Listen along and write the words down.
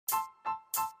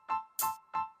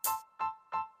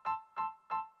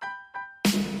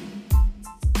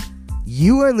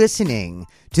You are listening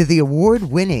to the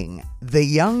award-winning The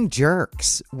Young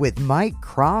Jerks with Mike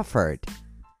Crawford.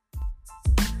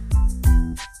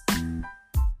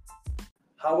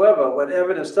 However, what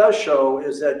evidence does show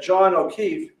is that John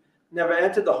O'Keefe never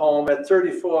entered the home at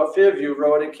 34 Fairview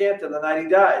Road in Canton the night he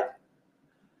died.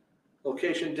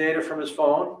 Location data from his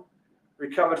phone,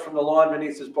 recovered from the lawn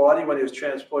beneath his body when he was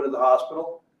transported to the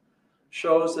hospital,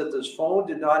 shows that his phone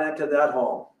did not enter that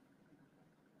home.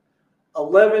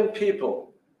 11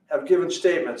 people have given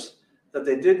statements that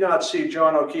they did not see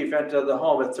John O'Keefe enter the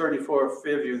home at 34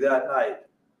 Fairview that night.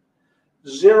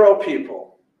 0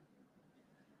 people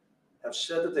have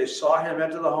said that they saw him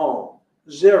enter the home.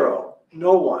 0.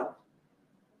 No one.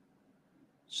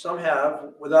 Some have,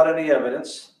 without any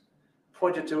evidence,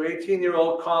 pointed to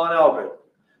 18-year-old Colin Albert,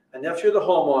 a nephew of the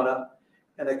homeowner,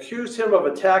 and accused him of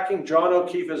attacking John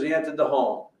O'Keefe as he entered the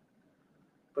home.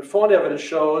 But phone evidence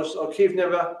shows O'Keefe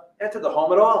never entered the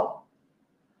home at all.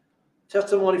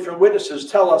 Testimony from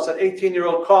witnesses tell us that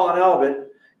 18-year-old Colin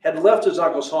Albert had left his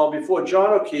uncle's home before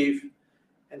John O'Keefe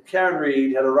and Karen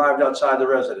Reed had arrived outside the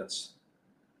residence.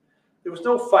 There was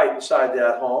no fight inside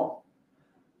that home.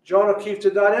 John O'Keefe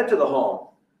did not enter the home.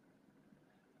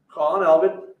 Colin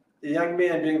Albert, the young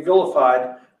man being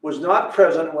vilified, was not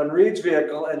present when Reed's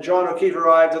vehicle and John O'Keefe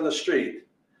arrived on the street.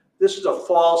 This is a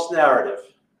false narrative.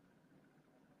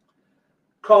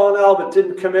 Colin Albert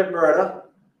didn't commit murder.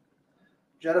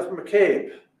 Jennifer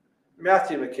McCabe,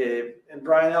 Matthew McCabe, and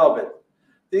Brian Albert.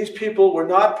 These people were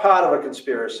not part of a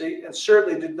conspiracy and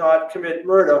certainly did not commit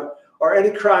murder or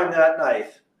any crime that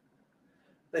night.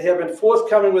 They have been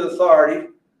forthcoming with authority,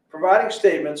 providing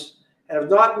statements, and have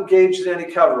not engaged in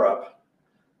any cover-up.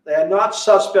 They are not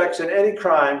suspects in any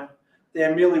crime. They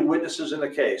are merely witnesses in the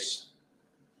case.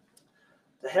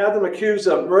 To have them accused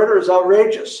of murder is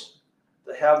outrageous.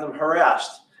 To have them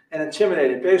harassed and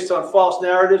intimidated based on false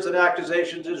narratives and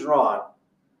accusations is wrong.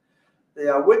 They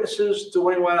are witnesses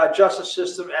doing what our justice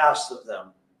system asks of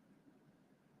them.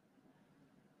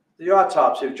 The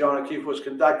autopsy of John O'Keefe was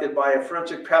conducted by a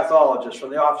forensic pathologist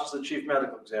from the Office of the Chief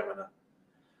Medical Examiner.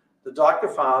 The doctor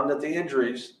found that the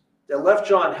injuries that left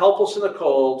John helpless in the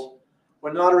cold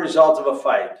were not a result of a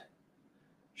fight.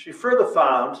 She further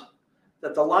found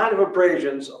that the line of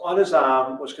abrasions on his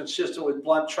arm was consistent with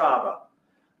blunt trauma,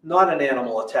 not an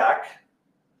animal attack.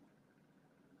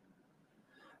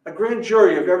 A grand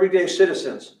jury of everyday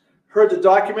citizens heard the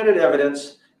documented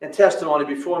evidence and testimony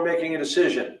before making a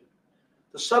decision.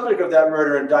 The subject of that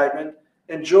murder indictment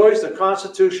enjoys the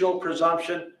constitutional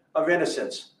presumption of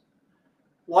innocence.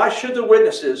 Why should the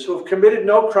witnesses who have committed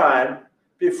no crime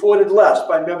be afforded less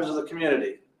by members of the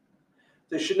community?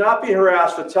 They should not be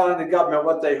harassed for telling the government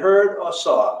what they heard or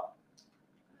saw.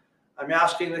 I'm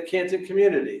asking the Canton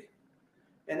community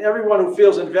and everyone who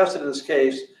feels invested in this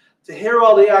case to hear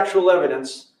all the actual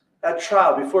evidence at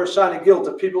trial before assigning guilt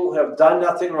to people who have done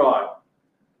nothing wrong.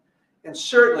 And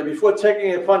certainly before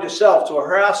taking it upon yourself to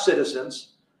harass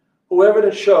citizens who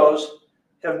evidence shows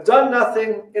have done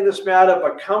nothing in this matter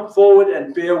but come forward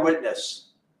and bear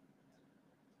witness.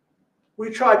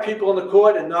 We try people in the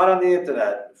court and not on the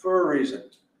internet for a reason.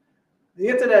 The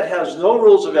internet has no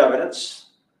rules of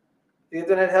evidence. The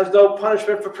internet has no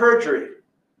punishment for perjury.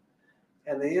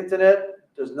 And the internet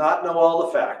does not know all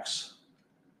the facts.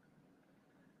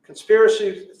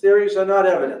 Conspiracy theories are not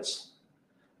evidence.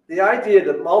 The idea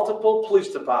that multiple police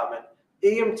department,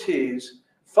 EMTs,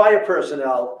 fire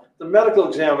personnel, the medical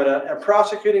examiner, and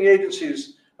prosecuting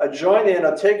agencies are joined in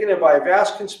or taken in by a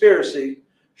vast conspiracy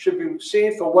should be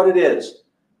seen for what it is,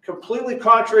 completely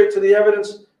contrary to the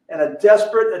evidence and a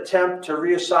desperate attempt to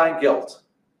reassign guilt.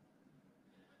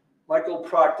 Michael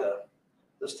Proctor,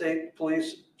 the state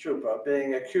police trooper,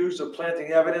 being accused of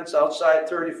planting evidence outside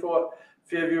 34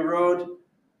 Fairview Road,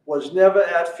 was never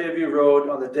at Fairview Road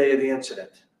on the day of the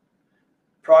incident.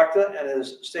 Proctor and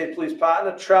his state police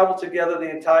partner traveled together the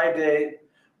entire day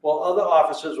while other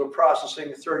officers were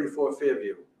processing 34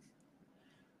 Fairview.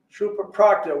 Trooper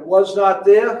Proctor was not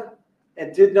there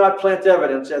and did not plant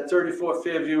evidence at 34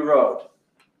 Fairview Road.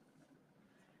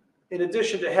 In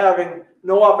addition to having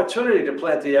no opportunity to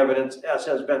plant the evidence, as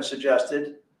has been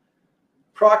suggested,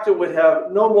 Proctor would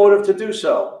have no motive to do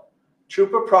so.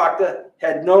 Trooper Proctor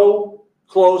had no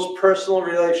close personal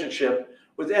relationship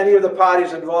with any of the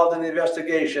parties involved in the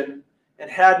investigation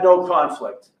and had no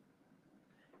conflict.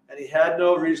 And he had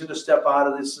no reason to step out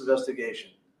of this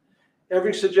investigation.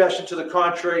 Every suggestion to the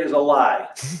contrary is a lie.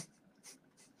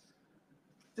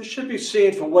 This should be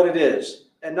seen for what it is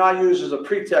and not used as a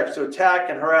pretext to attack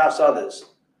and harass others.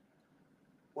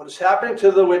 What is happening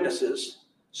to the witnesses,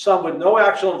 some with no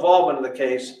actual involvement in the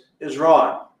case, is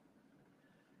wrong.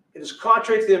 It is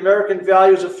contrary to the American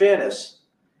values of fairness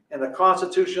and the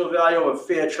constitutional value of a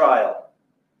fair trial.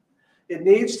 It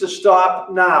needs to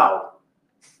stop now.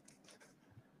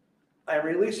 I am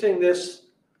releasing this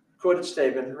quoted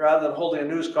statement rather than holding a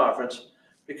news conference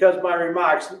because my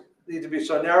remarks need to be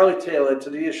so narrowly tailored to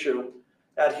the issue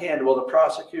at hand while the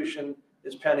prosecution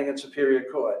is pending in Superior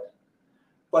Court.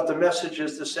 But the message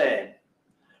is the same.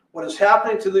 What is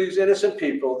happening to these innocent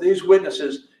people, these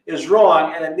witnesses, is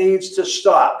wrong and it needs to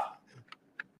stop.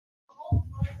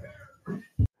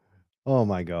 Oh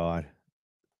my God.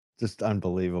 Just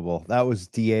unbelievable. That was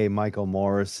DA Michael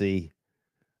Morrissey.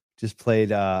 Just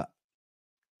played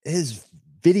his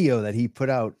video that he put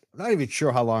out. I'm not even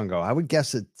sure how long ago. I would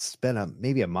guess it's been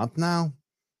maybe a month now.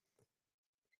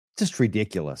 Just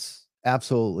ridiculous.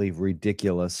 Absolutely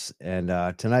ridiculous. And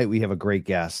tonight we have a great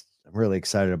guest. I'm really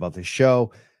excited about the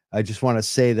show. I just want to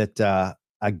say that,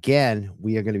 again,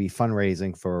 we are going to be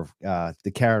fundraising for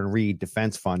the Karen Reed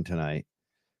Defense Fund tonight.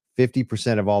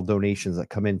 50% of all donations that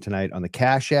come in tonight on the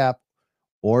Cash App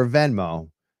or Venmo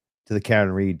to the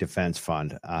Karen Reed Defense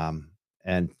Fund.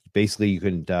 And basically you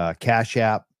can Cash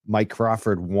App Mike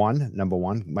Crawford 1, number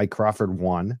 1, Mike Crawford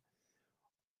 1,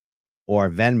 or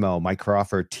Venmo Mike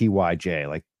Crawford TYJ,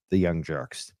 like the Young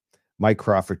Jerks. Mike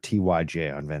Crawford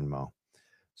TYJ on Venmo.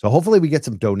 So hopefully we get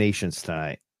some donations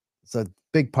tonight. It's a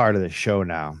big part of the show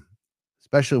now,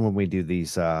 especially when we do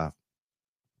these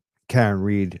Karen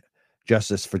Reed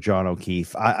Justice for John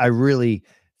O'Keefe. I really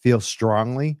feel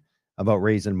strongly about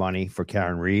raising money for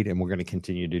Karen Reed, and we're going to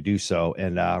continue to do so.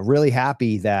 And really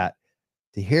happy that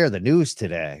to hear the news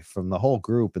today from the whole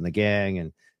group and the gang,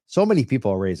 and so many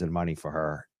people are raising money for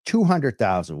her.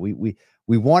 200,000. We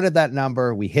wanted that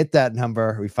number. We hit that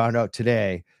number. We found out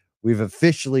today we've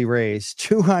officially raised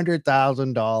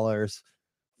 $200,000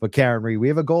 for Karen Reed. We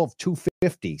have a goal of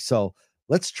 250. So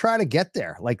let's try to get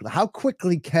there. Like, how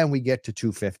quickly can we get to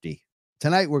 250?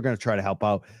 Tonight, we're going to try to help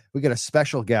out. We got a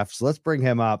special guest. So let's bring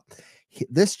him up.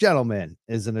 This gentleman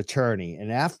is an attorney.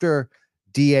 And after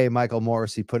DA Michael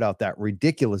Morrissey put out that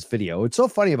ridiculous video, what's so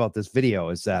funny about this video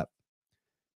is that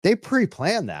they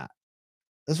pre-planned that.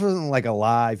 This wasn't like a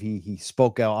live, he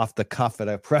spoke out off the cuff at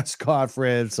a press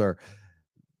conference, or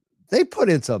they put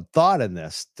in some thought in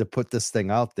this to put this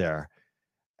thing out there.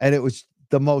 And it was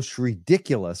the most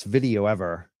ridiculous video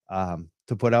ever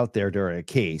to put out there during a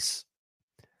case.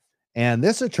 And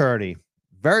this attorney,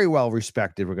 very well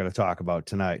respected, we're going to talk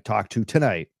to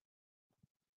tonight.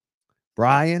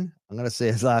 Brian, I'm going to say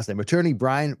his last name, Attorney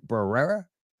Brian Barrera.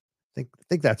 I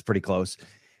think that's pretty close.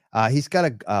 He's got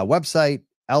a website,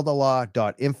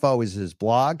 elderlaw.info is his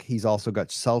blog. He's also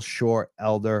got South Shore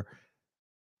elderlaw.com.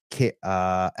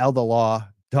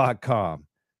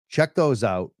 Check those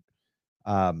out.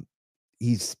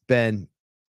 He's been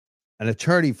an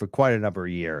attorney for quite a number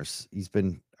of years. He's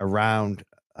been around,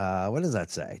 what does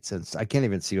that say? Since I can't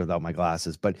even see without my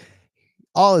glasses, but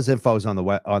all his info is on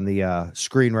the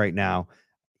screen right now.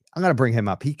 I'm going to bring him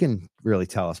up. He can really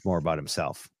tell us more about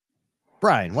himself.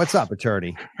 Brian, what's up,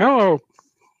 attorney? Hello.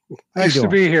 Nice to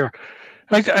be here.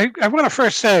 I want to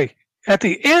first say, at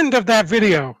the end of that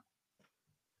video,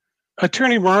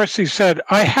 Attorney Morrissey said,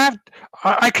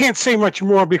 I can't say much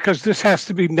more because this has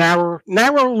to be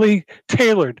narrowly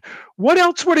tailored. What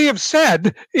else would he have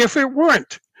said if it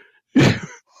weren't?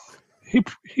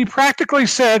 He practically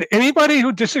said, anybody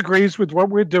who disagrees with what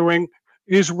we're doing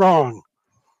is wrong.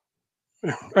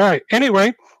 All right.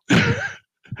 Anyway.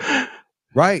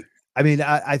 Right. I mean,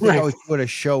 I think I was doing a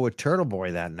show with Turtle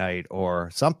Boy that night or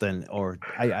something, or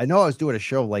I know I was doing a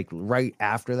show like right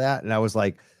after that. And I was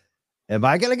like, am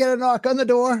I going to get a knock on the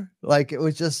door? Like, it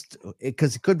was just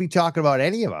because it could be talking about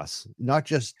any of us, not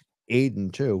just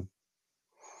Aiden too.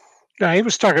 Yeah, he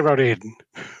was talking about Aiden.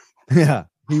 Yeah,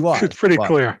 he was. It's pretty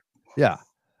clear. Yeah.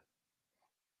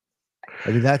 I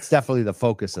mean, that's definitely the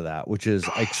focus of that, which is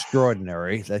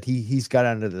extraordinary that he's got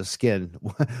under the skin.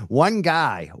 One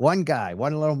guy, one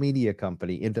little media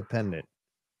company, independent.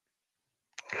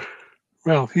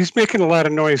 Well, he's making a lot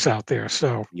of noise out there.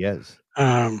 So yes,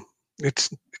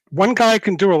 it's one guy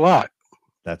can do a lot.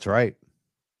 That's right.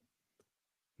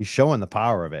 He's showing the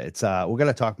power of it. It's we're going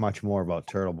to talk much more about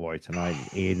Turtle Boy tonight,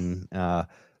 Aiden.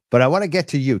 But I want to get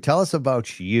to you. Tell us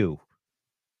about you,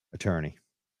 attorney.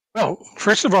 Well,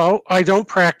 first of all, I don't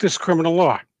practice criminal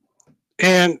law.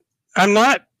 And I'm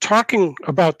not talking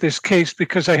about this case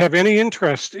because I have any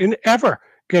interest in ever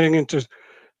getting into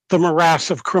the morass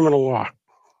of criminal law.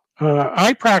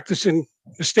 I practice in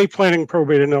estate planning,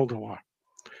 probate, and elder law.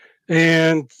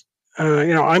 And,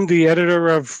 I'm the editor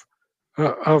of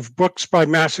books by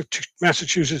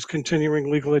Massachusetts Continuing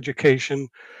Legal Education.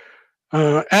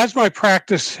 As my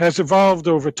practice has evolved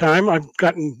over time, I've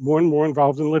gotten more and more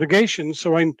involved in litigation.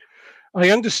 So I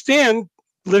understand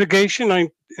litigation.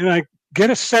 I get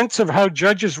a sense of how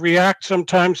judges react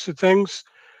sometimes to things.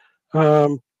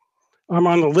 Um, I'm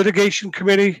on the litigation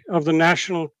committee of the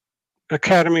National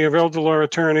Academy of Elder Law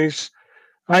Attorneys.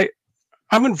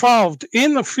 I'm involved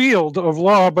in the field of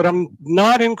law, but I'm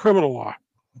not in criminal law.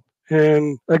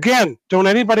 And again, don't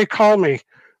anybody call me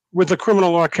with a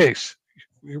criminal law case.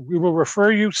 We will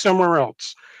refer you somewhere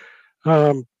else.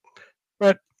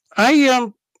 But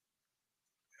I've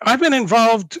been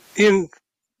involved in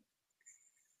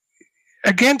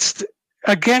against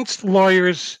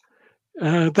lawyers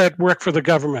that work for the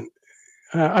government.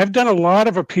 I've done a lot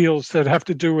of appeals that have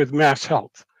to do with mass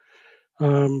health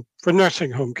for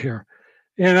nursing home care.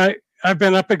 And I've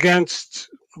been up against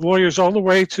lawyers all the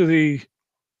way to the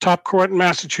top court in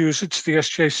Massachusetts, the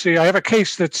SJC. I have a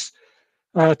case that's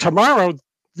tomorrow,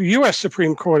 the U.S.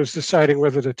 Supreme Court is deciding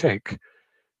whether to take.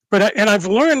 And I've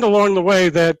learned along the way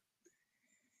that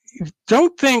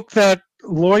don't think that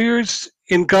lawyers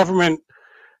in government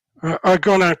are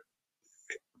going to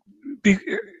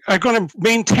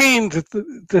maintain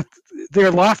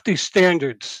their lofty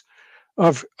standards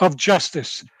of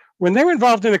justice. When they're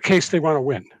involved in a case, they want to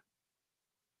win.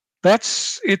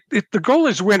 That's it. The goal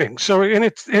is winning. So, and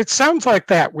it sounds like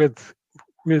that with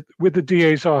the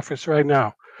DA's office right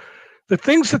now. The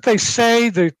things that they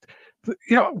say,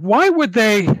 why would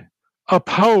they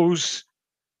oppose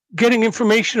getting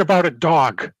information about a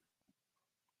dog?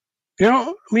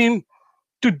 I mean,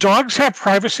 do dogs have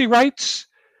privacy rights?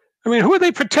 I mean, who are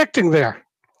they protecting there?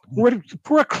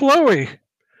 Poor Chloe.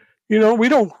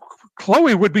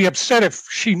 Chloe would be upset if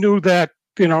she knew that,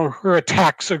 her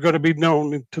attacks are going to be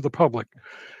known to the public.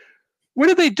 What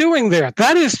are they doing there?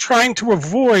 That is trying to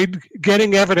avoid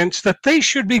getting evidence that they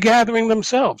should be gathering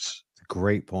themselves.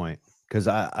 Great point. Because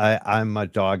I'm a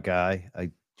dog guy. I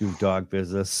do dog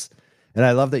business. And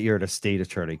I love that you're a state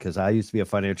attorney, because I used to be a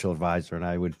financial advisor and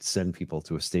I would send people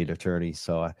to a state attorney.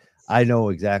 So I know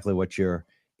exactly what you're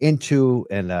into,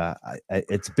 and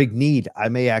it's a big need. I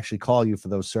may actually call you for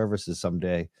those services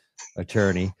someday,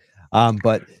 attorney.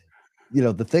 But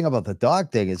the thing about the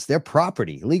dog thing is their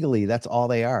property. Legally, that's all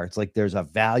they are. It's like there's a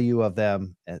value of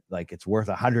them, like it's worth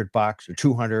 $100 or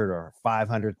 200 or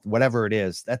 500, whatever it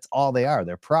is. That's all they are.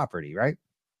 They're property, right?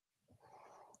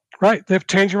 Right. They have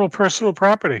tangible personal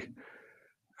property.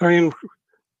 I mean,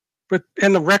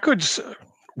 and the records.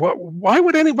 Why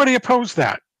would anybody oppose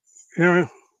that? I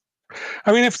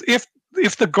mean,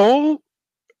 if the goal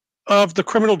of the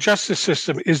criminal justice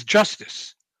system is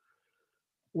justice,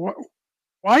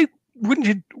 why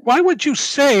would you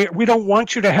say we don't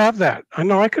want you to have that? I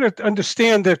know I could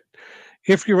understand that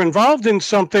if you're involved in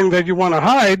something that you want to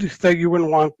hide, that you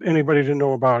wouldn't want anybody to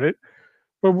know about it.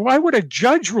 But why would a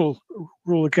judge rule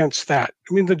against that?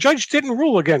 I mean, the judge didn't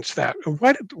rule against that.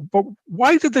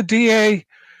 Why did the DA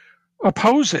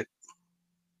oppose it?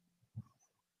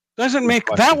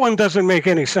 That one doesn't make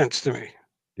any sense to me.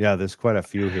 Yeah, there's quite a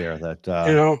few here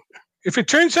that if it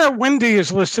turns out Wendy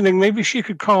is listening, maybe she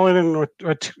could call in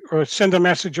or send a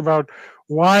message about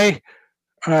why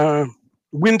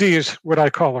Windy is what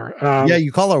I call her. Yeah,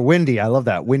 you call her Windy. I love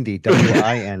that. Windy,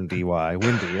 Windy.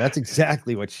 Windy. That's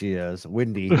exactly what she is,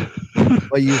 Windy.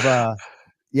 But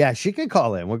she can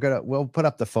call in. We'll put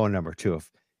up the phone number too.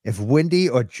 If Windy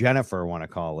or Jennifer want to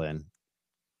call in,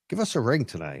 give us a ring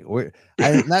tonight.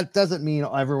 That doesn't mean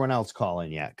everyone else call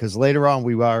in yet, because later on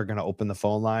we are going to open the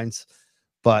phone lines.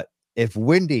 But if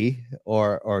Wendy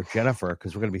or Jennifer,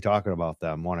 because we're going to be talking about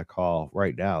them, want to call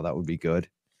right now, that would be good.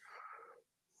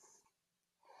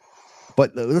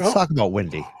 But let's talk about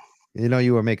Wendy.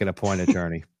 You were making a point,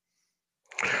 attorney.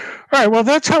 All right. Well,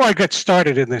 that's how I got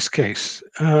started in this case.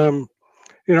 I,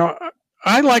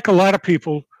 like a lot of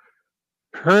people,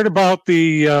 heard about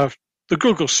the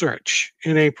Google search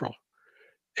in April.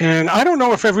 And I don't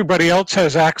know if everybody else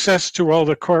has access to all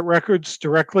the court records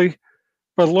directly,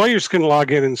 but lawyers can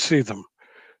log in and see them.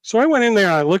 So I went in there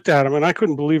and I looked at them and I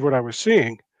couldn't believe what I was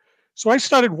seeing. So I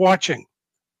started watching.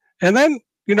 And then,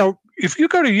 if you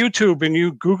go to YouTube and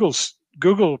you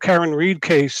Google Karen Reed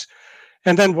case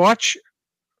and then watch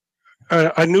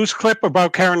a news clip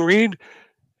about Karen Reed,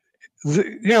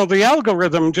 the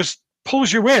algorithm just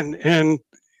pulls you in and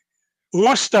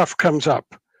more stuff comes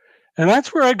up. And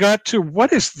that's where I got to,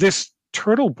 what is this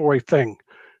Turtle Boy thing?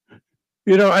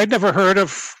 I'd never heard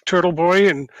of Turtle Boy,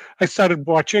 and I started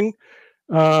watching.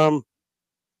 And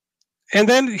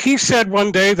then he said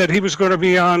one day that he was going to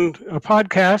be on a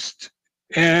podcast,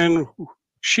 and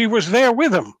she was there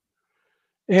with him.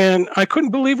 And I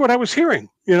couldn't believe what I was hearing.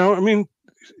 I mean,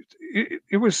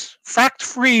 it was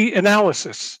fact-free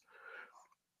analysis.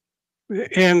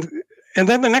 And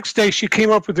then the next day she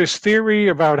came up with this theory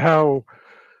about how,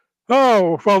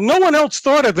 oh, well, no one else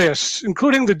thought of this,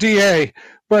 including the DA,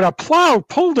 but a plow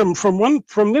pulled him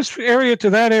from this area to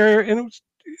that area. And it was,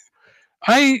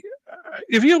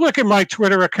 if you look at my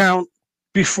Twitter account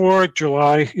before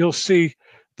July, you'll see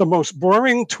the most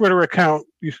boring Twitter account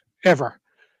ever.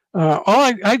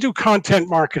 I do content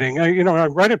marketing. I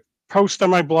write a post on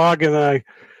my blog and then I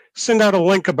send out a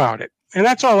link about it. And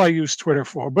that's all I use Twitter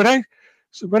for. But I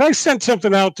sent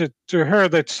something out to her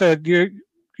that said,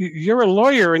 you're a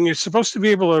lawyer and you're supposed to be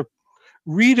able to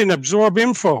read and absorb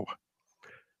info.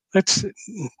 I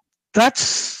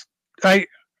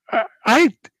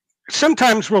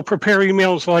sometimes will prepare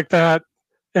emails like that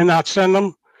and not send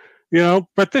them,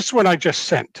 but this one I just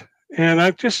sent. And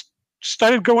I just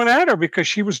started going at her because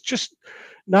she was just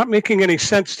not making any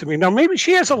sense to me. Now, maybe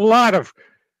she has a lot of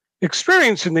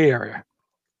experience in the area,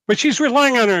 but she's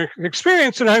relying on her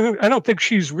experience, and I don't think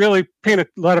she's really paying a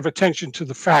lot of attention to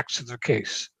the facts of the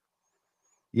case.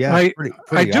 Yeah,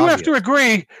 I do have to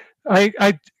agree.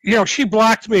 She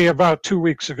blocked me about 2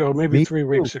 weeks ago, maybe 3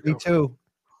 weeks ago. Me too.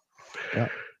 Yeah.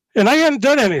 And I hadn't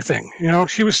done anything.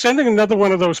 She was sending another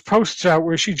one of those posts out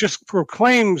where she just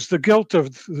proclaims the guilt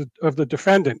of the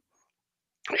defendant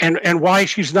and why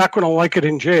she's not going to like it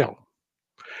in jail.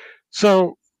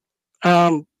 So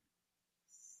I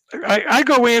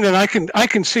go in and I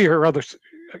can see her others.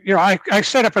 I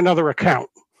set up another account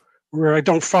where I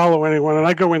don't follow anyone, and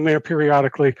I go in there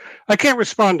periodically. I can't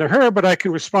respond to her, but I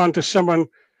can respond to someone.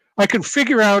 I can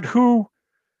figure out who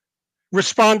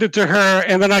responded to her,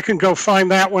 and then I can go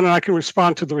find that one, and I can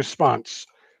respond to the response.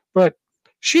 But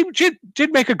she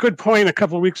did make a good point a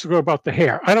couple of weeks ago about the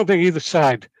hair. I don't think either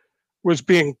side was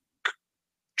being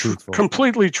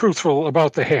completely truthful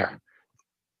about the hair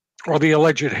or the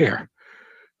alleged hair.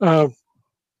 But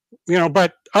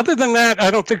other than that, I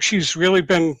don't think she's really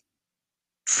been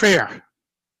fair.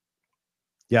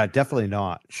 Yeah, definitely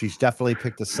not. She's definitely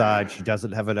picked a side. She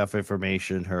doesn't have enough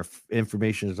information. Her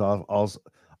information is all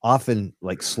often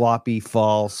like sloppy,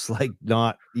 false, like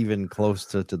not even close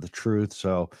to the truth.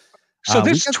 So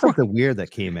this got something weird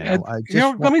that came in.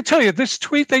 Let me tell you, this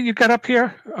tweet that you got up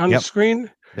here on the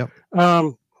screen. Yep.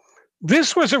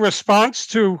 This was a response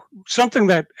to something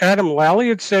that Adam Lally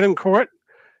had said in court,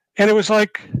 and it was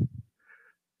like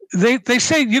they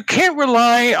say you can't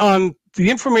rely on the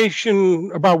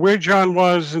information about where John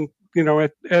was and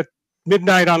at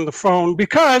midnight on the phone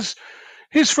because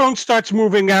his phone starts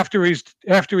moving after he's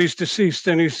deceased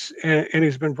and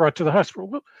he's been brought to the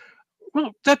hospital.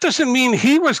 Well, that doesn't mean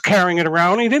he was carrying it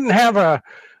around. He didn't have a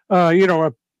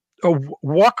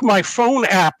walk my phone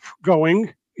app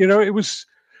going. It was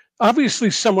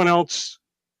obviously someone else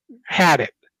had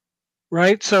it,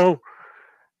 right? So,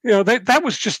 that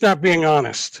was just not being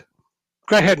honest.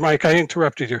 Go ahead, Mike. I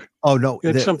interrupted you. Oh no,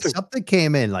 something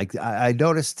came in. Like I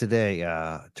noticed today,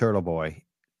 Turtle Boy,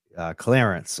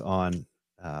 Clarence on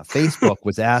Facebook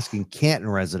was asking Canton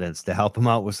residents to help him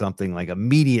out with something like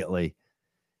immediately.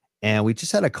 And we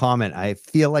just had a comment. I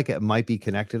feel like it might be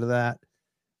connected to that,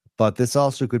 but this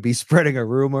also could be spreading a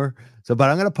rumor. But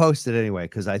I'm going to post it anyway,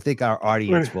 because I think our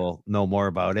audience will know more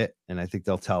about it. And I think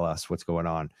they'll tell us what's going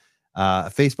on.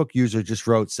 A Facebook user just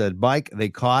said, Mike, they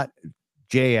caught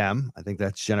JM, I think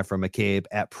that's Jennifer McCabe,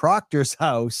 at Proctor's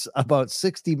house about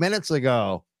 60 minutes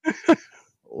ago.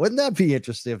 Wouldn't that be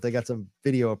interesting if they got some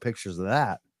video or pictures of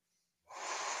that?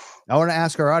 I want to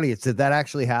ask our audience, did that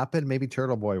actually happen? Maybe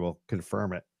Turtle Boy will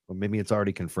confirm it. Or maybe it's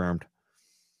already confirmed.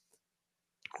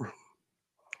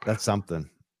 That's something.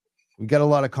 We got a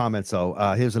lot of comments, though.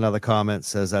 Here's another comment.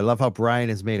 Says, I love how Brian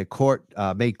has made court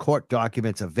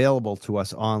documents available to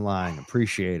us online.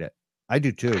 Appreciate it. I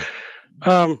do too.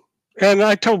 And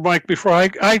I told Mike before,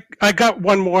 I got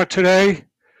one more today,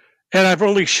 and I've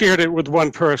only shared it with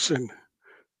one person.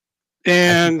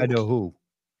 And I know who.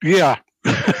 Yeah.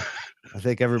 I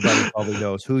think everybody probably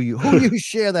knows who you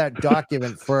share that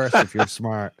document first if you're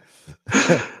smart.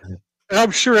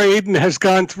 I'm sure Aiden has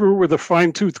gone through with a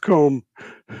fine-tooth comb.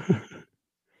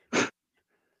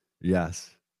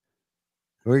 Yes.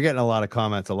 We're getting a lot of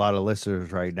comments, a lot of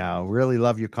listeners right now. Really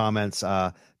love your comments.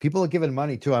 People are giving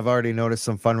money too. I've already noticed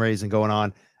some fundraising going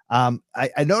on. I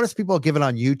noticed people are giving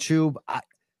on YouTube.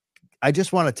 I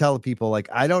just want to tell the people, like,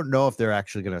 I don't know if they're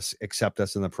actually going to accept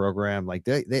us in the program. Like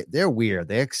they're weird.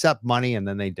 They accept money and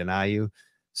then they deny you.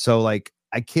 So like,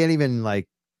 I can't even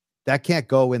that can't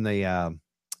go in the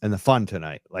fund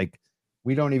tonight. Like,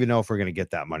 we don't even know if we're going to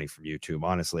get that money from YouTube.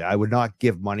 Honestly, I would not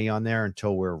give money on there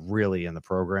until we're really in the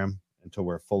program, until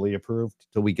we're fully approved,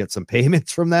 till we get some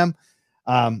payments from them.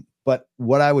 But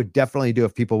what I would definitely do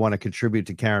if people want to contribute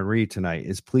to Karen Reed tonight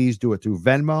is please do it through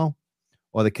Venmo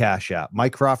or the Cash App.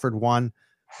 Mike Crawford 1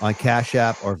 on Cash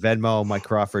App or Venmo, Mike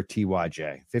Crawford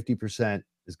TYJ. 50%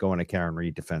 is going to Karen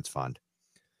Reed Defense Fund.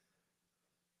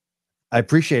 I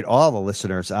appreciate all the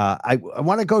listeners. I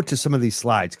want to go to some of these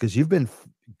slides because you've been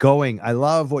going. I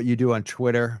love what you do on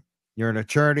Twitter. You're an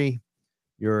attorney.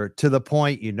 You're to the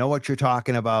point. You know what you're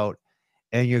talking about.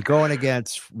 And you're going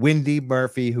against Wendy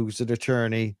Murphy, who's an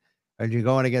attorney. And you're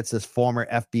going against this former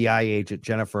FBI agent,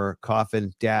 Jennifer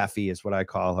Coffin Daffy is what I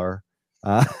call her.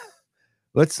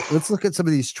 Let's look at some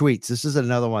of these tweets. This is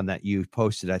another one that you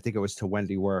posted. I think it was to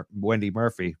Wendy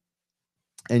Murphy.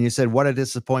 And you said, what a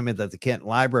disappointment that the Canton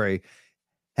Library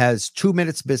has 2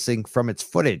 minutes missing from its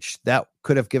footage. That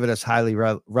could have given us highly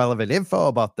relevant info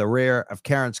about the rear of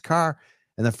Karen's car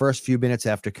in the first few minutes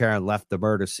after Karen left the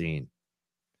murder scene.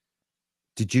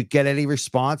 Did you get any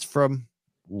response from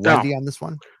Wendy on this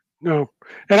one? No.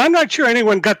 And I'm not sure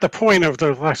anyone got the point of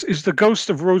is the ghost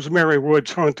of Rosemary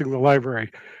Woods haunting the library.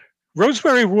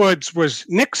 Rosemary Woods was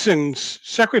Nixon's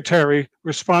secretary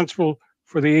responsible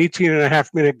for the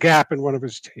 18.5-minute gap in one of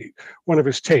his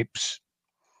tapes.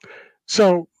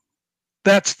 So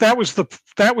that was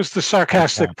the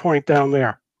sarcastic point down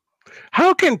there.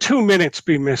 How can 2 minutes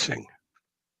be missing?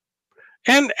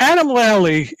 And Adam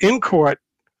Lally in court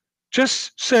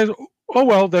just said, "Oh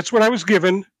well, that's what I was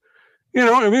given." You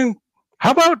know, I mean,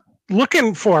 how about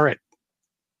looking for it?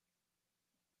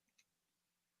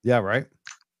 Yeah, right.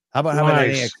 How about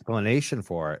having any explanation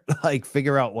for it? Like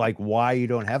figure out like why you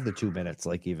don't have the 2 minutes,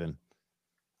 like even.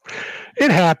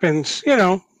 It happens, you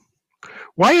know.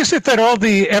 Why is it that all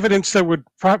the evidence that would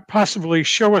possibly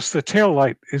show us the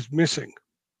taillight is missing?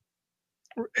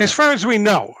 As far as we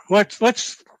know, let's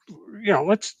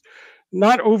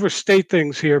not overstate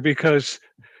things here because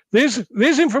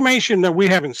there's information that we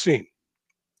haven't seen.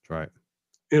 Right.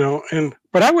 You know,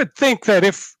 but I would think that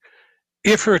if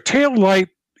her taillight,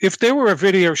 if there were a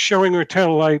video showing her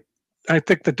taillight, I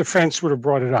think the defense would have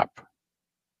brought it up.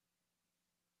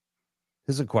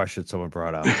 Here's a question someone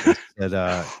brought up.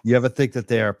 That you ever think that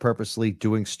they are purposely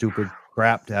doing stupid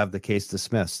crap to have the case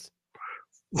dismissed?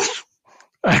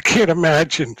 I can't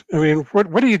imagine. I mean,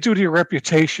 what do you do to your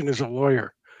reputation as a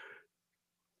lawyer?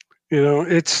 You know,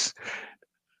 I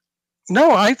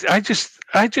just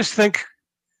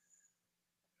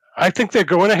think they're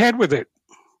going ahead with it.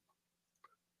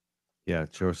 Yeah,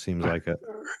 it sure seems like it.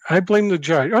 I blame the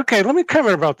judge. Okay, let me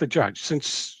comment about the judge,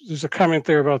 since there's a comment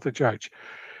there about the judge.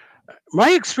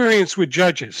 My experience with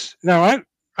judges. Now,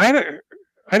 I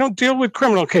don't deal with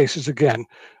criminal cases again,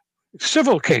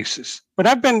 civil cases, but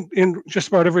I've been in just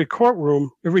about every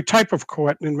courtroom, every type of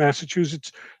court in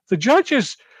Massachusetts. The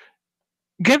judges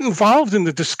get involved in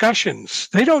the discussions.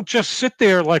 They don't just sit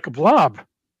there like a blob.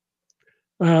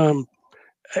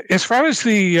 As far as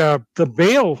the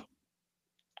bail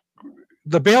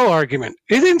argument,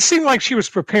 it didn't seem like she was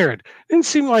prepared. It didn't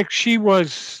seem like she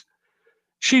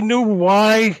knew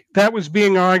why that was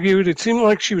being argued. It seemed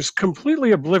like she was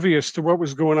completely oblivious to what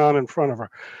was going on in front of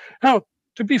her. Now,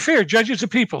 to be fair, judges are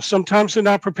people. Sometimes they're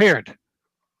not prepared,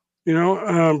 you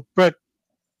know, but,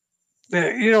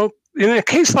 you know, in a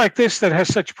case like this that has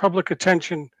such public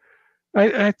attention,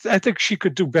 I think she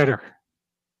could do better.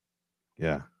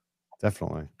 Yeah,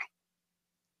 definitely.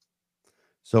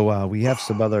 So we have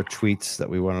some other tweets that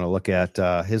we want to look at.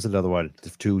 Here's another one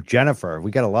to Jennifer.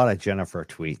 We got a lot of Jennifer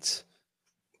tweets.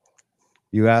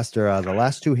 You asked her, the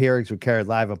last two hearings were carried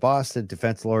live in Boston.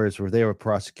 Defense lawyers were there with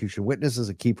prosecution witnesses.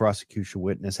 A key prosecution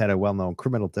witness had a well-known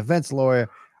criminal defense lawyer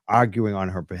arguing on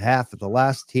her behalf at the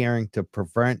last hearing to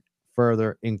prevent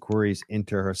further inquiries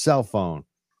into her cell phone.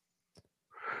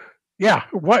 Yeah.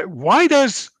 Why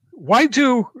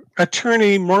do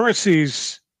Attorney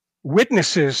Morrissey's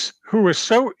witnesses who are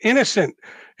so innocent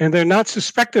and they're not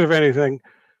suspected of anything,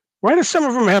 why do some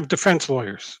of them have defense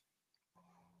lawyers?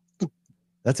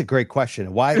 That's a great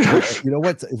question. Why? You know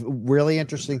what's really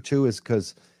interesting too is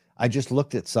because I just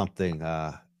looked at something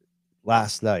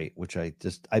last night, which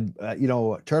you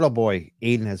know, Turtle Boy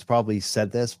Aiden has probably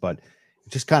said this, but it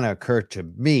just kind of occurred to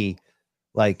me,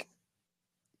 like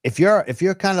if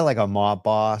you're kind of like a mob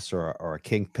boss or a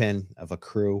kingpin of a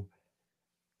crew,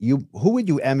 who would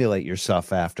you emulate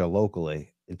yourself after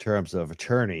locally in terms of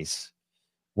attorneys?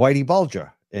 Whitey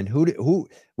Bulger. And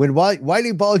when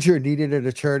Whitey Bulger needed an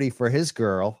attorney for his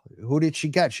girl, who did she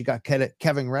get? She got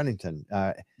Kevin Remington.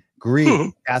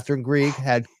 Catherine Grieg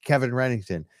had Kevin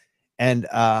Remington. And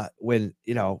when,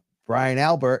 you know, Brian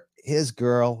Albert, his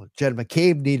girl, Jen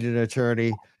McCabe, needed an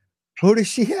attorney, who does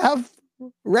she have?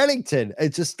 Remington.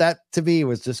 It's just that to me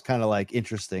was just kind of like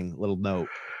interesting little note.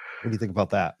 What do you think about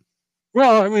that?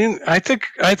 Well, I mean, I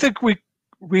think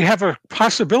we have a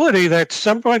possibility that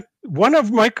one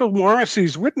of Michael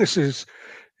Morrissey's witnesses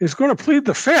is going to plead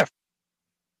the fifth.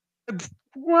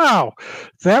 Wow,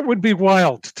 that would be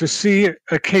wild to see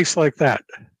a case like that.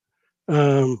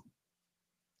 Um,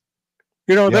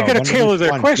 they're going to tailor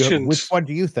their questions. Which one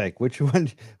do you think? Which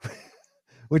ones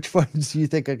do you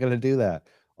think are going to do that?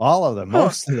 All of them,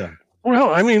 most of them.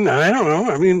 Well, I mean, I don't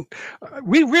know. I mean,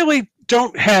 we really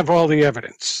don't have all the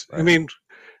evidence. Right. I mean,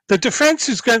 the defense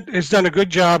has done a good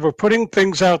job of putting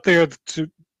things out there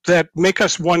that make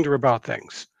us wonder about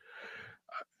things.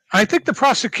 I think the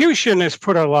prosecution has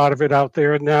put a lot of it out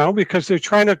there now because they're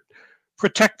trying to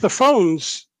protect the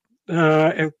phones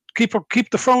and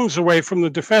keep the phones away from the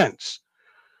defense.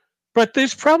 But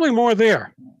there's probably more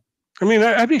there. I mean,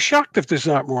 I'd be shocked if there's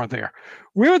not more there.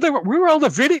 Where are all the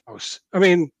videos? I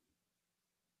mean,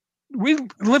 we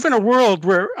live in a world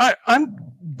where I'm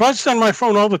buzzed on my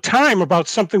phone all the time about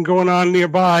something going on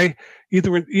nearby.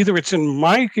 Either it's in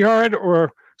my yard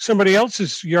or somebody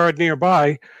else's yard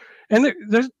nearby, and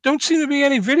there don't seem to be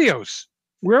any videos.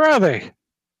 Where are they?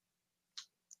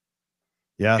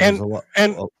 Yeah,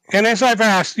 and as I've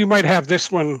asked, you might have this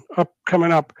one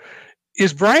coming up.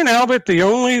 Is Brian Albert the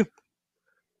only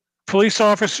police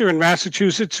officer in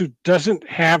Massachusetts who doesn't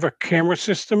have a camera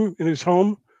system in his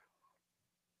home?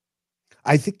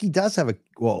 I think he does have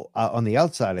on the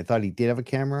outside, I thought he did have a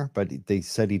camera, but they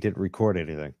said he didn't record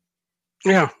anything.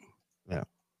 Yeah. Yeah.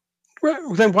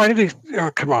 Well, then why did he?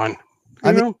 Oh, come on.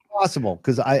 I mean, it's possible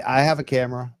because I have a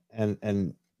camera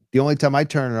and the only time I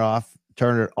turn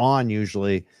it on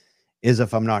usually is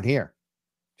if I'm not here.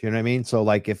 Do you know what I mean? So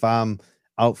like if I'm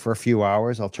out for a few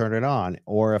hours, I'll turn it on.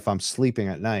 Or if I'm sleeping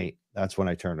at night, that's when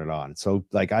I turn it on. So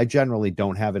like I generally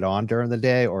don't have it on during the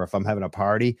day or if I'm having a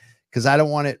party because I don't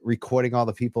want it recording all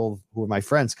the people who are my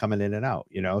friends coming in and out,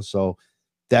 so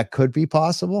that could be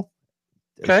possible.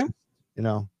 Okay.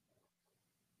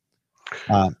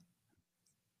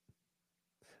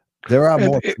 There are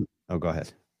more. Go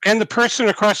ahead. And the person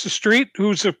across the street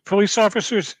who's a police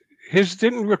officer, his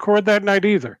didn't record that night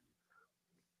either.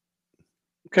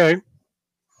 Okay.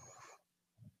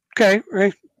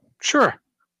 Right. Sure.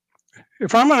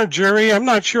 If I'm on a jury, I'm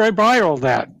not sure I buy all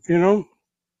that,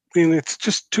 I mean, it's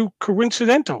just too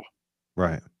coincidental.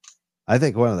 Right. I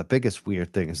think one of the biggest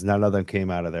weird things, none of them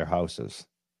came out of their houses.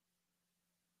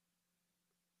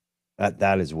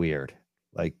 That is weird.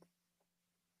 Like,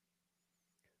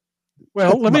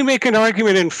 well, let me make an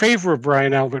argument in favor of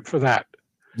Brian Albert for that.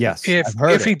 Yes.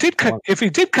 If he did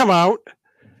come out,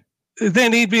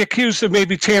 then he'd be accused of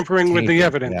maybe tampering with the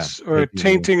evidence or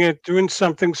tainting it, doing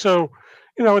something. So,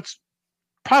 it's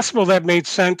possible that made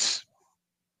sense.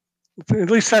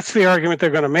 At least that's the argument they're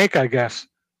going to make, I guess.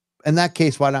 In that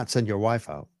case, why not send your wife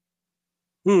out?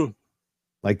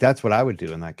 Like that's what I would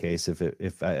do in that case.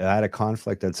 If I had a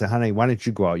conflict, I'd say, honey, why don't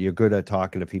you go out? You're good at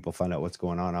talking to people, find out what's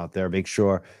going on out there. Make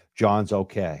sure John's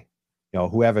okay.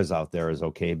 Whoever's out there is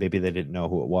okay. Maybe they didn't know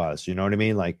who it was. You know what I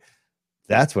mean? Like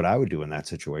that's what I would do in that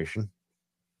situation.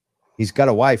 He's got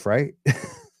a wife, right?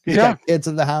 He's got kids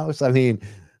in the house. I mean,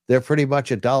 they're pretty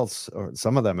much adults, or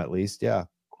some of them at least. Yeah.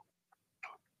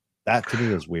 That to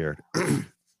me is weird.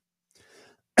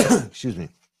 Excuse me.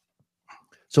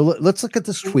 So let's look at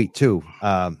this tweet too.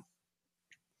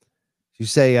 You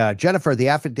say, Jennifer, the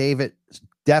affidavit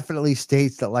definitely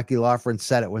states that Lucky Loughran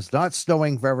said it was not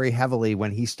snowing very heavily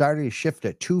when he started his shift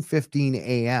at 2:15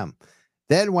 a.m.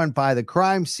 Then went by the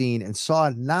crime scene and saw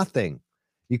nothing.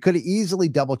 You could have easily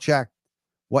double checked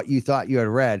what you thought you had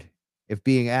read if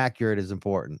being accurate is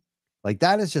important. Like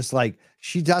that is just like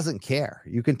she doesn't care.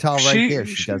 You can tell right there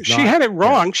she does not. She had it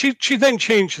wrong. She then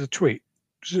changed the tweet.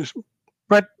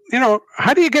 But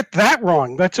how do you get that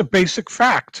wrong? That's a basic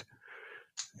fact.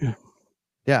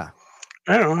 Yeah.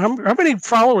 I don't know how many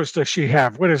followers does she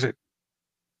have? What is it?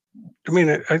 I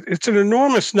mean, it's an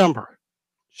enormous number.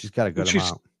 She's got a good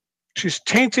amount. She's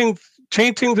tainting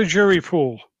the jury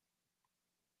pool.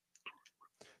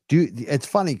 It's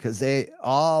funny because they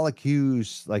all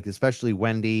accuse, like especially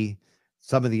Wendy,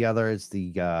 some of the others,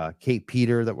 the Kate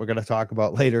Peter that we're going to talk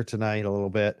about later tonight a little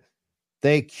bit.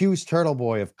 They accused Turtle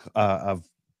Boy of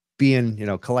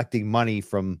being, collecting money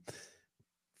from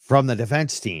the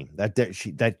defense team,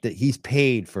 that he's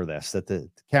paid for this, that the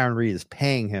Karen Reed is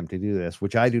paying him to do this,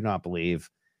 which I do not believe.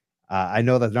 I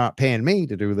know they're not paying me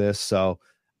to do this, so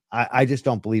I just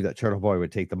don't believe that Turtle Boy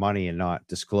would take the money and not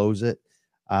disclose it.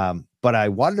 But I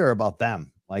wonder about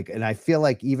them. And I feel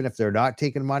like even if they're not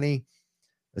taking money,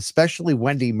 especially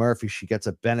Wendy Murphy, she gets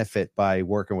a benefit by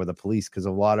working with the police because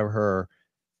a lot of her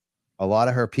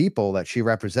people that she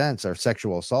represents are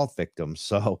sexual assault victims.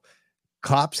 So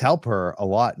cops help her a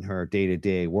lot in her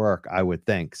day-to-day work, I would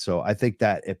think. So I think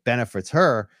that it benefits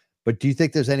her. But do you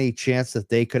think there's any chance that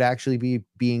they could actually be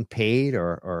being paid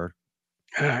or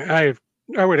I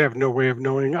would have no way of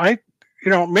knowing.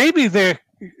 Maybe they're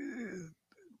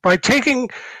by taking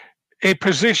a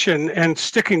position and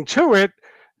sticking to it,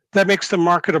 that makes them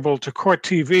marketable to court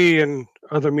TV and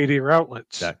other media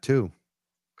outlets. that too?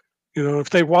 If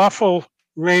they waffle,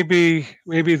 maybe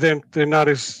they're not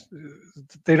as,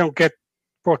 they don't get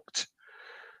booked.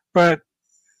 But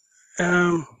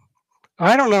I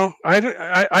don't know.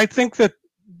 I think that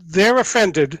they're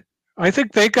offended. I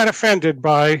think they got offended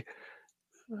by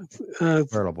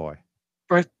Turtle Boy.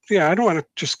 But yeah, I don't want to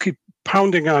just keep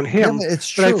pounding on him. It's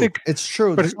true. I think it's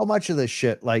true. but So much of this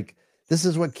shit, like, this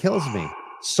is what kills me.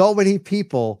 So many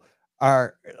people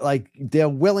are like, they're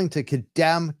willing to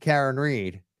condemn Karen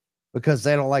Reed because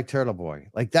they don't like Turtle Boy.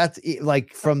 Like, that's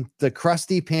like from the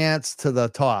crusty pants to the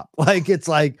top. Like, it's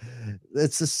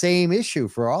the same issue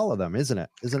for all of them, isn't it?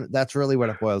 That's really what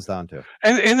it boils down to.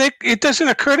 And it doesn't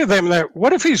occur to them that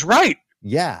what if he's right?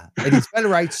 Yeah, and he's been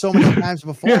right so many times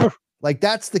before. Yeah. Like,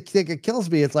 that's the thing that kills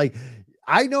me. It's like,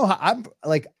 I know how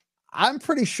I'm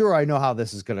pretty sure I know how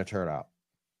this is going to turn out.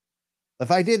 If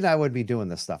I didn't, I wouldn't be doing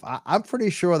this stuff. I'm pretty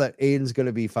sure that Aiden's going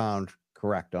to be found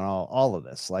correct on all of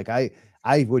this. Like, I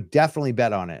would definitely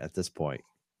bet on it at this point.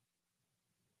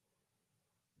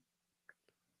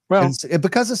 Well, and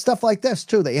because of stuff like this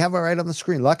too, that you have it right on the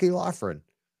screen. Lucky Loughran,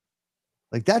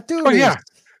 like that dude. Oh yeah,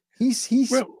 he's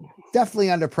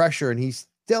definitely under pressure, and he's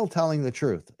still telling the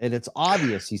truth, and it's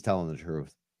obvious he's telling the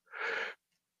truth.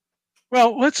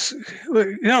 Well,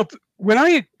 when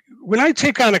I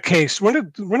take on a case, one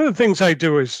of the things I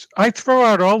do is I throw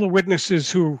out all the witnesses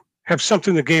who have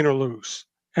something to gain or lose,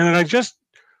 and then I just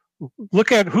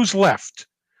look at who's left.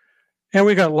 And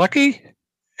we got Lucky,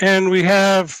 and we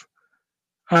have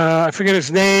I forget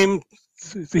his name.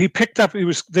 He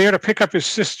was there to pick up his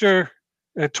sister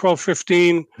at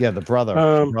 12:15. Yeah, the brother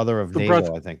of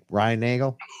Nagel, I think. Ryan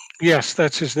Nagel. Yes,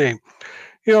 that's his name.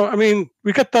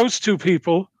 We got those two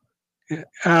people.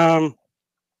 If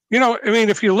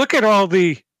you look at all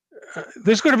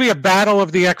there's going to be a battle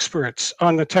of the experts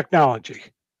on the technology,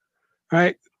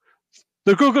 right?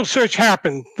 The Google search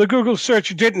happened. The Google search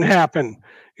didn't happen.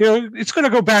 It's going to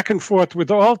go back and forth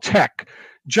with all tech.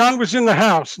 John was in the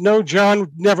house. No,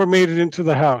 John never made it into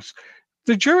the house.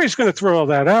 The jury's going to throw all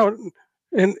that out,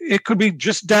 and it could be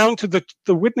just down to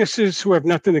the witnesses who have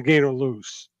nothing to gain or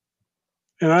lose.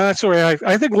 And that's the way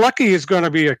I think Lucky is going to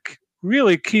be a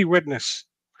really key witness.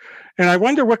 And I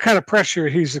wonder what kind of pressure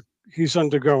he's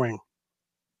undergoing.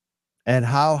 And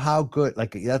how good,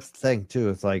 like, that's the thing too.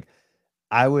 It's like,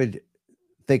 I would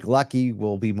think Lucky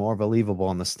will be more believable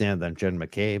on the stand than Jen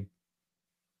McCabe.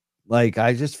 Like,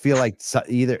 I just feel like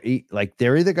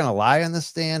they're either going to lie on the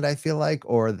stand, I feel like,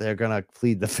 or they're going to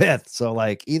plead the fifth. So,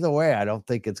 like, either way, I don't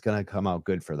think it's going to come out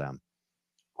good for them.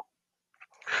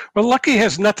 Well, Lucky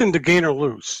has nothing to gain or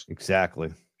lose.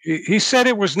 Exactly. He said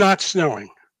it was not snowing.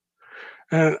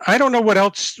 And I don't know what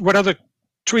other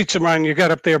tweets of mine you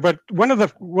got up there, but one of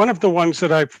the ones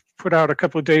that I put out a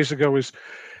couple of days ago is,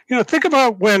 think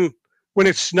about when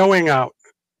it's snowing out.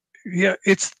 Yeah,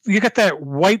 you get that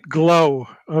white glow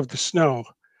of the snow,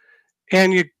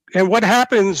 and what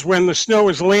happens when the snow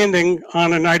is landing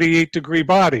on a 98-degree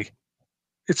body?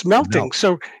 It's melting. Melt.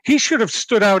 So he should have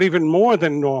stood out even more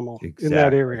than normal in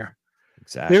that area.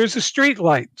 Exactly. There's a street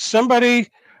light. Somebody,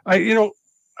 I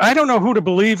don't know who to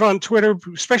believe on Twitter,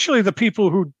 especially the people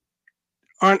who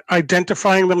aren't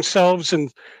identifying themselves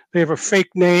and they have a fake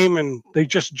name and they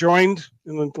just joined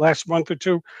in the last month or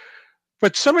two.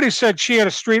 But somebody said she had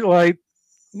a street light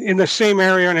in the same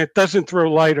area and it doesn't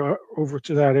throw light over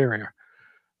to that area.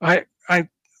 I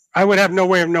would have no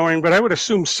way of knowing, but I would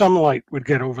assume some light would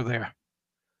get over there.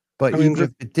 But even if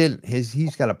it didn't,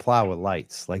 he's got a plow with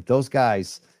lights. Like those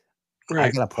guys, right.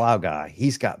 I got a plow guy.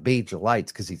 He's got major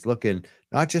lights because he's looking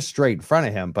not just straight in front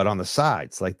of him, but on the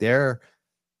sides. Like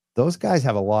those guys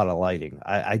have a lot of lighting.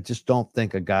 I just don't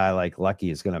think a guy like Lucky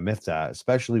is going to miss that,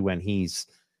 especially when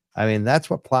that's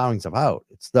what plowing's about.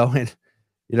 It's knowing,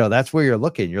 that's where you're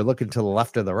looking. You're looking to the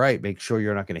left or the right. Make sure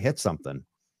you're not going to hit something.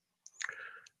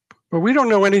 But we don't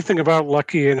know anything about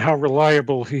Lucky and how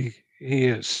reliable he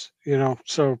is,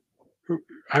 so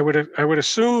I would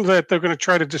assume that they're going to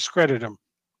try to discredit him.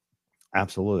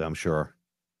 Absolutely, I'm sure.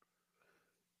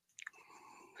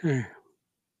 Okay.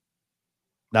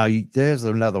 Now, there's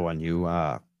another one. You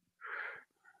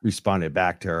responded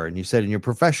back to her, and you said, in your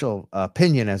professional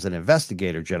opinion as an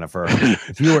investigator, Jennifer,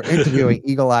 if you were interviewing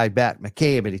Eagle-Eyed Bat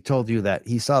McCabe and he told you that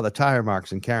he saw the tire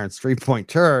marks in Karen's three-point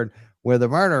turn where the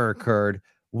murder occurred,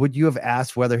 would you have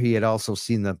asked whether he had also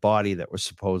seen the body that was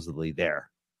supposedly there?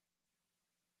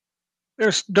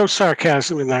 There's no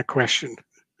sarcasm in that question.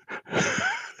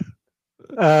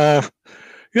 Yeah,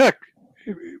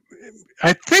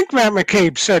 I think Matt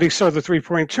McCabe said he saw the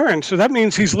three-point turn, so that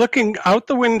means he's looking out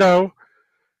the window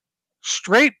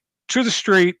straight to the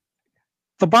street.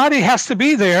 The body has to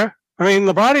be there. I mean,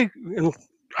 the body.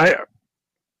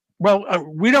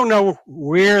 We don't know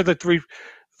where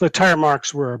the tire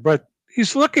marks were, but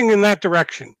he's looking in that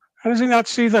direction. How does he not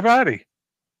see the body?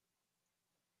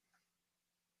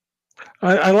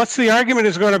 Unless the argument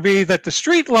is going to be that the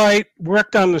street light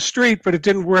worked on the street, but it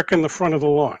didn't work in the front of the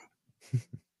lawn.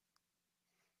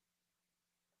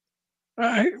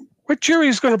 What jury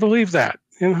is going to believe that?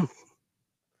 You know?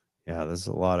 Yeah, there's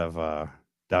a lot of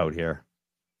doubt here.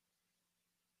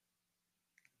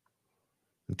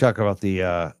 We talk about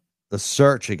the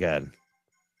search again.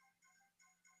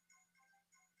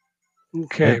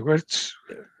 Okay, let's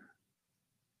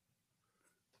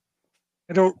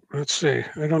see.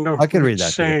 I don't know. I can read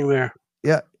that. Saying there.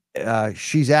 Yeah,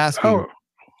 she's asking.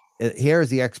 Here is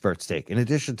the expert's take. In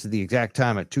addition to the exact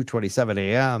time at 2:27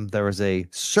 a.m., there was a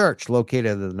search located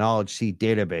in the Knowledge Seed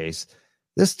database.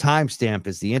 This timestamp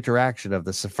is the interaction of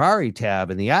the Safari tab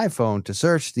in the iPhone to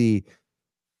search the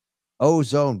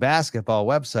Ozone basketball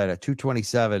website at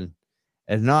 2:27,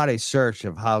 and not a search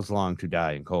of how's long to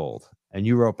die in cold. And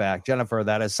you wrote back, Jennifer,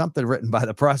 that is something written by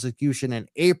the prosecution in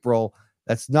April.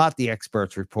 That's not the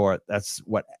expert's report. That's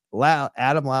what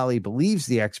Adam Lally believes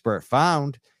the expert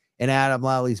found. And Adam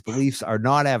Lally's beliefs are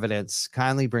not evidence.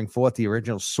 Kindly bring forth the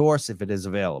original source if it is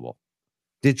available.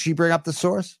 Did she bring up the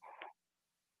source?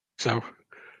 So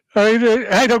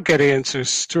I don't get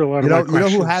answers to a lot of my questions. You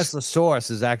know who has the source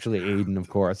is actually Aiden, of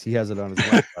course. He has it on his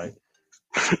website.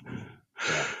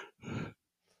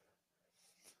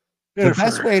 Yeah. The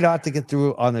best way not to get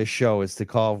through on this show is to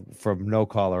call from no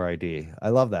caller ID. I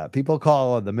love that. People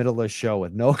call in the middle of the show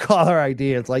with no caller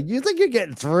ID. It's like, you think you're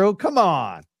getting through? Come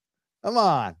on.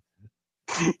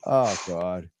 Oh,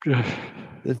 God.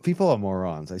 People are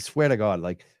morons. I swear to God.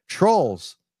 Like,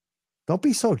 trolls, don't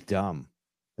be so dumb.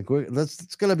 Like,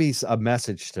 it's going to be a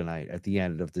message tonight at the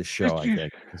end of this show, I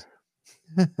think.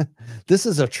 This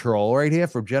is a troll right here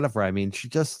from Jennifer. I mean,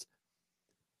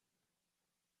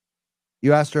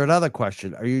 you asked her another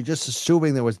question. Are you just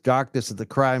assuming there was darkness at the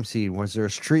crime scene? Was there a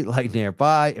street light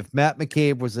nearby? If Matt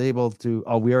McCabe was able to...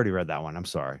 Oh, we already read that one. I'm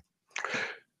sorry.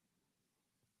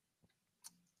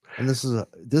 And this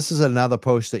is another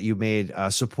post that you made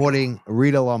supporting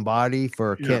Rita Lombardi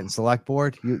for Canton Select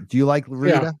Board. Do you like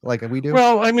Rita like we do?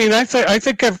 Well, I mean, I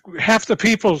think half the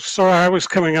people saw I was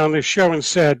coming on this show and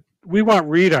said, we want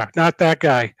Rita, not that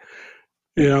guy.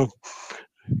 You know?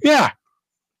 Yeah.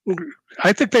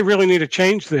 I think they really need a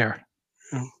change there.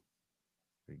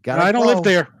 I don't live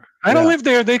there. I don't live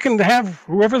there. They can have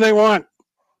whoever they want.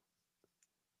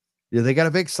 Yeah, they got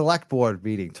a big select board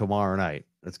meeting tomorrow night.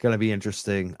 It's going to be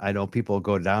interesting. I know people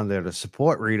go down there to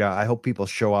support Rita. I hope people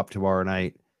show up tomorrow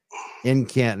night in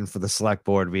Canton for the select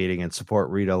board meeting and support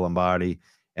Rita Lombardi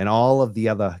and all of the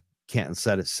other Canton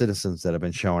citizens that have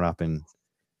been showing up and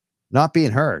not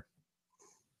being heard.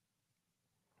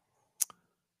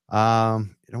 You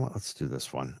know what? Let's do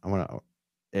this one.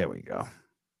 There we go.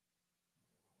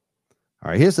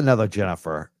 All right. Here's another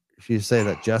Jennifer. She say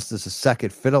that justice is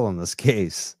second fiddle in this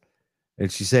case.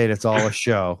 And she's saying it's all a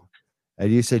show.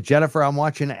 And you said, Jennifer, I'm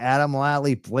watching Adam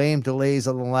Lally blame delays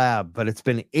on the lab, but it's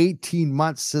been 18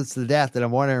 months since the death. And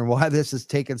I'm wondering why this has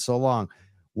taken so long.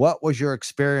 What was your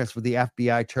experience with the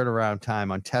FBI turnaround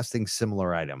time on testing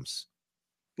similar items?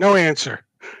 No answer.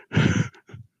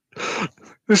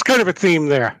 There's kind of a theme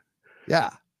there.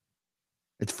 Yeah.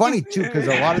 It's funny, too, because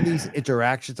a lot of these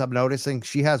interactions I'm noticing,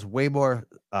 she has way more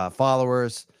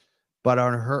followers, but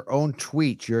on her own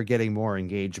tweets, you're getting more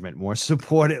engagement, more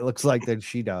support, it looks like, than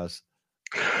she does.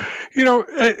 You know,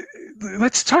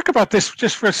 let's talk about this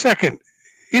just for a second.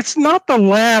 It's not the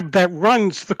lab that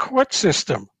runs the court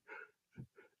system.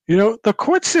 You know, the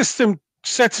court system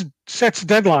sets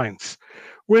deadlines.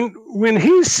 When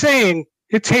he's saying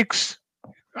it takes...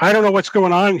 I don't know what's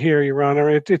going on here, Your Honor.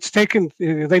 It's taken,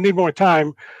 they need more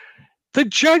time. The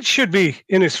judge should be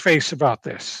in his face about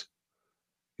this.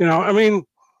 You know, I mean,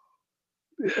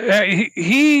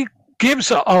 he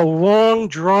gives a long,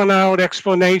 drawn-out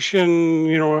explanation,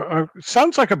 you know,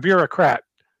 sounds like a bureaucrat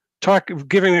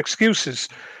giving excuses.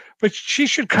 But she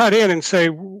should cut in and say,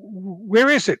 where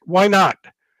is it? Why not?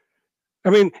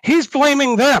 I mean, he's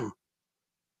blaming them.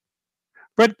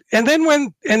 But and then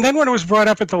when it was brought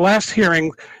up at the last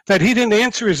hearing that he didn't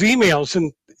answer his emails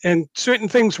and certain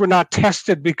things were not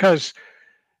tested because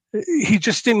he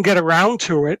just didn't get around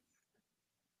to it,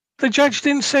 the judge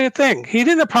didn't say a thing. He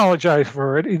didn't apologize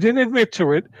for it. He didn't admit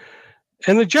to it.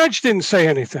 And the judge didn't say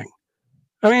anything.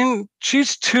 I mean,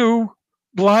 she's too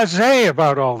blasé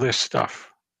about all this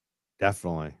stuff.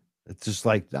 Definitely. It's just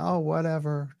like, no,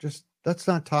 whatever. Just let's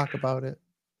not talk about it.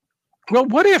 Well,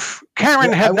 what if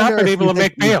Karen had not been able to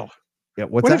make bail? Yeah,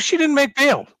 what if she didn't make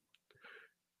bail?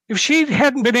 If she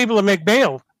hadn't been able to make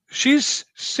bail, she's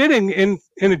sitting in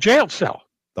a jail cell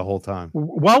the whole time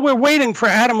while we're waiting for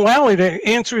Adam Lally to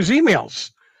answer his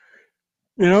emails.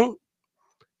 You know,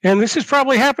 and this is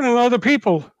probably happening to other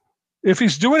people. If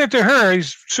he's doing it to her,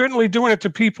 he's certainly doing it to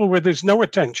people where there's no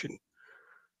attention.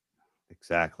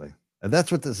 Exactly. And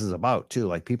that's what this is about, too.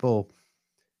 Like, people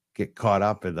get caught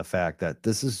up in the fact that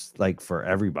this is like for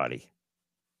everybody.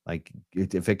 Like,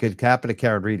 if it could happen to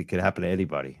Karen Reed, it could happen to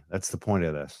anybody. That's the point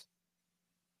of this.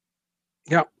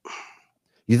 Yep.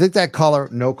 You think that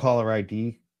no caller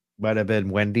ID might have been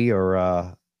Wendy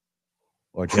or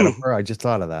Jennifer? I just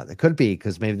thought of that. It could be,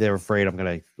 because maybe they're afraid I'm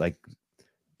going to like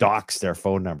dox their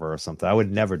phone number or something. I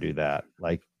would never do that.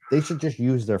 Like, they should just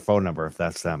use their phone number if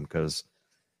that's them, because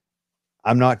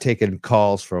I'm not taking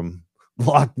calls from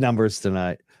blocked numbers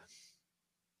tonight.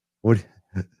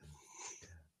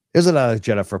 Here's another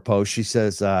Jennifer post. She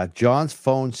says, John's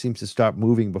phone seems to start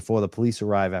moving before the police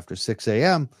arrive after 6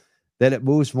 a.m. Then it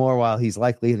moves more while he's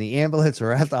likely in the ambulance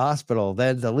or at the hospital.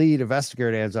 Then the lead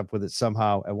investigator ends up with it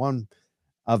somehow at one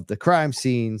of the crime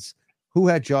scenes. Who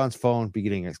had John's phone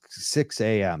beginning at 6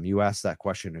 a.m.? You asked that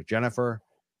question to Jennifer.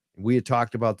 We had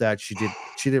talked about that. She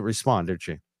didn't respond, did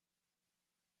she?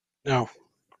 No,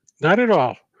 not at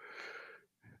all.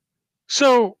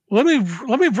 So let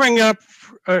me bring up,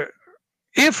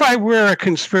 if I were a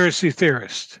conspiracy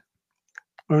theorist,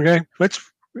 okay,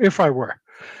 if I were,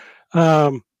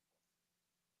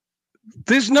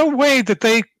 there's no way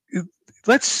that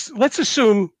let's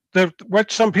assume that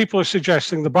what some people are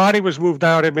suggesting, the body was moved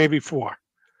out at maybe 4.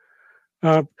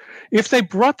 If they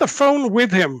brought the phone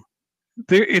with him,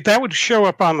 that would show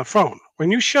up on the phone.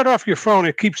 When you shut off your phone,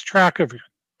 it keeps track of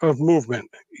movement,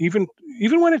 even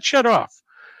when it's shut off.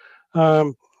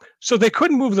 So they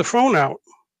couldn't move the phone out.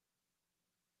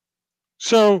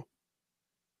 So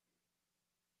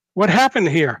what happened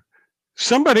here?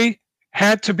 Somebody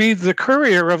had to be the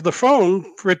courier of the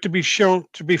phone for it to be shown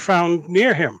to be found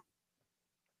near him.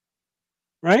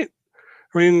 Right?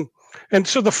 I mean, and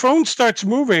so the phone starts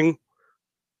moving.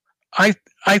 I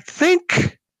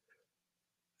think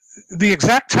the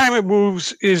exact time it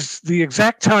moves is the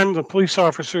exact time the police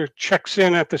officer checks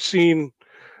in at the scene.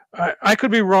 I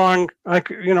could be wrong. I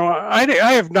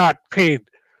have not paid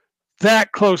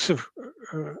that close of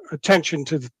attention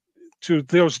to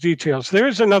those details. There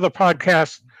is another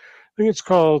podcast, I think it's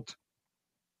called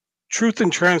Truth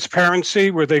and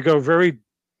Transparency, where they go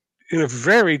in a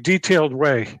very detailed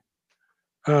way,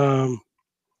 through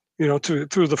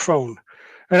the phone.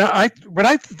 And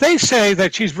they say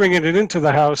that she's bringing it into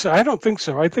the house. I don't think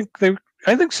so. I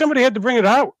think somebody had to bring it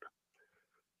out.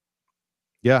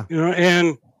 Yeah.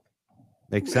 And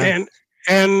makes sense.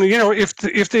 And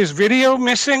if there's video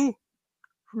missing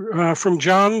from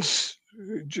John's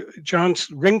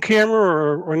Ring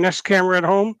camera or Nest camera at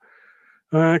home,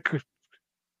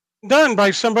 done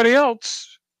by somebody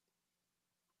else.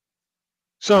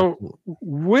 So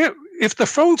if the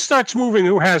phone starts moving,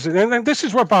 who has it? And this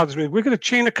is what bothers me. We're going to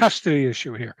chain of custody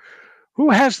issue here. Who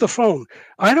has the phone?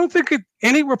 I don't think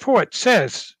any report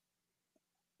says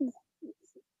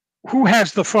who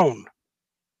has the phone.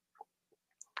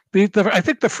 I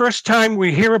think the first time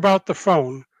we hear about the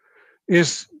phone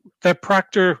is that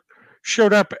Proctor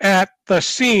showed up at the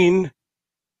scene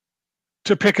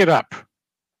to pick it up.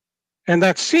 And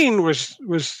that scene was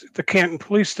the Canton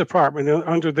Police Department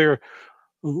under their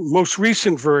most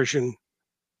recent version.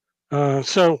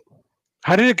 So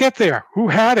how did it get there? Who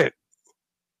had it?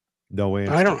 No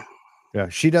answer. I don't. Yeah,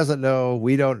 she doesn't know.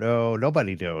 We don't know.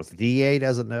 Nobody knows. The DA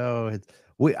doesn't know.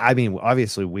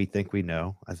 Obviously, we think we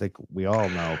know. I think we all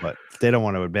know, but they don't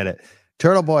want to admit it.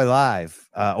 Turtle Boy Live,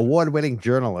 award-winning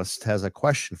journalist, has a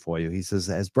question for you. He says,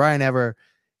 has Brian ever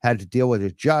had to deal with a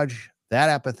judge that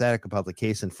apathetic about the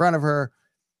case in front of her?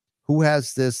 Who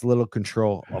has this little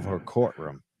control of her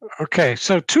courtroom? Okay,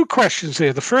 so 2 questions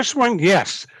there. The first one,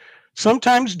 yes.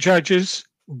 Sometimes judges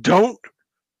don't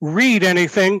read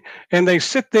anything, and they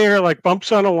sit there like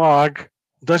bumps on a log.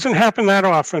 Doesn't happen that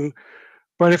often.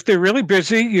 But if they're really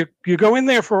busy, you go in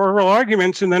there for oral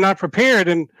arguments and they're not prepared.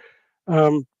 And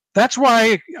that's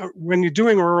why when you're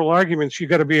doing oral arguments, you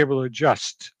got to be able to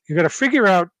adjust. You got to figure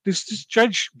out, is this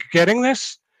judge getting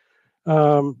this?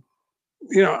 I've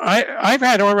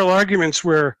had oral arguments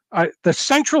where the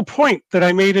central point that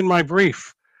I made in my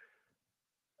brief,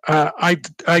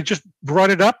 I just brought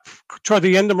it up toward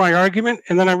the end of my argument,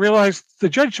 and then I realized the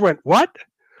judge went, "What?"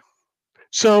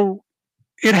 So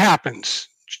it happens.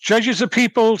 Judges are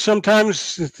people.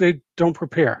 Sometimes they don't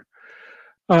prepare.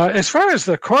 As far as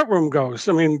the courtroom goes,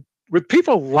 I mean, with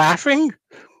people laughing,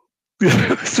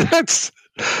 that's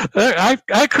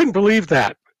I couldn't believe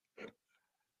that.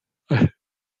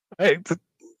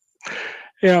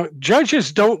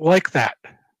 Judges don't like that.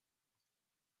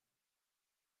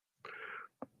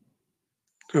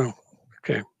 Oh,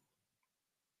 okay.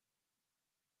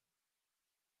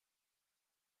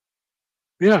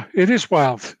 Yeah, it is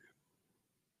wild.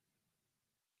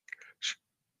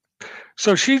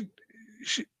 So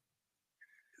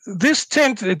this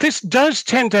does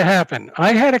tend to happen.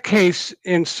 I had a case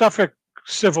in Suffolk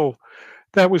Civil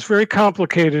that was very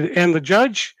complicated, and the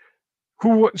judge,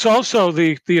 who was also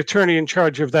the attorney in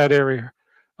charge of that area,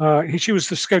 she was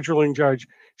the scheduling judge.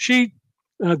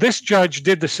 This judge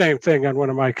did the same thing on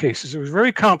one of my cases. It was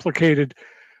very complicated,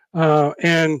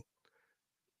 and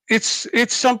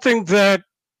it's something that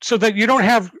so that you don't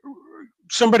have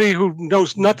somebody who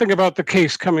knows nothing about the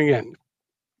case coming in.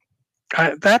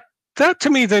 That to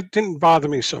me, that didn't bother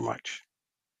me so much.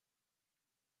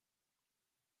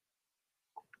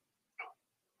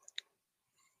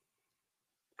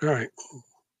 All right.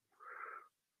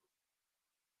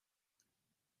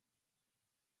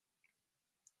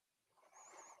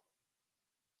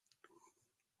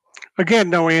 Again,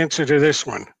 no answer to this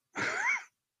one.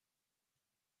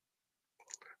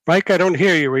 Mike, I don't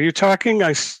hear you. Are you talking?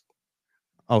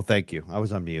 Oh, thank you. I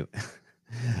was on mute.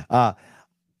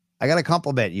 I got to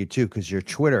compliment you too, because your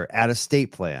Twitter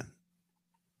 @estate plan.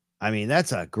 I mean,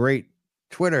 that's a great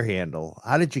Twitter handle.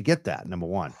 How did you get that? Number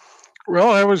one.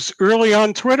 Well, I was early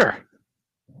on Twitter.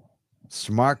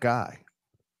 Smart guy.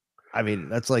 I mean,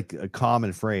 that's like a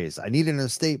common phrase. I need an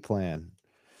estate plan.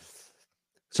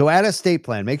 So @estate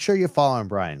plan, make sure you're following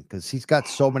Brian, because he's got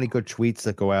so many good tweets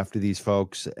that go after these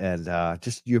folks, and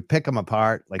just you pick them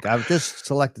apart. Like I've just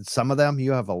selected some of them.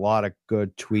 You have a lot of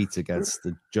good tweets against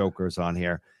the jokers on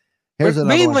here. But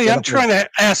mainly, I'm trying to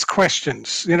ask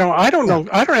questions. I don't know.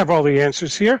 I don't have all the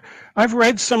answers here. I've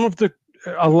read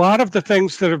a lot of the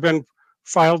things that have been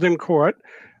filed in court.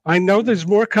 I know there's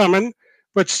more coming,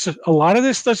 but a lot of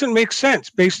this doesn't make sense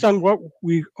based on what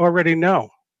we already know.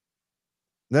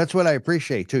 That's what I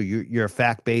appreciate too. You're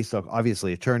fact-based.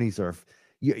 Obviously, attorneys are.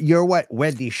 You're what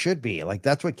Wendy should be. Like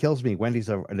that's what kills me. Wendy's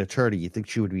an attorney. You think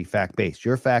she would be fact-based?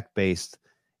 You're fact-based.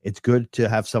 It's good to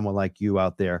have someone like you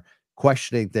out there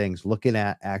questioning things, looking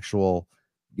at actual,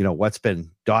 what's been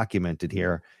documented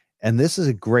here. And this is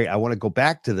I want to go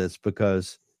back to this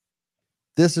because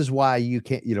this is why you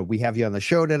can't, we have you on the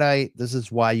show tonight. This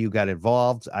is why you got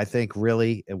involved. I think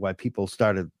really, and why people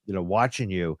started, watching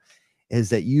you is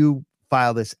that you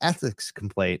filed this ethics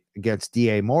complaint against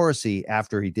DA Morrissey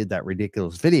after he did that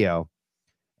ridiculous video.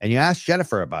 And you asked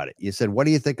Jennifer about it. You said, what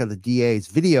do you think of the DA's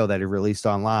video that he released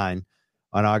online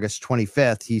on August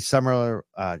 25th? He summarily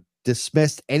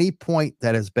dismissed any point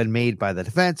that has been made by the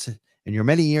defense. In your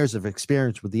many years of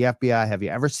experience with the FBI, have you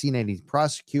ever seen any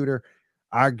prosecutor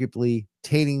arguably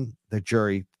tainting the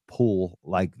jury pool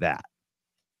like that?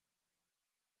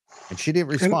 And she didn't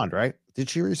respond, right? Did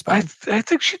she respond? I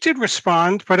think she did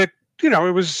respond, but it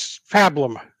was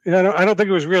pablum. I don't think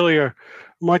it was really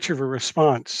much of a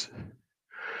response.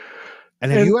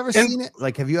 And have you ever seen it?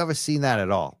 Like, have you ever seen that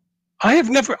at all? I have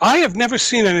never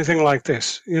seen anything like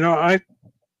this.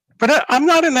 But I'm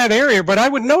not in that area, but I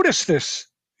would notice this.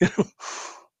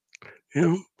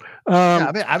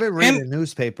 I've been reading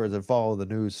newspapers and follow the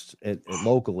news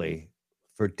locally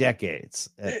for decades.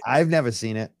 I've never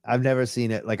seen it.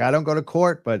 Like, I don't go to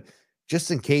court, but just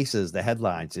in cases, the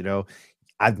headlines,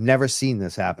 I've never seen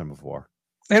this happen before.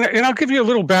 And I'll give you a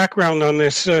little background on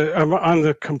this, on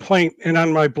the complaint and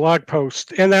on my blog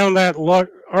post and on that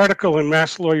article in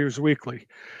Mass Lawyers Weekly.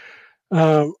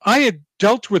 I had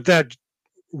dealt with that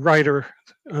writer,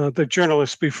 the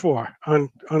journalist, before on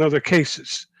other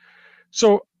cases.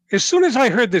 So as soon as I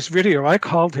heard this video, I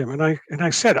called him and I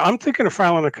said, I'm thinking of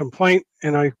filing a complaint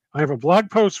and I have a blog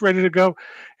post ready to go.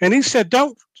 And he said,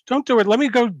 don't do it. Let me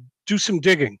go do some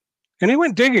digging. And he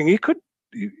went digging. He could,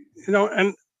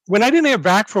 and when I didn't hear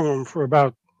back from him for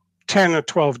about 10 or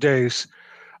 12 days,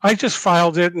 I just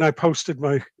filed it and I posted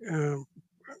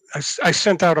I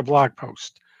sent out a blog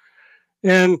post.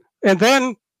 And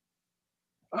then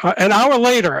an hour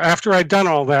later, after I'd done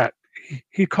all that,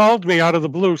 he called me out of the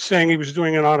blue saying he was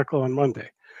doing an article on Monday.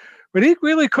 But he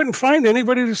really couldn't find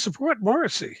anybody to support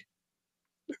Morrissey.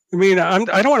 I mean, I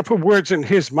don't want to put words in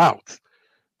his mouth,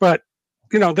 but,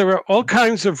 there are all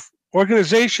kinds of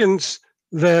organizations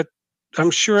that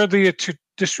I'm sure the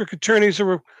district attorneys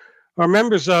are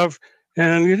members of,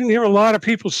 and you didn't hear a lot of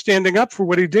people standing up for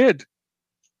what he did.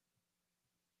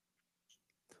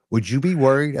 Would you be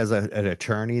worried as an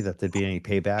attorney that there'd be any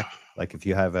payback? Like if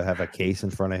you have a case in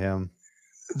front of him?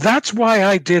 That's why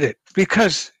I did it,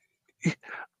 because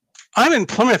I'm in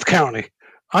Plymouth County.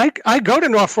 I go to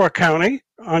Norfolk County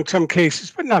on some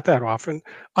cases, but not that often.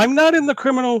 I'm not in the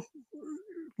criminal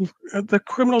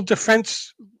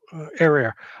defense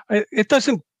area. It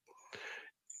doesn't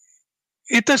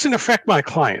affect my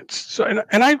clients. So,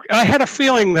 and I had a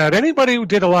feeling that anybody who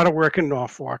did a lot of work in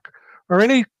Norfolk or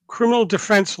any criminal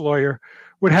defense lawyer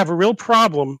would have a real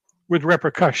problem with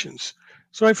repercussions.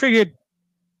 So I figured,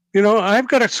 I've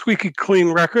got a squeaky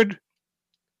clean record.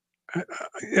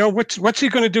 What's he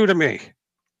going to do to me?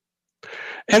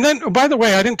 And then, by the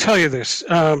way, I didn't tell you this.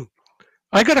 I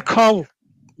got a call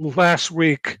last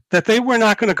week that they were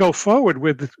not going to go forward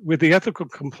with the ethical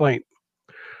complaint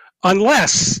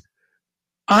unless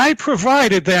I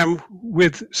provided them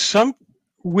with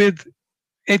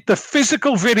the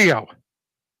physical video.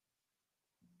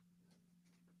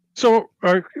 So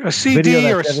a CD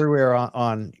video or that's everywhere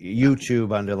on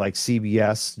YouTube under like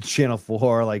CBS, Channel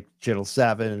 4, like Channel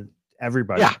 7,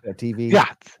 everybody TV. Yeah,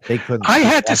 they couldn't. I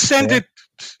had to send it.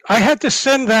 I had to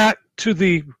send that to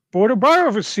the Board of Bar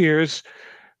Overseers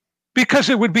because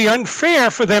it would be unfair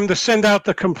for them to send out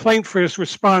the complaint for his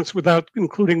response without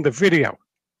including the video.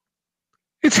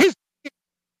 It's his.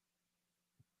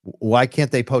 Why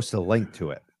can't they post a link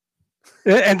to it?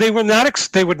 And they would not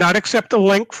accept the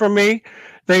link from me.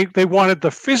 They wanted the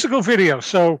physical video,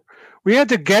 so we had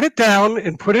to get it down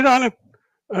and put it on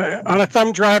a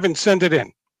thumb drive and send it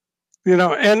in.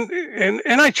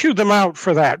 And I chewed them out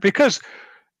for that, because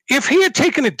if he had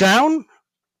taken it down,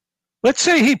 let's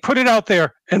say he put it out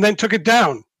there and then took it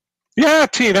down. Yeah,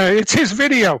 Tina, it's his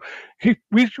video.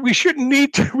 We shouldn't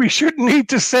need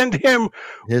to send him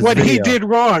his what video. He did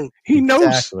wrong. He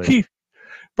knows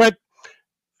but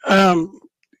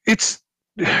it's.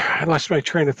 I lost my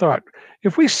train of thought.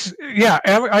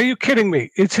 Are you kidding me?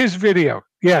 It's his video.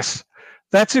 Yes,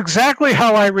 that's exactly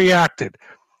how I reacted.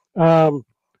 So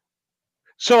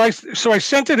I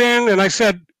sent it in and I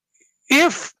said,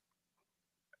 if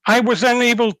I was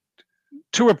unable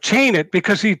to obtain it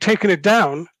because he'd taken it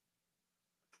down,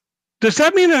 does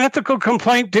that mean an ethical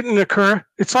complaint didn't occur?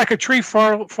 It's like a tree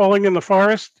falling in the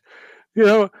forest.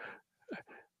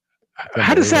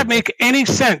 How does that make any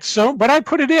sense? So, but I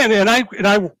put it in and I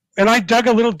dug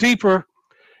a little deeper,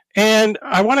 and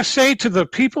I want to say to the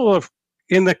people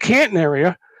in the Canton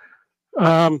area,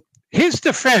 his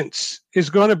defense is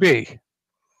going to be,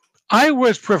 I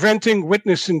was preventing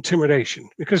witness intimidation,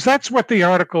 because that's what the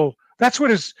article, that's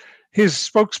what his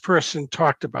spokesperson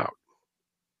talked about.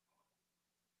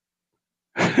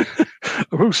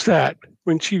 Who's that?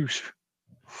 When she...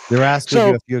 They're asking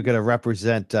you if you're going to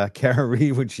represent Kara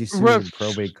Reed when she's sued in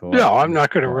probate court. No, I'm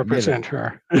not going to represent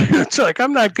her. It's like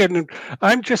I'm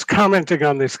just commenting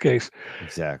on this case.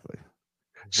 Exactly.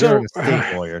 So, you're a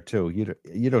state lawyer too.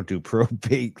 You don't do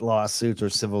probate lawsuits or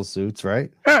civil suits,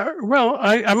 right? Well,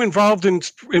 I'm involved in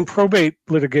probate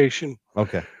litigation.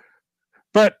 Okay.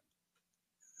 But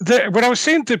what I was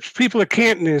saying to people at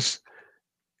Canton is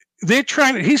he's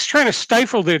trying to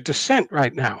stifle their dissent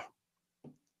right now.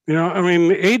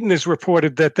 Aiden has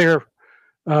reported that they're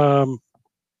can't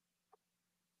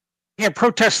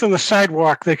protest on the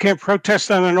sidewalk. They can't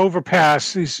protest on an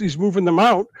overpass. He's moving them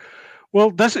out.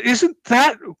 Well, isn't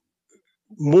that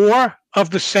more of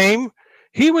the same?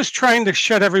 He was trying to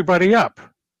shut everybody up.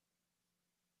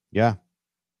 Yeah.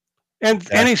 And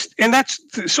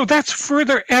that's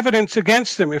further evidence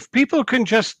against him. If people can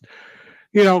just,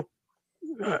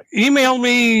 email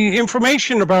me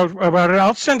information about it,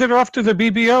 I'll send it off to the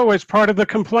BBO as part of the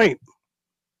complaint.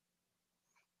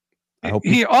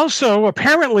 He also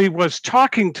apparently was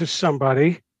talking to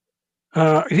somebody.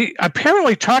 He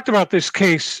apparently talked about this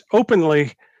case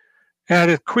openly at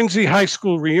a Quincy High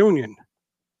School reunion.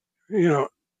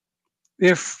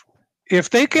 If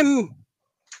they can,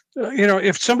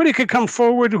 if somebody could come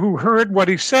forward who heard what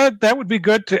he said, that would be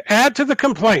good to add to the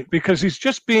complaint, because he's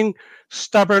just being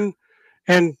stubborn,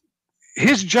 and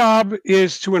his job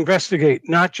is to investigate,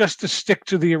 not just to stick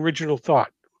to the original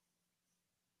thought.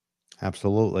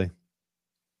 Absolutely.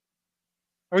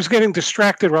 I was getting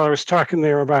distracted while I was talking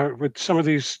there with some of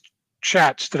these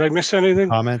chats. Did I miss anything?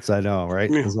 Comments, I know, right?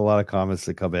 Yeah. There's a lot of comments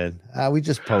that come in. We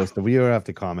just posted. We don't have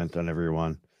to comment on every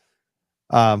one.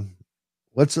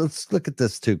 Let's look at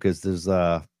this too, because there's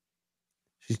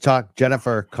she's talked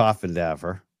Jennifer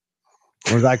Coffindaffer.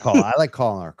 What did I call her? I like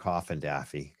calling her Coffin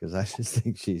Daffy, because I just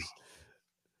think she's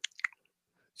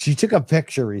She took a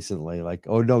picture recently, like,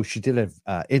 oh no, she did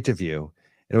an interview.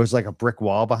 And it was like a brick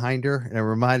wall behind her. And it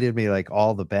reminded me like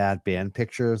all the bad band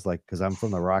pictures, like, because I'm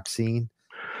from the rock scene.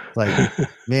 Like,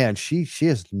 man, she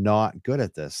is not good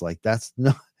at this. Like, that's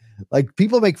not like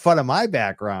people make fun of my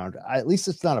background. At least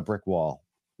it's not a brick wall.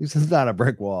 At least it's not a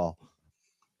brick wall.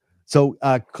 So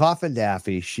Coffin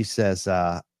Daffy, she says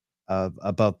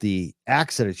about the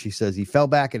accident, she says he fell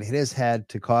back and hit his head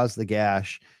to cause the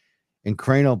gash and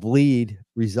cranial bleed,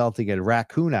 resulting in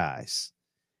raccoon eyes.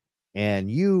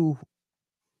 And you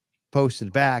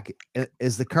posted back,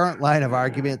 is the current line of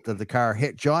argument that the car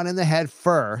hit John in the head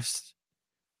first,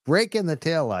 breaking the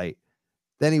taillight,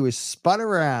 then he was spun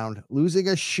around, losing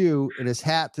a shoe and his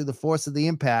hat through the force of the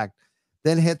impact,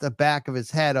 then hit the back of his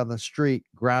head on the street,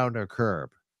 ground, or curb.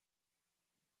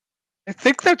 I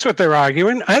think that's what they're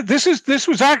arguing. This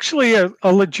was actually a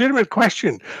legitimate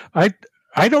question.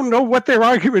 I don't know what their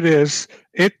argument is.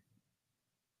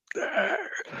 I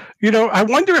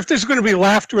wonder if there's going to be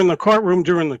laughter in the courtroom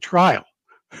during the trial.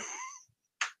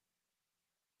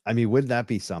 I mean, wouldn't that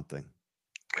be something?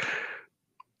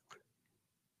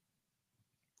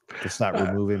 To start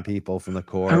removing people from the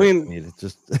court. I mean it's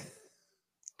just.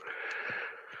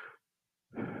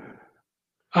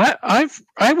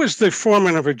 I was the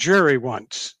foreman of a jury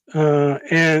once,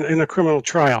 and in a criminal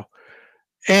trial,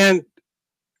 and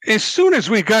as soon as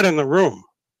we got in the room,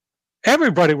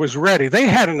 everybody was ready. They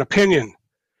had an opinion,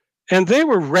 and they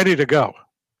were ready to go.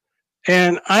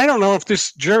 And I don't know if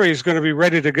this jury is going to be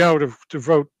ready to go to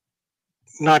vote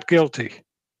not guilty,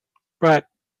 but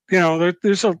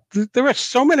there are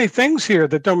so many things here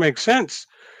that don't make sense.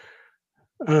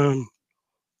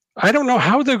 I don't know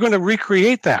how they're going to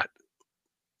recreate that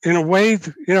in a way.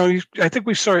 I think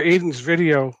we saw Aiden's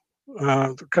video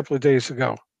a couple of days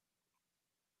ago,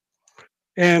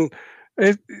 and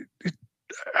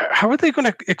how are they going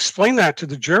to explain that to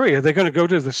the jury? Are they going to go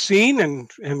to the scene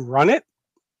and run it?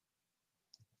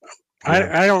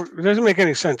 Yeah. I don't. It doesn't make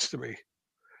any sense to me,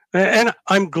 and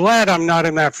I'm glad I'm not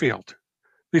in that field,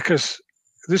 because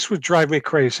this would drive me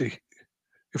crazy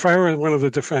if I were one of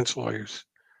the defense lawyers.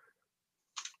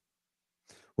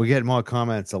 We get more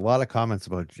comments. A lot of comments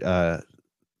about.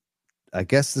 I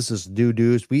guess this is new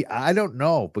news. I don't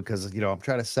know, because I'm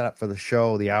trying to set up for the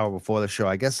show the hour before the show.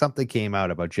 I guess something came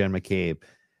out about Jen McCabe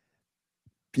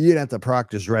being at the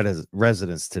Proctor's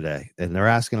residence today, and they're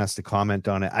asking us to comment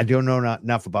on it. I don't know not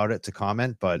enough about it to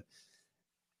comment, but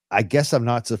I guess I'm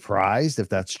not surprised if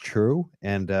that's true,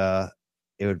 and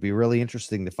it would be really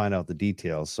interesting to find out the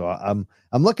details. So I'm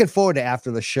looking forward to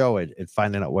after the show and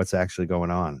finding out what's actually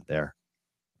going on there.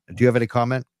 Do you have any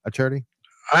comment, attorney?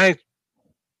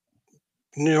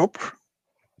 Nope.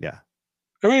 Yeah.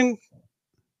 I mean,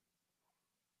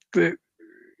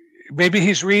 maybe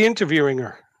he's re-interviewing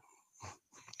her.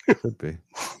 Could be.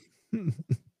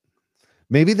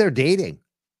 Maybe they're dating.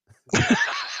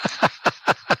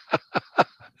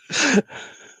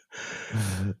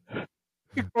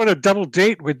 You're going on a double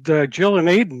date with Jill and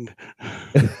Aiden.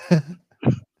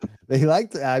 They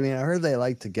like to, I heard they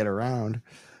like to get around.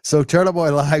 So Turtle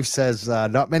Boy Live says,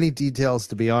 not many details,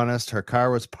 to be honest. Her car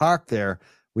was parked there.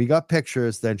 We got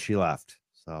pictures, then she left.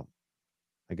 So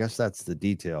I guess that's the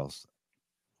details.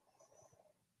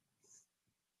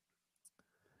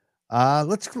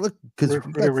 Let's look, because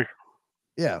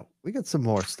we got some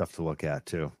more stuff to look at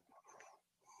too.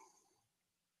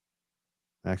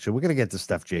 Actually, we're gonna get to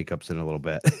Steph Jacobs in a little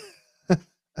bit.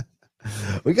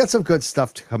 We got some good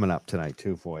stuff coming up tonight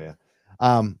too for you.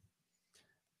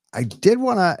 I did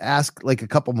want to ask like a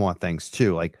couple more things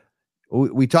too. Like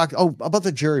we talked about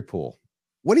the jury pool.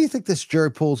 What do you think this jury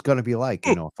pool is going to be like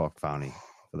in Norfolk County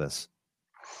for this?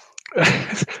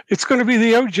 It's going to be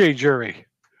the OJ jury.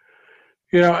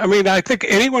 I think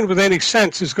anyone with any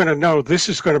sense is going to know this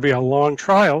is going to be a long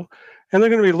trial, and they're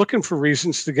going to be looking for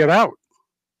reasons to get out.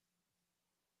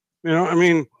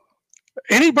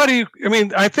 Anybody,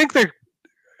 I think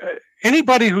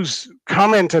anybody who's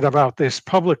commented about this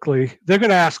publicly, they're going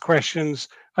to ask questions.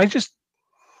 It's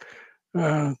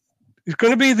going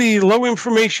to be the low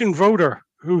information voter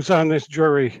who's on this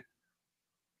jury.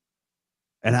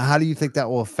 And how do you think that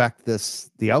will affect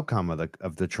the outcome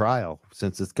of the trial,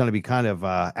 since it's going to be kind of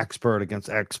expert against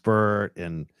expert,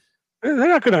 and they're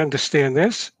not going to understand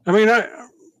this?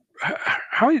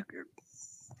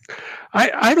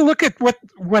 I look at what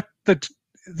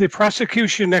the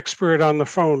prosecution expert on the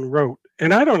phone wrote,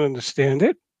 and I don't understand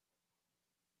it.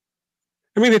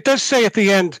 It does say at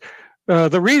the end,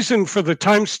 the reason for the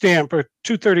timestamp or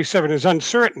 2:37 is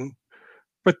uncertain,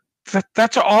 but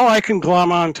that's all I can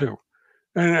glom onto.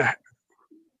 And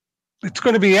it's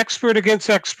going to be expert against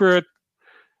expert.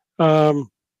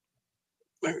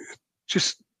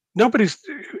 just nobody's.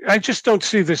 I just don't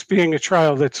see this being a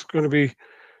trial that's going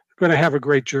to have a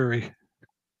great jury.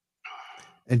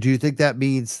 And do you think that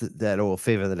means that it will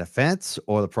favor the defense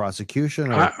or the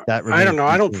prosecution, or that I don't remains know. to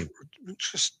I be don't seen?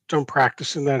 just don't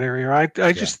practice in that area. I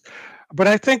just, but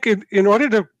I think in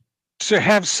order to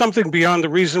have something beyond the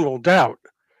reasonable doubt,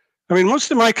 I mean,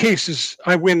 most of my cases,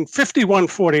 I win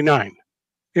 51-49.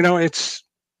 It's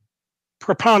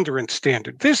preponderance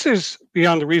standard. This is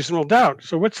beyond the reasonable doubt.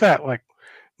 So what's that, like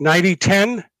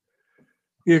 90-10?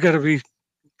 You got to be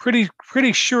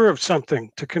pretty sure of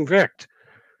something to convict.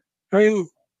 I mean,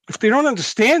 if they don't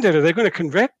understand it, are they going to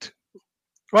convict?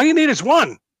 All you need is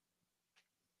one.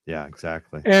 Yeah,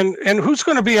 exactly. And who's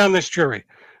going to be on this jury?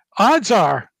 Odds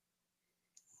are,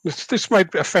 this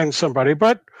might offend somebody,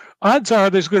 but odds are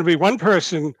there's going to be one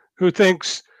person who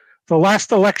thinks the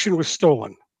last election was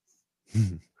stolen.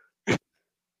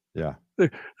 Yeah.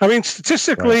 I mean,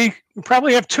 statistically, we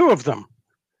probably have two of them.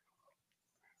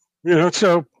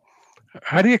 So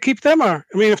how do you keep them? I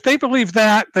mean, if they believe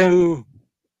that, then,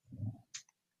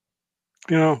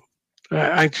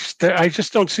 I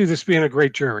just don't see this being a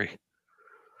great jury.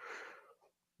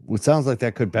 Well, it sounds like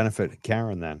that could benefit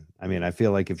Karen then. I mean, I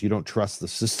feel like if you don't trust the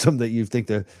system, that you think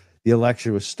the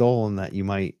election was stolen, that you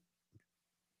might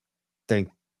think,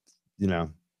 it's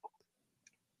going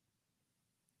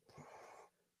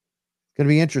to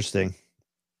be interesting.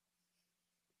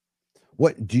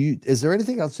 Is there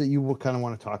anything else that you kind of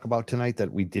want to talk about tonight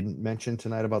that we didn't mention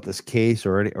tonight about this case,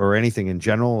 or anything in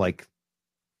general? Like,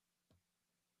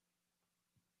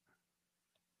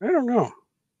 I don't know.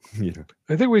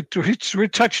 I think we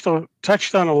touched on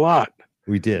a lot.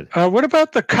 We did. What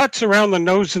about the cuts around the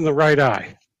nose and the right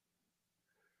eye?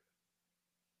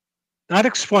 Not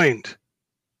explained.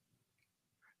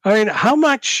 I mean, how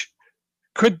much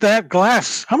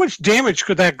damage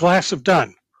could that glass have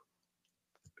done?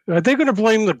 Are they going to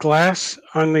blame the glass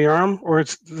on the arm, or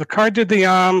it's the car did the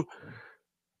arm?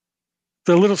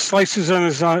 The little slices on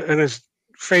his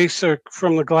face are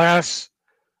from the glass.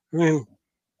 I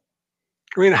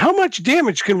mean, how much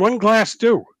damage can one glass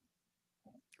do?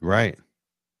 Right.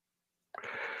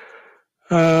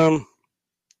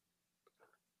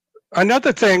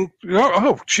 Another thing.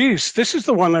 Geez, this is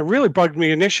the one that really bugged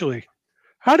me initially.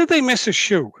 How did they miss a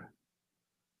shoe?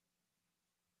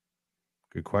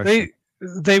 Good question.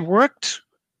 They worked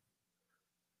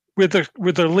with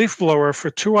a leaf blower for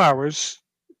 2 hours.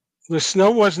 The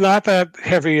snow was not that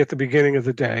heavy at the beginning of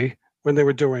the day when they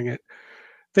were doing it.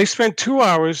 They spent 2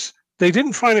 hours. They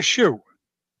didn't find a shoe.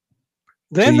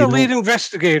 Then the lead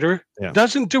investigator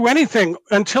doesn't do anything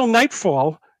until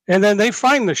nightfall, and then they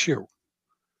find the shoe.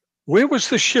 Where was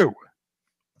the shoe?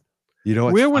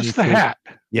 Where was the hat?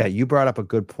 Yeah, you brought up a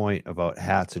good point about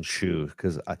hats and shoes,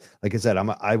 because, like I said,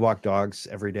 I walk dogs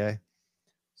every day.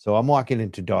 So I'm walking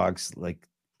into dogs like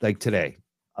today,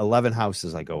 11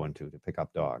 houses I go into to pick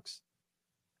up dogs.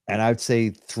 And I'd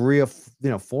say 4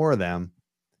 of them,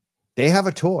 they have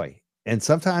a toy. And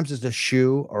sometimes it's a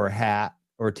shoe or a hat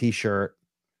or a t-shirt.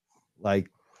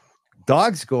 Like,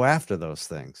 dogs go after those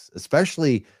things,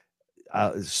 especially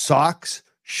socks,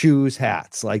 shoes,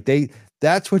 hats. Like,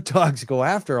 that's what dogs go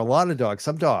after. A lot of dogs,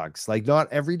 some dogs, like not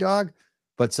every dog,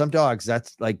 but some dogs,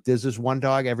 that's like, there's this one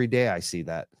dog every day I see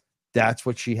that. That's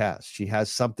what she has. She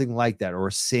has something like that, or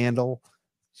a sandal.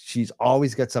 She's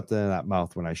always got something in that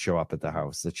mouth when I show up at the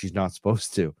house that she's not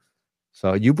supposed to.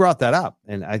 So you brought that up,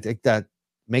 and I think that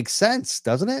makes sense,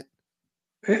 doesn't it?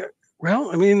 Yeah.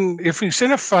 Well, I mean, if he's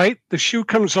in a fight, the shoe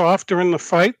comes off during the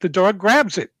fight, the dog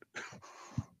grabs it.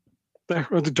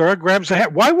 Or the dog grabs the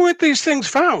hat. Why weren't these things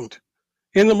found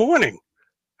in the morning?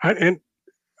 That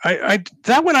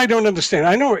one I don't understand.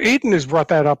 I know Aiden has brought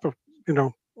that up,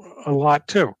 a lot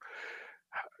too.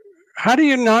 How do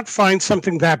you not find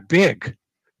something that big?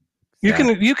 You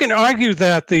can argue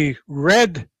that the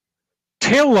red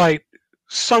taillight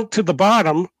sunk to the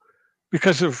bottom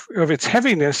because of its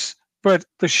heaviness, but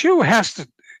the shoe has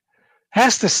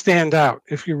to stand out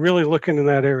if you're really looking in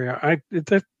that area.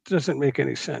 That doesn't make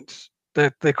any sense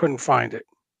that they couldn't find it.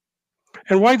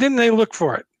 And why didn't they look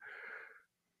for it?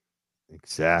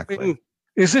 Exactly.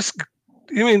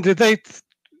 Did they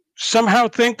somehow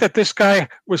think that this guy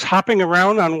was hopping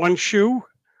around on one shoe?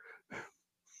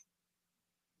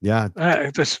 Yeah.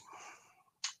 It just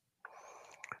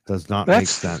does not make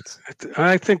sense.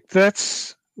 I think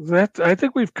I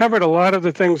think we've covered a lot of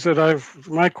the things that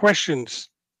my questions.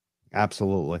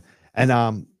 Absolutely. And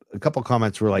a couple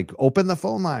comments were like, open the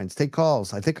phone lines, take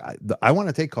calls. I think I want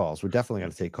to take calls. We're definitely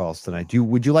going to take calls tonight.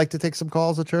 Would you like to take some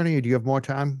calls, attorney, or do you have more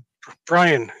time?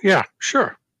 Brian. Yeah,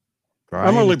 sure. Brian,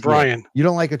 I'm only Brian. You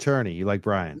don't like attorney. You like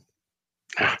Brian.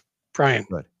 Brian.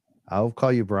 Good. I'll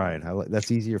call you Brian.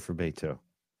 That's easier for me too.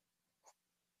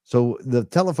 So the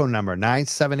telephone number,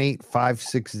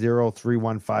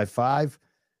 978-560-3155.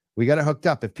 We got it hooked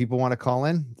up. If people want to call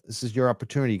in, this is your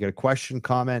opportunity. You got a question,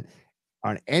 comment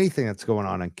on anything that's going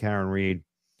on Karen Read,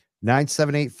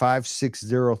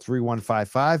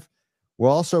 978-560-3155. We're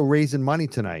also raising money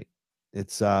tonight.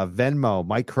 It's Venmo,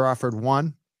 Mike Crawford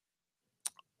 1.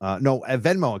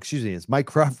 Venmo, excuse me. It's Mike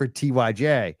Crawford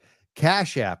TYJ.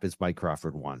 Cash App is Mike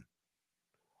Crawford 1.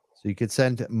 So you could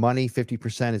send money.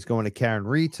 50% is going to Karen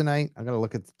Reed tonight. I'm going to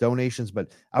look at the donations, but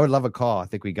I would love a call. I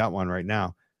think we got one right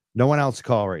now. No one else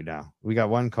call right now. We got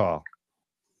one call.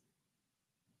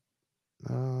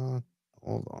 Hold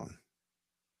on.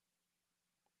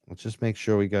 Let's just make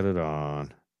sure we got it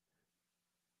on.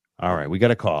 All right, we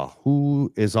got a call.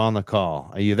 Who is on the call?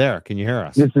 Are you there? Can you hear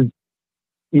us? This is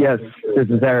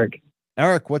Eric.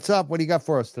 Eric, what's up? What do you got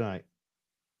for us tonight?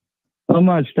 Not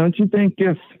much. Don't you think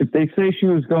if they say she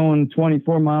was going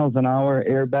 24 miles an hour,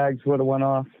 airbags would have went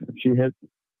off if she hit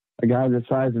a guy the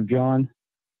size of John?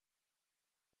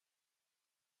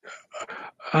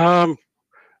 I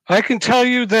can tell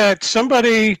you that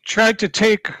somebody tried to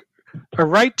take a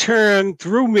right turn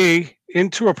through me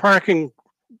into a parking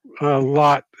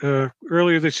lot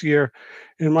earlier this year,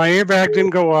 and my airbag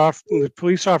didn't go off, and the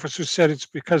police officer said it's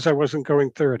because I wasn't going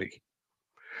 30.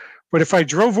 But if I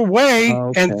drove away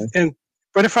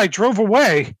but if I drove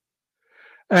away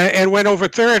and went over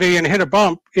 30 and hit a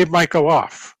bump, it might go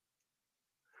off.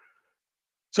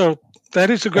 So that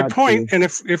is a good point. And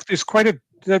if there's quite a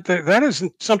that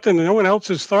isn't something that no one else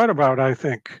has thought about, I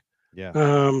think. Yeah.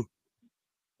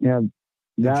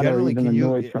 That generally, or even the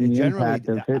noise from the impact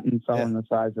of hitting someone the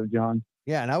size of John.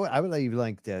 Yeah, and I would even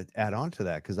like to add on to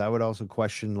that, because I would also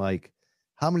question, like,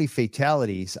 how many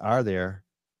fatalities are there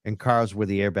in cars where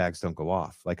the airbags don't go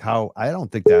off? Like, how? I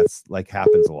don't think that's like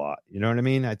happens a lot. You know what I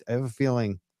mean? I have a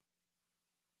feeling.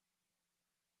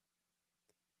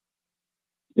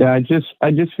 Yeah, I just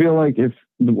feel like if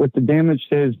with the damage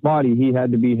to his body, he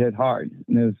had to be hit hard.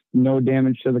 And there's no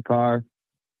damage to the car,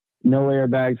 no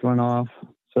airbags went off.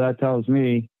 So that tells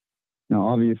me,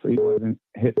 obviously he wasn't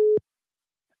hit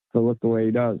to look the way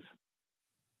he does.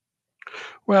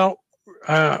 Well,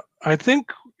 I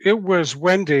think it was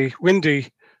Wendy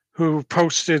who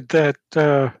posted that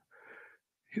the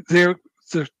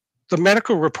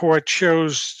medical report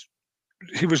shows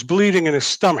he was bleeding in his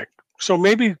stomach. So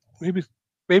maybe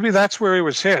that's where he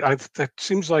was hit. That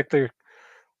seems like the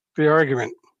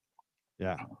argument.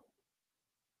 Yeah.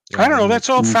 I don't know. That's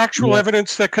all factual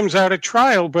evidence that comes out at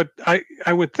trial, but I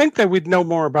would think that we'd know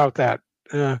more about that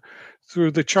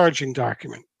through the charging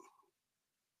document.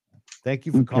 Thank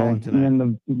you for calling tonight.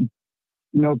 And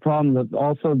no problem.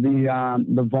 Also,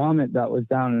 the vomit that was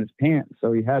down in his pants,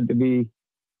 so he had to be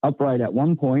upright at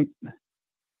one point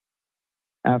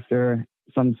after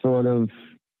some sort of,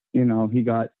 he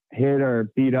got hit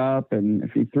or beat up, and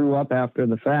if he threw up after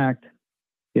the fact,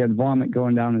 he had vomit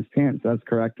going down his pants. That's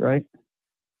correct, right?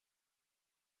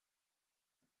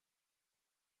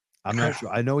 I'm not sure.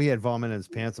 I know he had vomit in his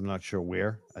pants. I'm not sure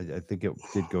where. I think it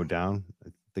did go down. I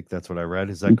think that's what I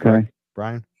read. Is that correct,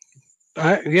 Brian?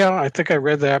 I think I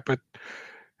read that. But,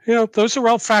 those are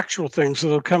all factual things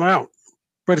that'll come out.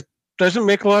 But it doesn't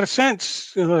make a lot of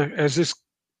sense. As this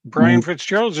Brian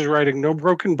Fitzgerald is writing, no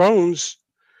broken bones.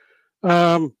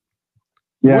 What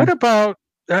about,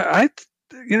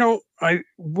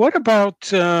 what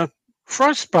about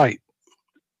frostbite?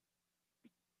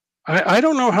 I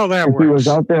don't know how that works. He was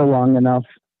out there long enough.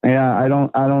 Yeah, I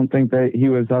don't think that he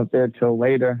was out there till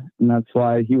later, and that's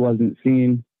why he wasn't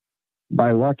seen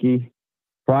by Lucky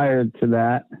prior to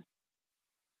that.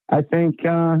 I think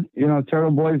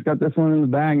Turtle Boy's got this one in the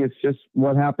bag. It's just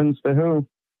what happens to who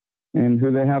and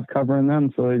who they have covering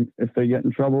them, so if they get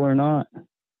in trouble or not. It's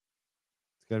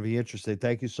gonna be interesting.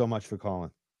 Thank you so much for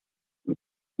calling.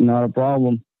 Not a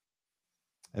problem.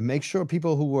 And make sure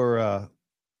people who were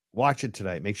watch it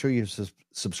tonight, make sure you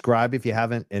subscribe if you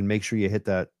haven't, and make sure you hit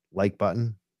that like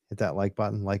button. Hit that like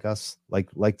button, like us,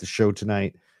 like the show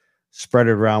tonight. Spread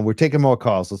it around. We're taking more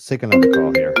calls. Let's take another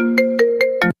call here.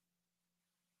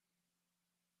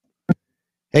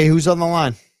 Hey, who's on the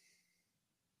line?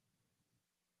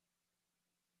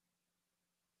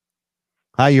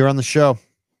 Hi, you're on the show.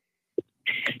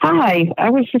 Hi, I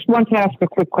was just wanting to ask a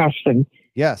quick question.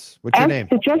 Yes. What's your name?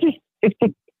 The judges,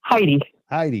 Heidi.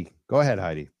 Heidi. Go ahead,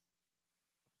 Heidi.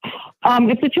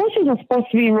 If the judges are supposed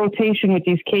to be in rotation with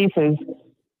these cases,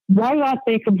 why aren't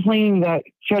they complaining that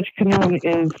Judge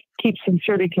Canone keeps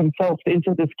inserting himself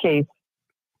into this case?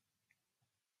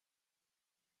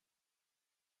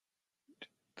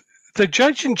 the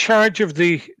judge in charge of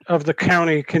the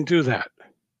county can do that.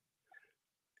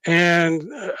 And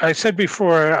I said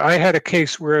before, I had a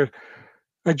case where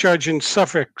a judge in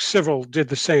Suffolk Civil did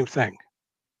the same thing.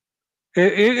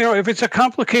 If it's a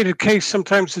complicated case,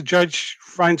 sometimes the judge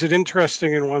finds it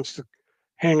interesting and wants to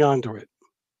hang on to it.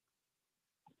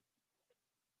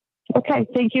 Okay,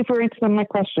 thank you for answering my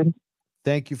question.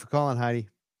 Thank you for calling, Heidi.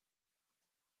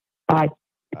 Bye.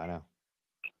 Bye now.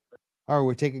 All right,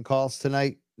 we're taking calls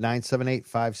tonight,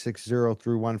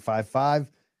 978-560-3155.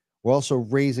 We're also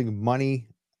raising money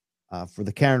for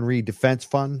the Karen Reed Defense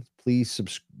Fund. Please,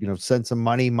 send some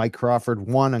money. Mike Crawford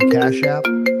 1 on Cash App.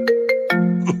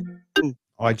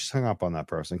 Oh, I just hung up on that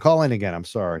person. Call in again. I'm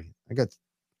sorry. I got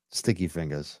sticky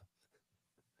fingers.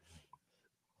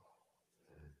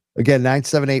 Again,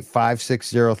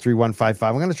 978-560-3155.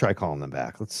 I'm going to try calling them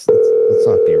back. Let's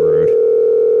not be rude.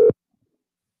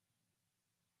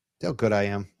 See how good I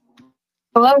am.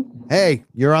 Hello? Hey,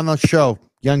 you're on the show.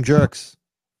 Young Jerks.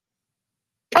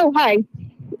 Oh, hi.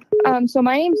 So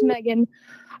my name's Megan.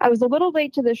 I was a little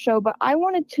late to the show, but I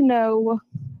wanted to know,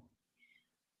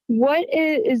 what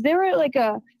is there like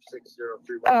a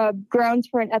grounds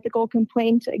for an ethical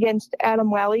complaint against Adam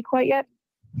Lally quite yet?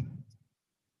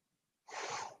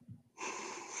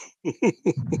 Because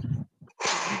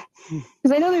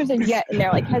I know there's a yet in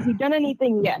there. Like, has he done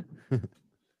anything yet?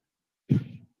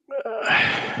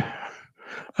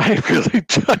 I really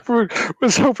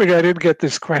was hoping I didn't get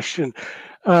this question.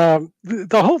 The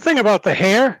whole thing about the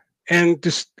hair and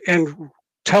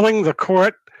telling the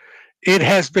court it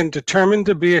has been determined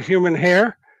to be a human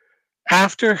hair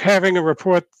after having a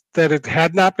report that it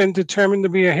had not been determined to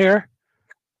be a hair,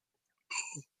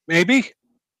 maybe.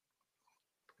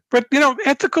 But,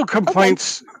 ethical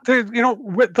complaints,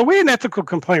 the way an ethical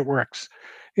complaint works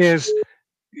is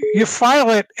you file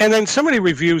it and then somebody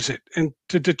reviews it and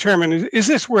to determine, is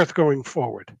this worth going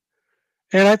forward?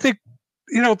 And I think,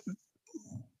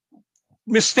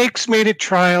 mistakes made at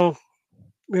trial.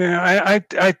 Yeah, I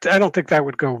don't think that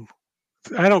would go.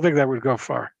 I don't think that would go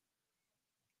far.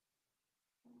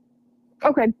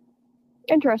 Okay.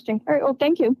 Interesting. All right. Well,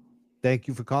 thank you. Thank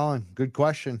you for calling. Good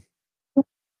question.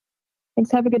 Thanks.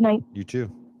 Have a good night. You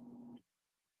too.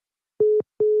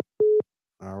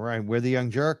 All right. We're the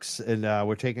Young Jerks, and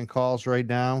we're taking calls right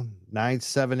now.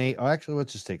 978. Oh, actually,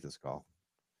 let's just take this call.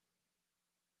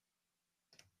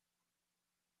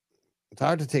 It's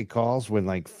hard to take calls when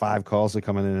like 5 calls are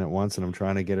coming in at once, and I'm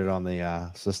trying to get it on the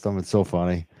system. It's so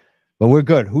funny. But we're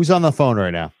good. Who's on the phone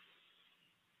right now?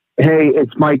 Hey,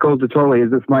 it's Michael DeTorley.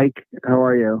 Is this Mike? How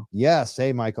are you? Yes.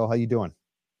 Hey, Michael. How you doing?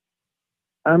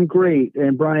 I'm great.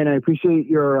 And Brian, I appreciate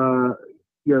your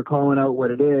calling out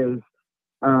what it is.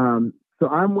 So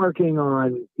I'm working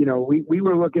on, we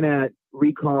were looking at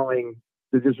recalling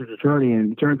the district attorney,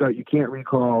 and it turns out you can't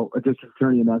recall a district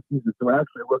attorney in Massachusetts. So we're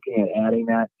actually looking at adding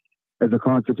that as a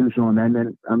constitutional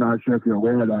amendment. I'm not sure if you're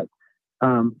aware of that.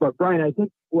 But Brian, I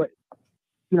think what,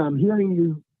 I'm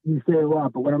hearing you say a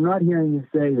lot, but what I'm not hearing you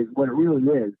say is what it really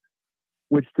is,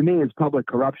 which to me is public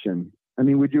corruption. I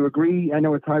mean, would you agree? I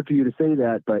know it's hard for you to say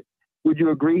that, but would you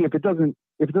agree if it doesn't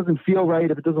feel right,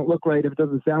 if it doesn't look right, if it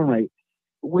doesn't sound right,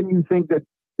 wouldn't you think that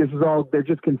this is all, they're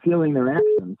just concealing their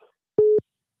actions?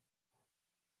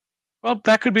 Well,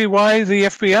 that could be why the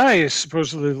FBI is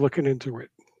supposedly looking into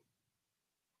it.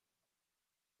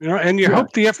 And you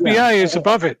hope the FBI is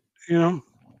above it, And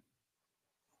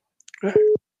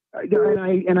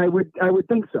I would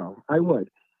think so. I would.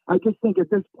 I just think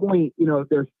at this point,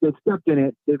 they've stepped in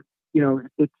it.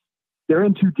 They're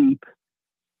in too deep,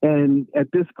 and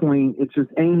at this point, it's just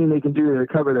anything they can do to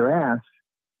cover their ass,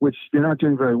 which they're not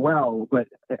doing very well. But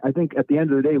I think at the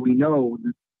end of the day, we know.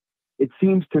 It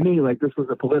seems to me like this was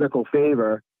a political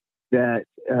favor that,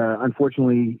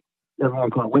 unfortunately, everyone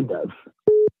caught wind of.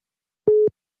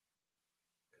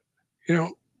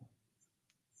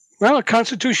 Well, a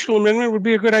constitutional amendment would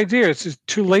be a good idea. It's just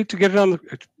too late to get it on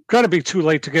it's got to be too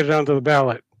late to get it onto the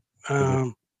ballot.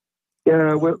 Yeah,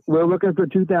 we're looking for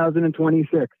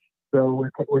 2026. So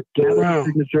we're gathering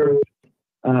signatures.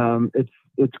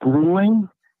 It's grueling,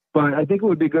 but I think it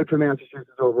would be good for Massachusetts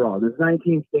overall. There's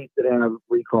 19 states that have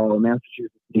recall, and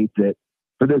Massachusetts needs it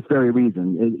for this very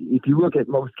reason. If you look at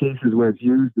most cases where it's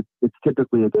used, it's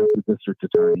typically against the district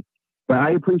attorney. But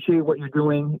I appreciate what you're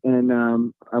doing, and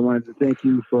I wanted to thank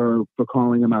you for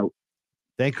calling them out.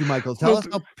 Thank you, Michael. Tell us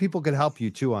how people can help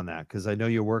you, too, on that, because I know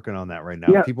you're working on that right now.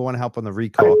 Yeah, people want to help on the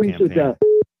recall campaign. That.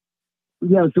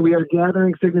 Yeah, so we are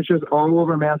gathering signatures all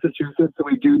over Massachusetts, so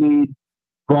we do need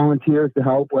volunteers to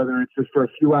help, whether it's just for a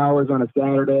few hours on a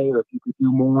Saturday or if you could do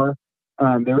more.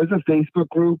 There is a Facebook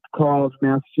group called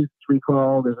Massachusetts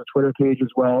Recall. There's a Twitter page as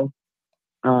well.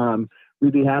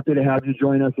 We'd be happy to have you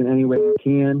join us in any way you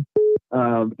can.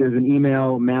 There's an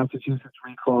email,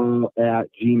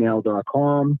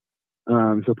 massachusettsrecall@gmail.com.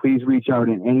 So please reach out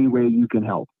in any way you can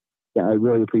help. Yeah, I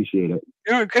really appreciate it.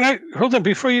 Can I hold on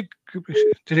before you?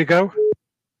 Did he go?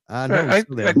 No, he's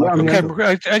still there.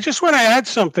 I just want to add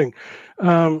something.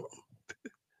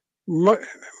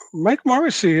 Mike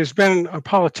Morrissey has been a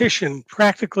politician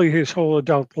practically his whole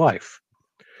adult life.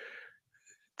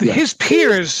 His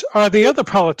peers are the other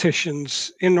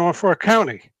politicians in Norfolk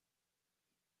County.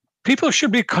 People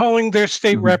should be calling their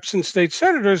state reps and state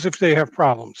senators if they have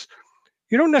problems.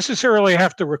 You don't necessarily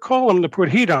have to recall them to put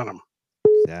heat on them.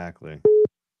 Exactly.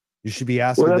 You should be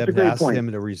asking them to ask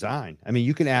him to resign. I mean,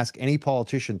 you can ask any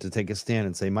politician to take a stand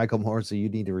and say, Michael Morrissey, you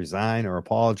need to resign or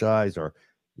apologize, or,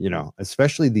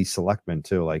 especially the selectmen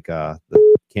too, like the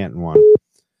Canton one.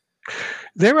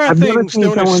 There are things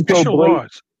known as special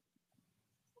laws.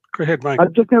 Go ahead, Mike.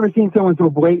 I've just never seen someone so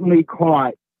blatantly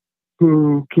caught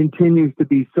who continues to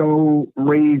be so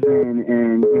brazen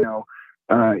and, in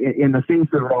the face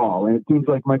of it all. And it seems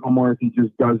like Michael Morrissey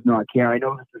just does not care. I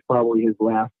know this is probably his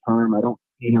last term. I don't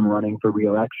see him running for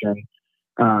re-election.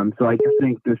 So I just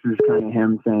think this is kind of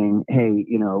him saying, hey,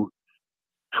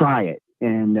 try it.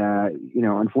 And,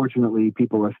 unfortunately,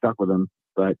 people are stuck with him.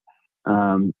 But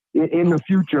in the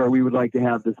future, we would like to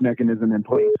have this mechanism in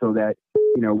place so that,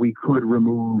 we could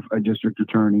remove a district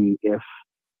attorney if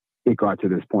it got to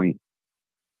this point.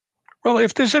 Well,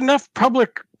 if there's enough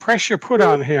public pressure put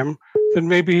on him, then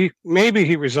maybe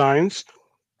he resigns.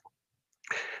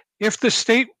 If the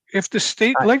state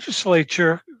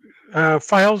legislature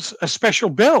files a special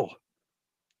bill,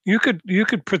 you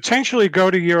could potentially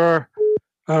go to your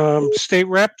state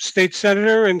rep, state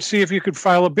senator, and see if you could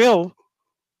file a bill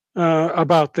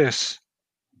about this.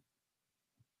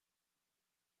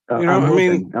 I'm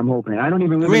hoping. I don't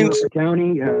even live in Norfolk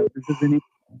County.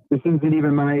 This isn't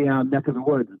even my neck of the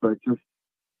woods, but just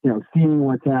seeing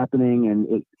what's happening,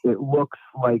 and it looks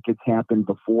like it's happened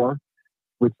before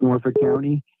with Norfolk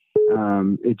County.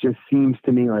 It just seems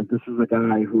to me like this is a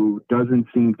guy who doesn't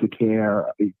seem to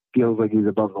care. He feels like he's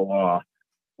above the law,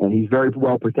 and he's very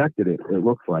well protected. It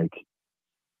looks like.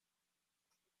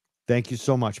 Thank you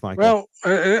so much, Michael.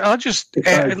 Well, I'll just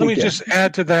let me just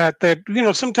add to that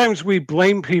sometimes we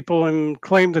blame people and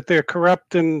claim that they're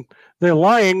corrupt and they're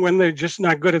lying when they're just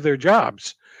not good at their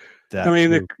jobs.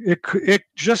 It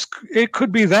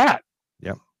could be that.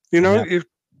 Yep. If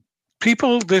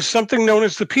people, there's something known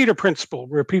as the Peter Principle,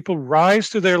 where people rise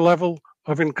to their level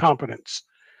of incompetence,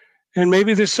 and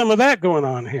maybe there's some of that going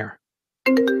on here.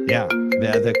 Yeah,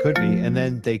 that could be. And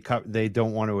then they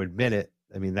don't want to admit it.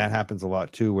 I mean, that happens a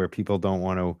lot too, where people don't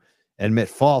want to admit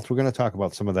fault. We're going to talk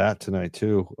about some of that tonight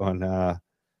too, on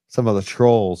some of the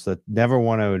trolls that never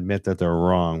want to admit that they're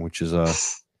wrong, which is a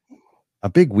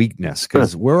big weakness,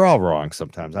 because we're all wrong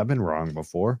sometimes. I've been wrong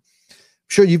before. I'm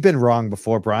sure you've been wrong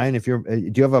before, Brian. Do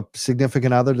you have a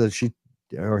significant other that she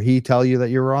or he tell you that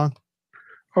you're wrong?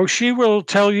 Oh, she will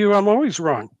tell you I'm always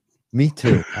wrong. Me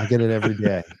too. I get it every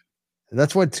day.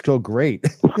 That's what's so great.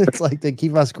 It's like they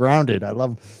keep us grounded. I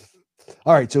love.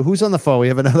 All right, so who's on the phone? We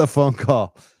have another phone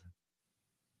call.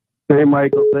 Hey,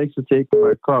 Michael, thanks for taking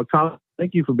my call. Tom,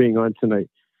 thank you for being on tonight.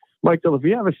 Michael, if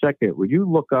you have a second, would you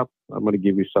look up? I'm going to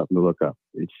give you something to look up.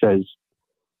 It says,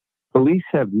 police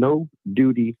have no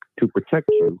duty to protect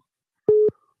you.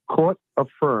 Court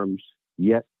affirms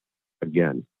yet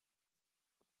again.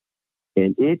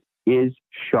 And it is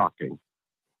shocking.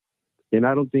 And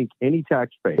I don't think any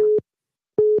taxpayer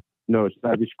knows.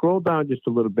 Now, if you scroll down just a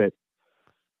little bit,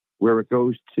 where it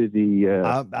goes to the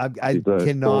I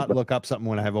cannot look up something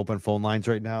when I have open phone lines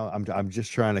right now. I'm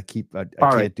just trying to keep. I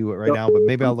can't do it right now, but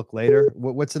maybe I'll look later.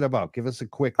 What's it about? Give us a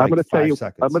quick. I'm going to tell you.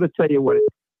 Seconds. I'm going to tell you what.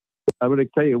 I'm going to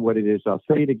tell you what it is. I'll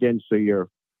say it again so your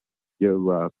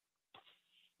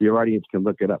audience can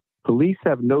look it up. Police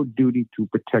have no duty to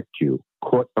protect you.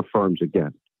 Court affirms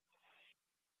again.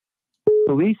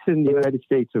 Police in the United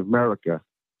States of America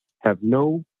have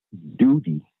no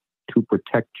duty to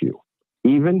protect you,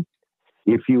 even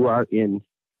if you are in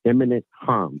imminent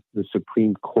harm. The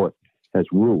Supreme Court has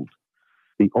ruled.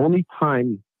 The only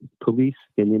time police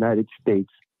in the United States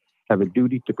have a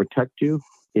duty to protect you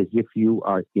is if you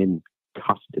are in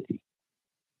custody.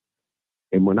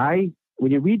 And when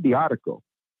you read the article,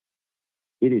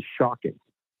 it is shocking.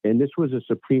 And this was a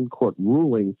Supreme Court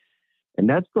ruling, and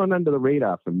that's gone under the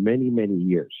radar for many, many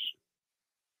years.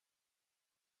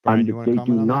 Brian, they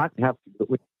do not have to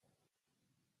do it.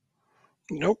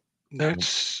 Nope.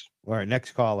 That's all right.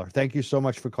 Next caller. Thank you so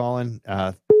much for calling.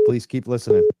 Please keep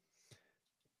listening.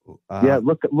 Look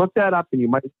that up, and you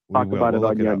might talk about it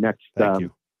on your next. Thank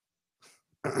you.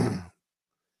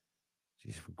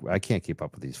 I can't keep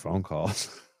up with these phone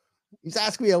calls. He's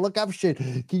asking me to look up shit.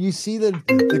 Can you see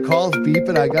the calls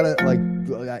beeping? I gotta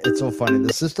it's so funny.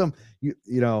 The system, you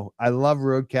know, I love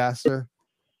Roadcaster,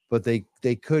 but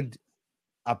they could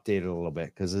update it a little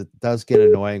bit because it does get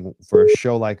annoying for a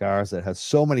show like ours that has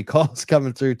so many calls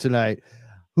coming through tonight.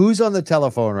 Who's on the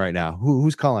telephone right now?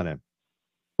 Who's calling in?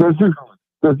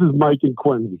 This is Mike and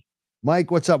Quincy.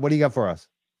 Mike, what's up? What do you got for us?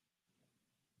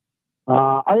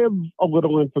 I have a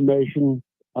little information.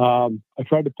 I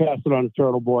tried to pass it on to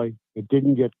Turtle Boy. It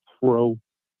didn't get through.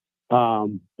 I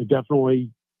definitely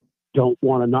don't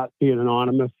want to not be an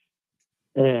anonymous,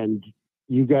 and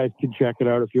you guys can check it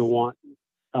out if you want.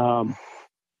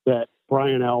 That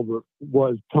Brian Albert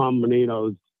was Tom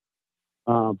Menino's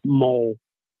mole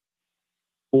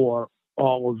for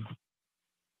all of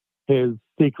his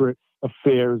secret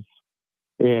affairs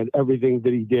and everything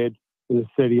that he did in the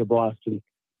city of Boston.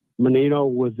 Menino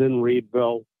was in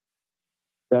Reedville.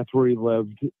 That's where he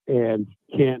lived. And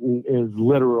Canton is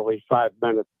literally 5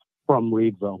 minutes from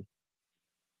Reedville.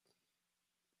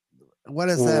 What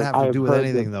does that have to do with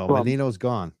anything, though? Menino's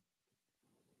gone.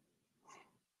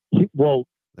 Well,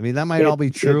 I mean, that might all be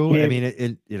true. I mean,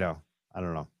 it you know, I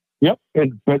don't know. Yep.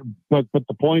 But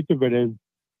the point of it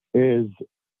is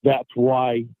that's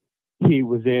why he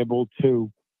was able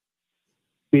to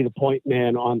be the point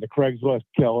man on the Craigslist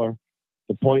killer,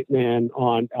 the point man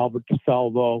on Albert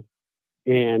DeSalvo,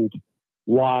 and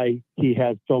why he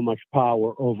has so much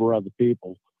power over other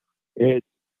people. It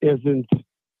isn't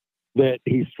that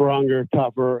he's stronger,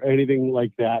 tougher, anything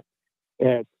like that.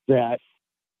 It's that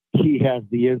he has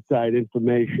the inside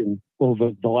information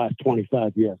over the last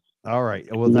 25 years. All right.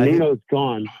 Well, Menino's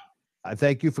gone. I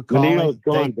thank you for calling. Menino's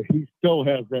gone, but he still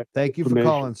has that. Thank you for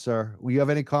calling, sir. Will you have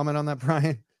any comment on that,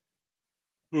 Brian?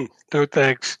 No,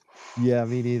 thanks. Yeah,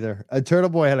 me neither. Turtle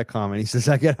Boy had a comment. He says,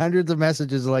 I get hundreds of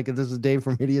messages like, this is Dave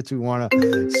from Idiots Who Want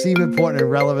to Seem Important and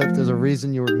Relevant. There's a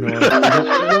reason you ignore it.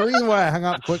 The reason why I hung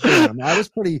up quickly on him, I was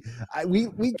pretty,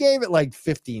 we gave it like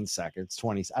 15 seconds,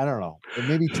 20, I don't know. It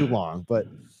may be too long, but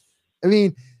I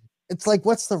mean, it's like,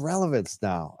 what's the relevance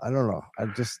now? I don't know.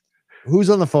 Who's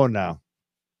on the phone now?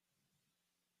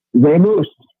 Ray Moose.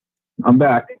 I'm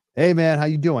back. Hey, man, how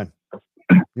you doing?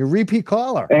 You're a repeat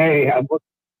caller. Hey,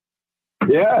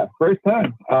 yeah, first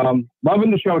time. Loving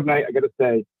the show tonight, I got to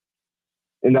say.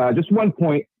 And just one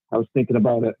point, I was thinking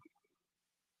about it.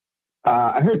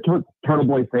 I heard Turtle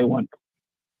Boy say once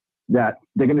that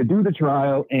they're going to do the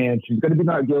trial and she's going to be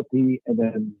not guilty. And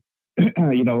then,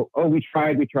 you know, oh, we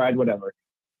tried, whatever.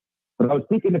 But I was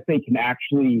thinking if they can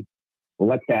actually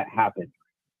let that happen.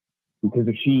 Because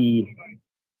if she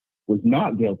was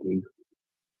not guilty,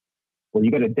 well, you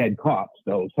got a dead cop.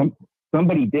 So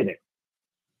somebody did it.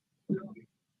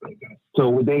 So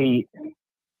would they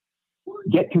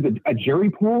get to a jury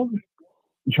pool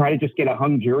and try to just get a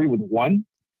hung jury with one?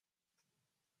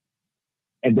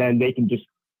 And then they can just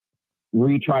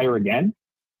retry her again?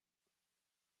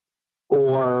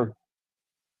 Or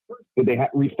would they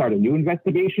restart a new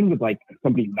investigation with like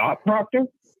somebody not Proctor?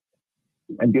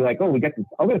 And be like, oh, we got this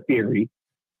other theory,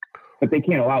 but they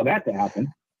can't allow that to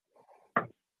happen.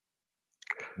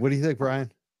 What do you think, Brian?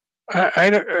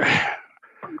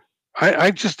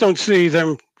 I just don't see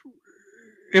them.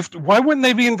 Why wouldn't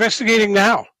they be investigating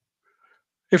now?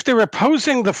 If they're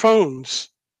opposing the phones,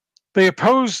 they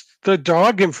oppose the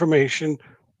dog information,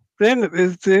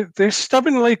 then they're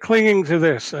stubbornly clinging to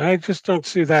this. I just don't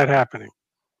see that happening.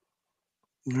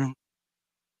 Yeah.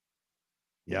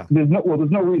 There's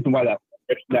no reason why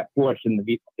that portion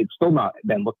it's still not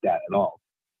been looked at all.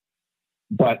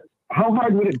 But how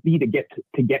hard would it be to get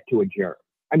to a juror?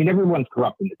 I mean, everyone's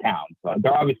corrupt in the town, so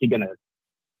they're obviously gonna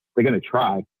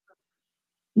try. I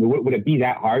mean, would it be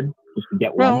that hard just to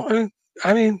get one? Well,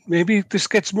 I mean, maybe this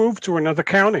gets moved to another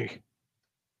county.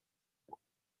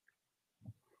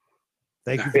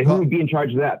 Thank you. And who would be in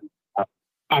charge of that?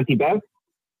 Auntie Bev?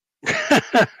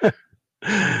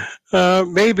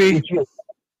 Maybe.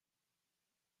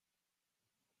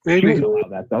 Maybe. She wouldn't allow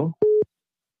that though.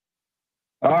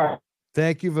 All right.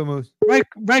 Thank you, Vamoose.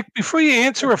 Mike, before you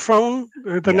answer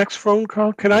the next phone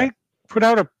call, can I put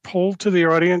out a poll to the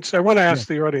audience? I want to ask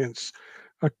the audience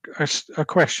a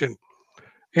question.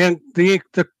 And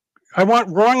I want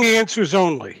wrong answers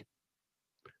only.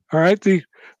 All right. The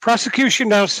prosecution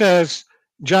now says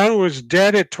John was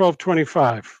dead at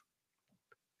 12:25.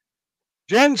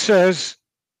 Jen says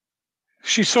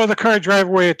she saw the car drive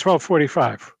away at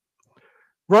 12:45.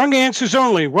 Wrong answers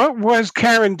only. What was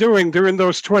Karen doing during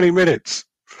those 20 minutes?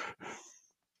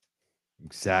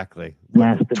 Exactly.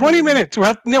 20 minutes.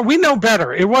 Well, no, we know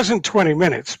better. It wasn't 20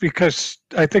 minutes because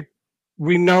I think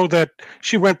we know that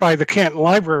she went by the Canton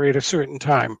Library at a certain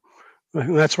time.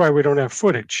 And that's why we don't have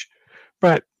footage.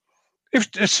 But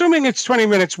assuming it's 20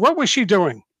 minutes, what was she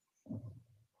doing?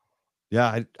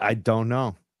 Yeah, I don't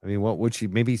know. I mean, what would she?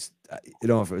 Maybe if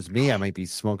it was me, I might be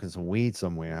smoking some weed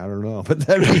somewhere. I don't know, but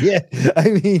that'd be it. I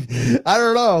mean, I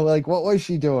don't know. Like, what was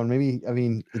she doing? Maybe. I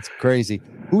mean, it's crazy.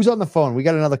 Who's on the phone? We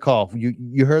got another call.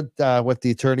 You heard what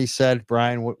the attorney said,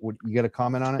 Brian? What you got a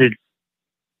comment on it?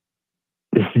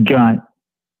 This is John.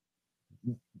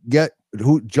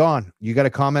 John, you got a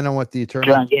comment on what the attorney?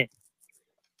 John, yeah.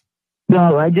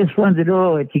 No, I just wanted to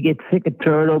know if you get sick of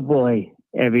Turtle Boy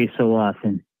every so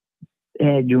often.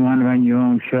 And you want to run your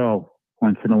own show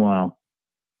once in a while.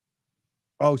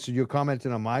 Oh, so you're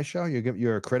commenting on my show?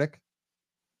 You're a critic?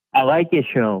 I like your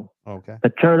show. Okay.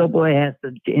 But Turtle Boy has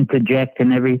to interject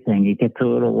and everything. He gets a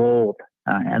little old.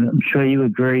 And I'm sure you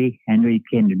agree. I know you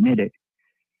can't admit it.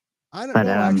 I don't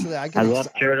know. Actually, I love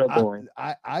Turtle Boy.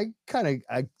 I'm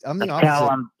the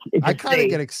opposite. I kind of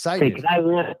get excited.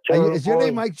 Is your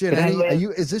name Mike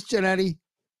Giannetti? Is this Giannetti?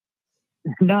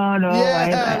 No.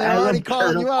 Yeah, they're already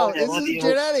calling you out. This is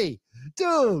Giannetti.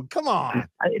 Dude, come on.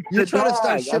 You're trying to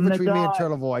start shit between me and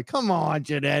Turtle Boy. Come on,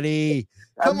 Giannetti.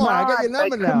 Come on, I got your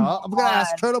number now. I'm going to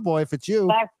ask Turtle Boy if it's you.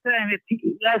 Last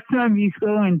time he's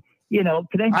going, can I jump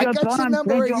on? I got your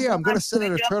number right here. I'm going to send it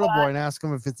to Turtle Boy and ask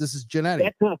him if this is Giannetti.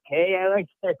 That's okay. I like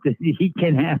that. He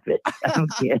can have it. I don't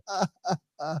care.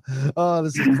 Oh,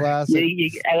 this is classic.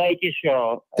 I like your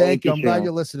show. Thank you. I'm glad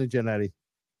you're listening, Giannetti.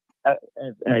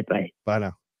 Bye. Bye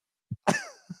now.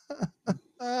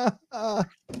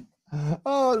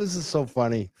 Oh, this is so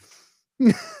funny.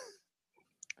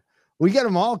 We get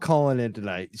them all calling in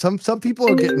tonight. Some people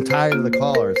are getting tired of the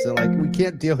callers. They're like, we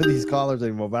can't deal with these callers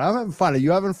anymore. But I'm having fun. Are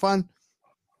you having fun?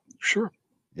 Sure.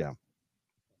 Yeah.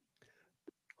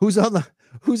 Who's on the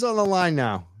line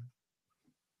now?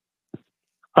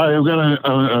 Hi, I've got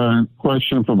a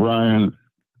question for Brian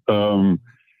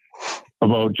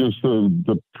about just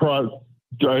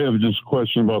I have just a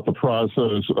question about the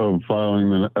process of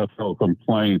filing an ethical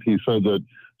complaint. He said that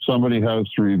somebody has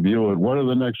to review it. What are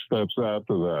the next steps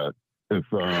after that if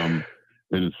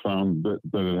it is found that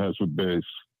it has a base?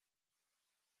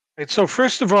 Right, so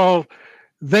first of all,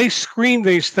 they screen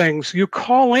these things. You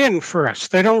call in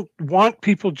first. They don't want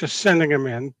people just sending them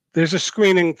in. There's a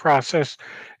screening process.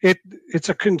 It's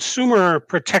a consumer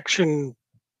protection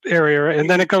area, and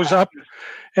then it goes up.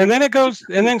 And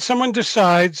then someone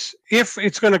decides if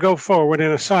it's going to go forward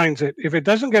and assigns it. If it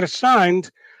doesn't get assigned,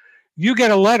 you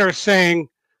get a letter saying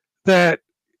that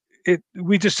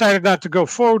we decided not to go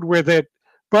forward with it.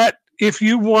 But if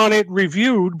you want it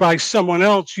reviewed by someone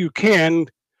else, you can.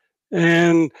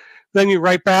 And then you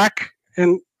write back.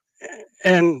 And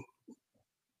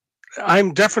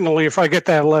I'm definitely, if I get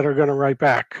that letter, going to write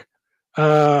back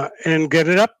and get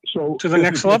it up to the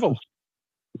next level.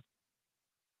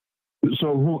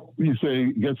 So who you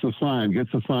say gets assigned?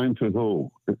 Gets assigned to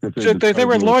who? So they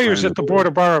were lawyers at the Board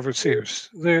of Bar Overseers.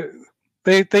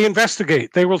 They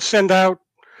investigate. They will send out.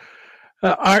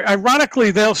 Ironically,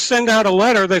 they'll send out a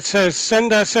letter that says,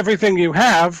 "Send us everything you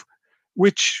have,"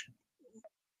 which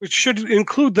should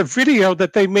include the video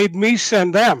that they made me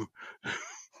send them.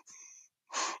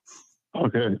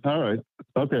 Okay. All right.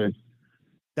 Okay.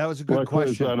 That was a good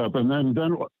question. That up. And then,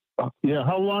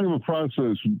 how long of a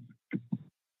process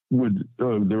would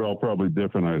they're all probably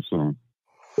different, I assume.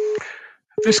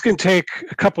 This can take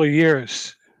a couple of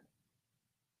years.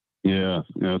 Yeah,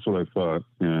 that's what I thought.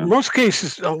 Yeah. Most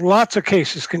cases, lots of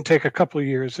cases can take a couple of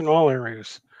years in all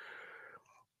areas.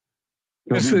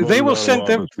 They will send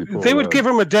them. They would give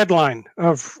them a deadline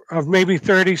of maybe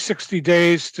 30, 60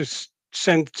 days to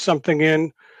send something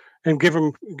in, and give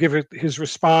it his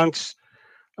response.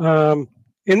 In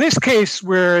this case,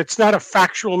 where it's not a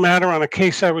factual matter on a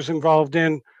case I was involved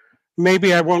in,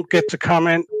 maybe I won't get to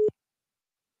comment.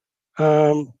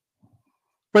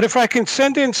 But if I can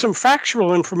send in some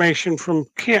factual information from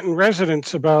Canton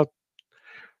residents about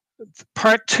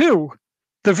part 2,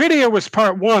 the video was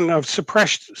part 1 of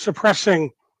suppressing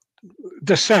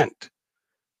dissent.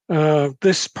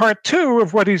 This part 2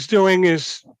 of what he's doing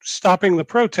is stopping the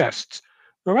protests.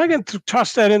 Well, I can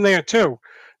toss that in there too.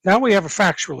 Now we have a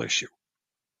factual issue.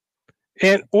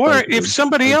 Or if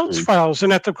somebody else files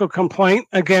an ethical complaint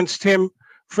against him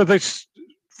for this,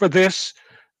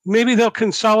 maybe they'll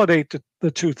consolidate the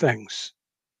two things.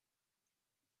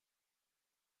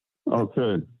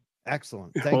 Okay.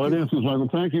 Excellent. Thank you. It answers Michael.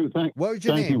 Thank you. What was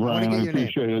your name? Thank you, Brian. I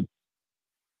appreciate it.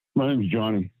 My name's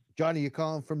Johnny. Johnny, you're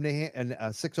calling from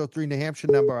 603 New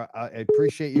Hampshire number. I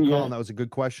appreciate you calling. That was a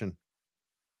good question.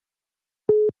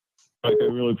 I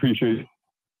really appreciate it.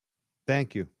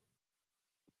 Thank you.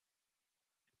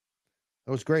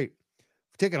 That was great.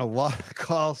 We're taking a lot of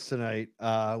calls tonight.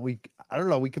 I don't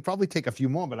know. We could probably take a few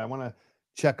more, but I want to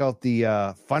check out the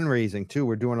fundraising too.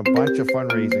 We're doing a bunch of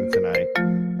fundraising tonight.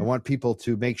 I want people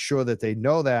to make sure that they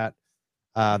know that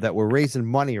we're raising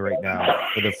money right now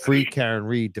for the Free Karen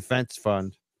Reed Defense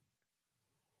Fund.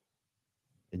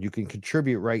 And you can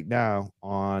contribute right now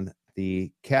on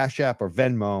the Cash App or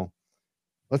Venmo.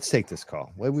 Let's take this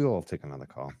call. We will take another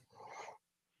call.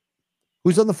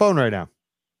 Who's on the phone right now?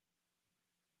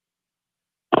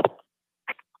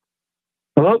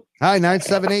 Hello? Hi,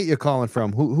 978 you're calling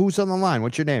from. Who's on the line?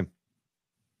 What's your name?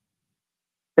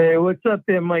 Hey, what's up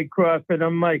there, Mike Crawford?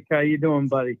 I'm Mike. How you doing,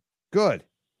 buddy? Good.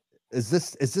 Is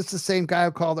this the same guy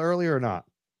who called earlier or not?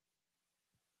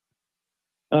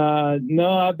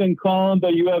 No, I've been calling,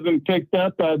 but you haven't picked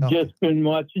up. I've just been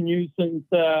watching you since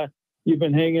you've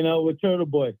been hanging out with Turtle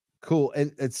Boy. Cool.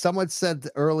 And someone said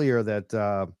earlier that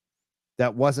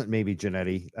that wasn't maybe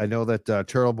Janetti. I know that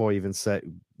Turtle Boy even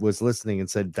was listening and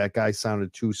said that guy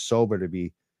sounded too sober to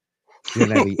be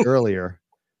Janetti earlier.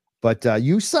 But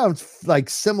you sound like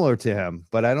similar to him,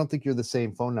 but I don't think you're the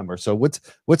same phone number. So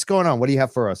what's going on? What do you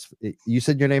have for us? You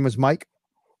said your name is Mike?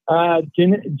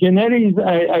 Janetti's,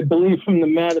 I believe, from the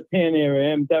Mattapan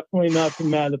area. I'm definitely not from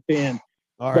Mattapan.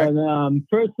 All right. But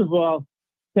first of all,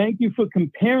 thank you for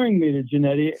comparing me to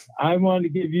Janetti. I want to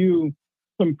give you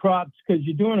some props because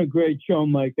you're doing a great show,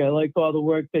 Mike. I like all the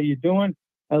work that you're doing.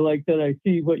 I like that I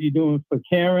see what you're doing for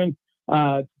Karen.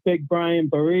 Big Brian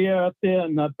Berea up there,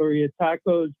 not Berea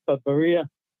Tacos, but Berea,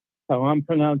 how I'm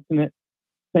pronouncing it.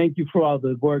 Thank you for all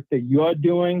the work that you're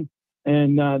doing.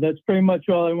 And that's pretty much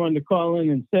all I wanted to call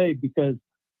in and say because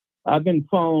I've been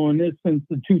following this since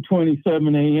the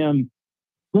 2:27 a.m.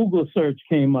 Google search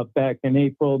came up back in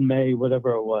April, May,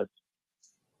 whatever it was.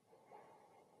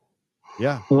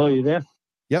 Yeah. Hello, you there?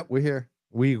 Yep, we're here.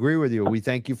 We agree with you. We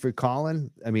thank you for calling.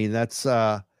 I mean, that's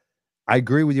I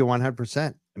agree with you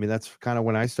 100%. I mean, that's kind of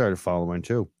when I started following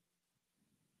too.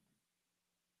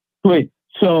 Sweet.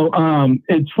 So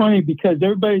it's funny because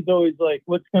everybody's always like,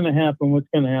 what's going to happen? What's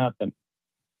going to happen?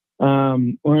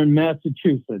 We're in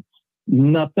Massachusetts.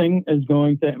 Nothing is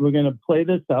going to, we're going to play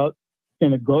this out. It's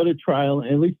going to go to trial,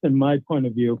 at least in my point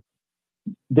of view.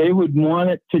 They would want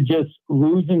it to just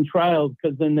lose in trial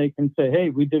because then they can say, hey,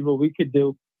 we did what we could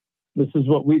do. This is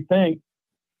what we think.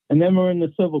 And then we're in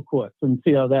the civil courts and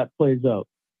see how that plays out.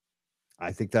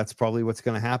 I think that's probably what's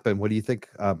going to happen. What do you think,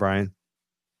 Brian?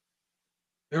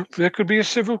 There could be a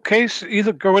civil case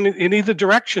either going in either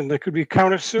direction. There could be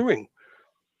countersuing.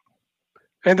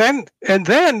 And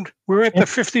then we're at the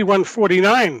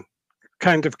 51-49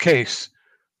 kind of case.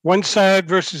 One side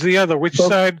versus the other. Which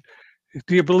side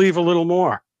do you believe a little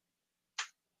more?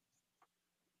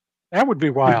 That would be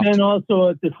wild. And then also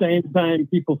at the same time,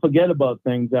 people forget about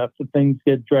things after things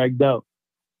get dragged out.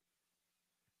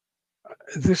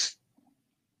 This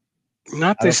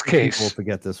case. People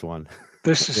forget this one.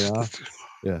 This is.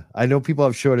 Yeah, I know people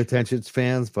have short attention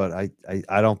spans, but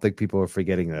I don't think people are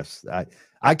forgetting this.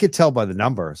 I could tell by the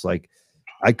numbers. Like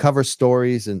I cover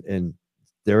stories and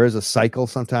there is a cycle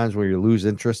sometimes where you lose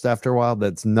interest after a while.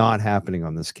 That's not happening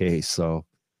on this case. So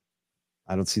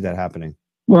I don't see that happening.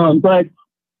 Well,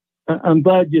 I'm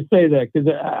glad you say that because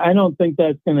I don't think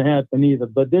that's going to happen either.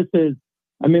 But this is,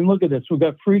 I mean, look at this. We've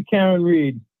got Free Karen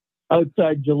Reed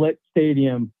outside Gillette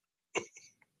Stadium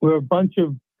where a bunch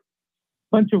of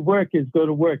workers go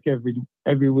to work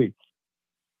every week.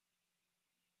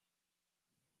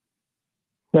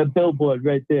 That billboard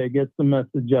right there gets the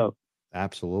message out.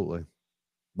 Absolutely.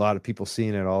 A lot of people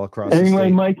seeing it all across the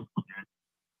state. Mike,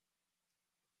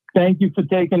 thank you for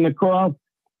taking the call.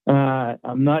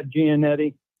 I'm not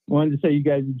Gianetti. Wanted to say you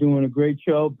guys are doing a great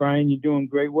show. Brian, you're doing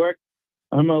great work.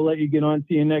 I'm going to let you get on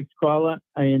to your next caller.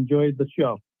 I enjoyed the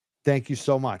show. Thank you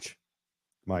so much,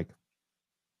 Mike.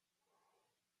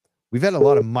 We've had a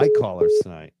lot of mic callers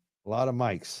tonight. A lot of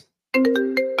mics.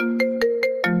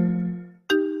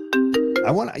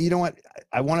 I want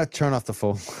to turn off the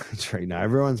phone lines right now.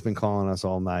 Everyone's been calling us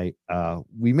all night.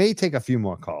 We may take a few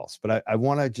more calls, but I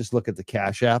want to just look at the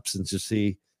cash apps and just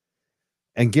see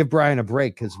and give Brian a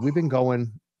break because we've been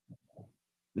going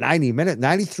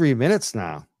 93 minutes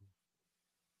now.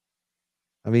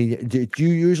 I mean, do you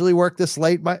usually work this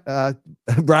late,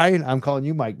 Brian? I'm calling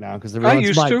you Mike now because I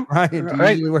used Mike. to. Brian,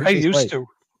 I used to.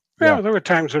 Yeah, there were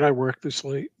times when I worked this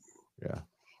late. Yeah.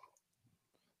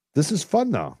 This is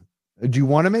fun though. Do you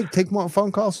want to take more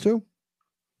phone calls too?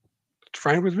 It's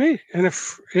fine with me. And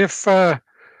if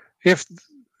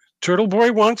Turtle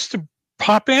Boy wants to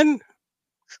pop in,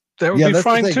 that would be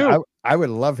fine too. I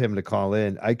would love him to call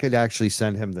in. I could actually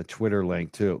send him the Twitter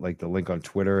link too, like the link on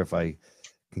Twitter if I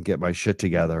can get my shit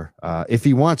together if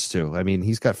he wants to. I mean,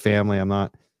 he's got family. I'm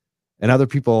not, and other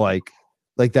people like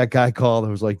that guy called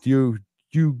and was like, "Do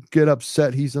you get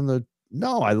upset? He's in the."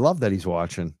 No, I love that he's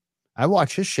watching. I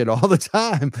watch his shit all the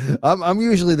time. I'm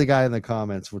usually the guy in the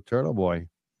comments with Turtle Boy.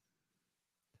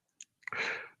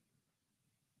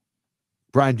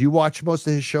 Brian, do you watch most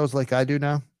of his shows like I do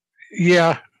now?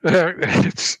 Yeah,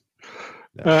 it's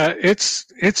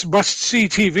must-see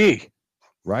TV,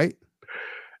 right?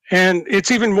 And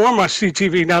it's even more must-see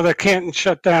TV now that Canton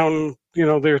shut down,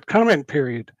 their comment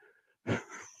period.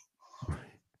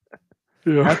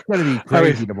 That's going to be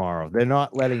crazy tomorrow. They're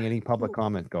not letting any public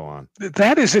comment go on.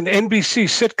 That is an NBC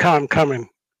sitcom coming.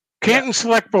 Canton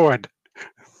Select Board.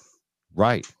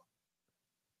 Right.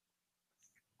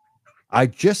 I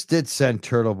just did send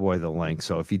Turtle Boy the link,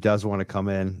 so if he does want to come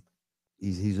in,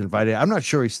 he's invited. I'm not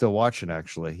sure he's still watching.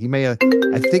 Actually,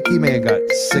 I think he may have got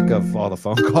sick of all the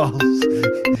phone calls,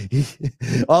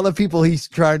 all the people he's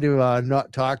trying to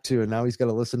not talk to, and now he's got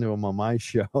to listen to him on my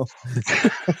show.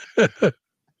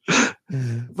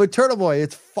 But Turtle Boy,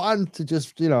 it's fun to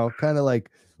just kind of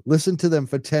like listen to them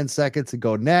for 10 seconds and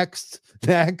go next.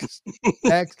 Turtle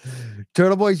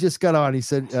Boy's just got on. He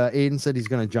said Aiden said he's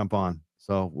going to jump on.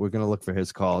 So we're going to look for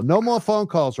his call. No more phone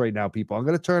calls right now, people. I'm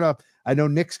going to turn up. I know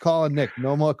Nick's calling Nick.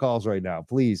 No more calls right now.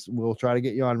 Please. We'll try to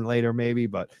get you on later maybe,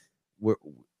 but we're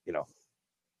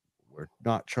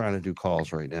not trying to do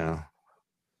calls right now.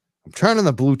 I'm turning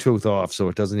the Bluetooth off so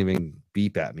it doesn't even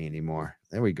beep at me anymore.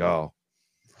 There we go.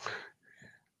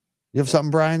 You have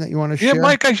something, Brian, that you want to share? Yeah,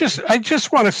 Mike, I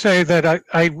just want to say that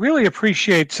I really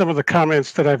appreciate some of the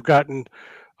comments that I've gotten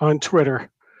on Twitter.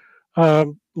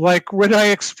 Like when I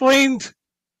explained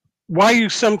why you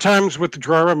sometimes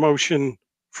withdraw a motion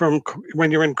from when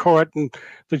you're in court and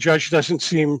the judge doesn't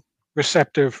seem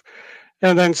receptive.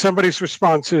 And then somebody's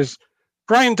response is,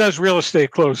 Brian does real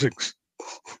estate closings.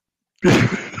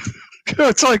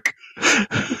 It's like,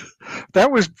 that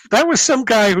was some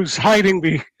guy who's hiding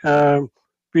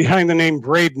behind the name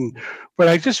Braden. But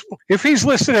if he's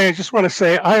listening, I just want to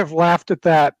say I have laughed at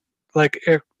that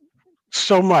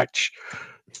so much.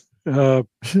 Aren't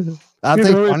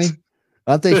they funny?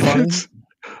 Aren't they funny?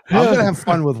 I'm gonna have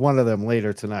fun with one of them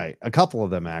later tonight. A couple of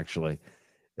them actually.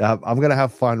 I'm gonna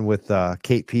have fun with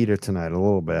Kate Peter tonight a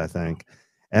little bit, I think,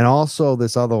 and also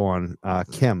this other one,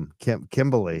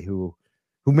 Kimberly, who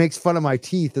makes fun of my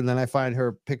teeth, and then I find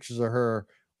her pictures of her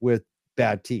with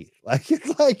bad teeth. Like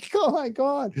it's like, oh my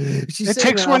god, it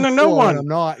takes one to know one. I'm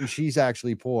not, and she's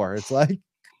actually poor. It's like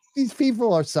these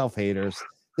people are self-haters.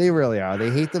 They really are. They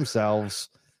hate themselves.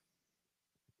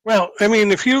 Well, I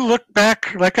mean, if you look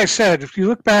back, like I said, if you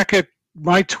look back at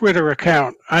my Twitter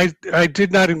account, I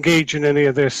did not engage in any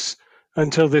of this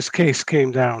until this case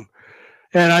came down.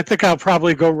 And I think I'll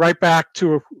probably go right back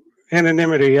to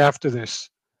anonymity after this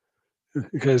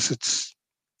because it's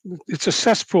a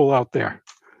cesspool out there.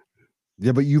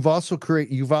 Yeah, but you've also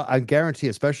I guarantee,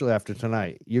 especially after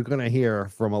tonight, you're going to hear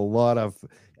from a lot of,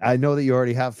 I know that you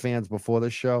already have fans before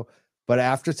this show, but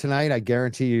after tonight, I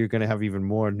guarantee you're going to have even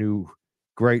more new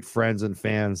great friends and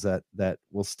fans that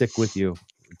will stick with you.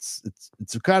 It's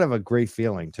kind of a great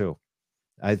feeling too.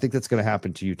 I think that's going to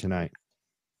happen to you tonight.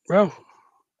 Well,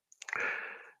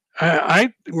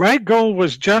 my goal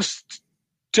was just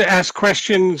to ask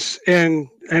questions and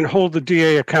hold the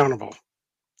DA accountable.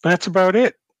 That's about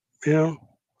it, And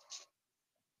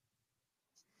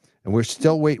we're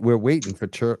still we're waiting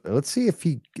for let's see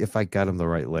if I got him the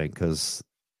right link, because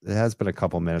it has been a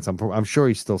couple minutes. I'm sure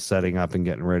he's still setting up and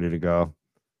getting ready to go.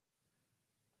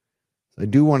 I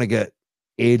do want to get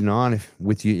Aiden on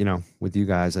with you, with you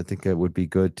guys. I think it would be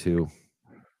good to.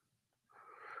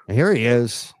 And here he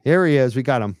is. We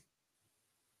got him.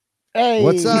 Hey,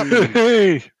 what's up?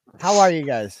 Hey, how are you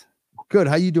guys? Good.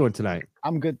 How you doing tonight?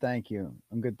 I'm good, thank you.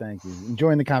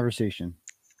 Enjoying the conversation.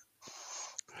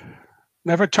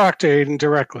 Never talked to Aiden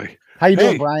directly. How you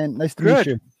doing, Brian? Nice to meet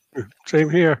you. Same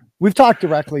here. We've talked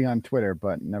directly on Twitter,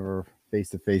 but never face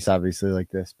to face, obviously, like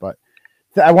this. But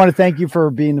I want to thank you for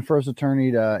being the first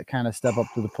attorney to kind of step up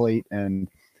to the plate and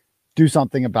do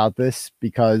something about this,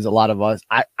 because a lot of us,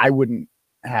 I wouldn't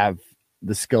have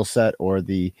the skill set or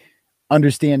the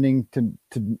understanding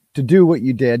to do what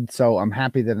you did. So I'm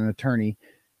happy that an attorney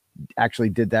actually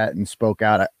did that and spoke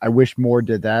out. I wish more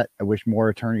did that. I wish more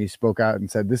attorneys spoke out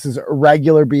and said, this is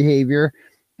irregular behavior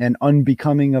and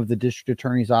unbecoming of the district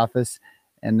attorney's office.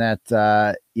 And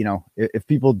that, if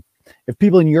people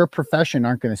in your profession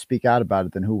aren't going to speak out about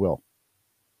it, then who will?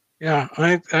 Yeah,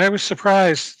 I was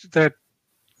surprised that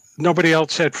nobody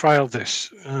else had filed this.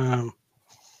 Do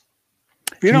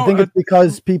you think it's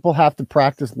because people have to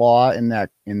practice law in that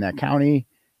county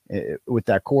with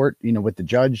that court, with the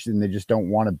judge, and they just don't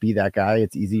want to be that guy.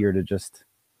 It's easier to just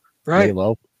lay Right.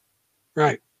 low.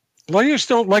 Right. Lawyers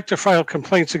don't like to file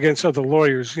complaints against other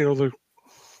lawyers. They're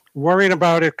worrying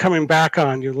about it coming back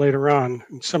on you later on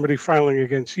and somebody filing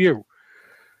against you.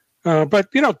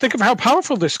 But think of how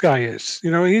powerful this guy is.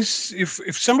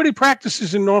 If somebody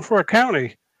practices in Norfolk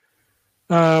County,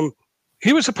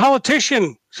 he was a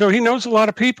politician, so he knows a lot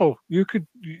of people. You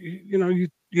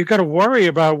got to worry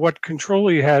about what control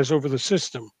he has over the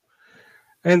system,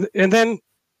 and then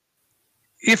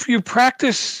if you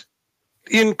practice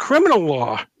in criminal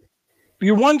law,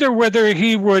 you wonder whether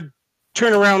he would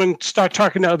turn around and start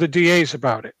talking to other DAs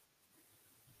about it.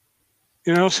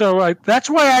 So that's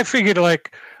why I figured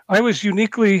I was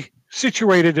uniquely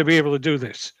situated to be able to do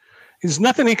this. There's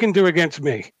nothing he can do against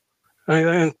me.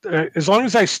 And as long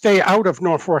as I stay out of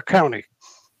Norfolk County,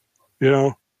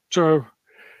 so.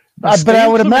 But I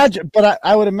would imagine.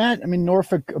 I mean,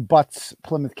 Norfolk butts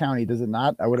Plymouth County, does it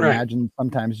not? I would imagine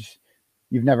sometimes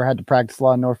you've never had to practice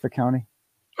law in Norfolk County.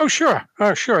 Oh, sure.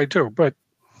 Sure, I do. But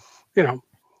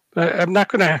I'm not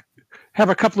going to have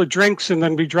a couple of drinks and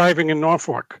then be driving in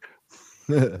Norfolk.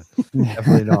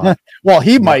 Definitely not. Well,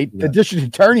 he might. The district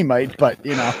attorney might, but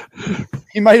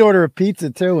he might order a pizza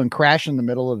too and crash in the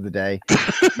middle of the day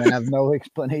and have no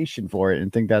explanation for it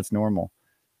and think that's normal.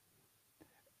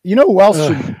 Who else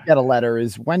should get a letter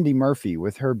is Wendy Murphy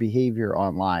with her behavior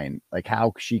online, like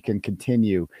how she can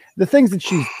continue the things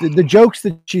that the jokes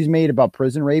that she's made about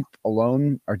prison rape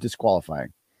alone are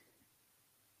disqualifying.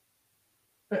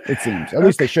 It seems, at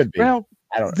least they should be. Well,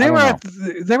 there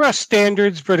are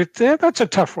standards, but that's a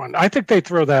tough one. I think they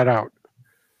throw that out.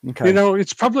 Okay.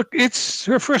 It's public. It's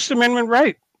her First Amendment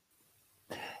right.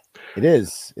 It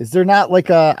is. Is there not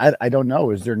I don't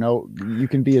know. Is there no, you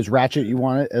can be as ratchet you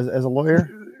want it as a lawyer?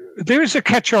 There's a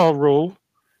catch-all rule,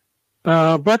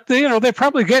 but they're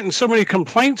probably getting so many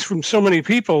complaints from so many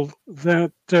people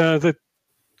that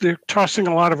they're tossing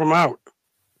a lot of them out.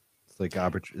 It's like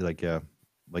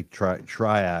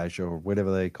triage or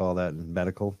whatever they call that in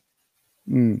medical.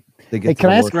 Hey, can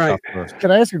I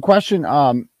ask a question?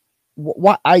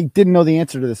 What I didn't know the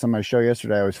answer to this on my show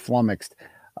yesterday. I was flummoxed.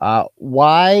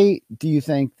 Why do you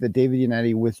think that David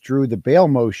Yannetti withdrew the bail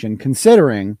motion,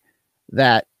 considering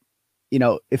that,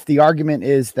 if the argument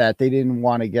is that they didn't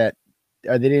want to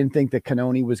they didn't think that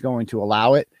Cannoni was going to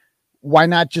allow it, why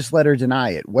not just let her deny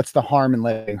it? What's the harm in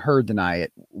letting her deny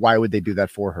it? Why would they do that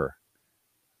for her?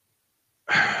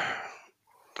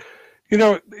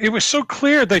 It was so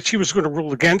clear that she was going to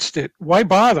rule against it. Why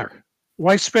bother?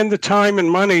 Why spend the time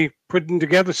and money putting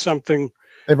together something?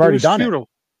 They've already done it.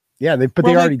 Yeah,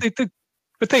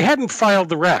 but they hadn't filed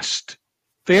the rest.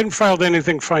 They hadn't filed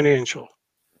anything financial.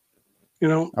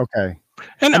 Okay.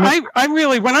 And I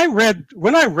really, when I read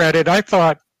it, I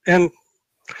thought, and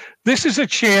this is a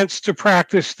chance to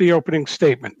practice the opening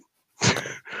statement.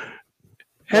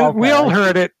 And we all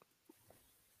heard it.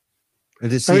 And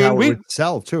to see how it would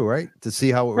sell too, right? To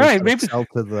see how it would sell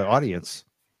to the audience.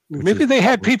 Maybe they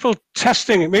had people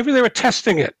testing it. Maybe they were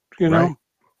testing it, Right.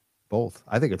 Both.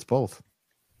 I think it's both.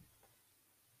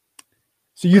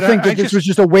 So you think that this was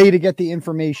just a way to get the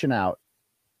information out?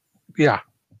 Yeah.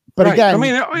 But again,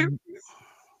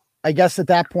 I guess at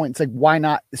that point, it's like, why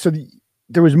not? So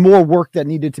there was more work that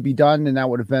needed to be done, and that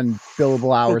would have been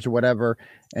billable hours or whatever,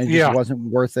 and it just wasn't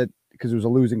worth it because it was a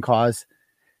losing cause.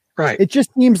 Right. It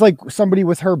just seems like somebody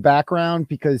with her background,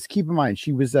 because keep in mind,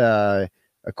 she was a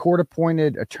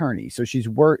court-appointed attorney. So she's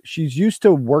used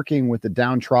to working with the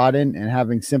downtrodden and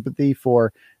having sympathy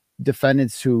for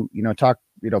defendants who,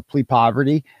 plead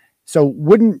poverty. So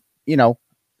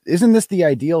isn't this the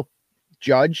ideal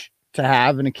judge to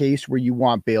have in a case where you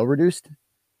want bail reduced?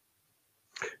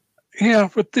 Yeah,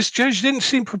 but this judge didn't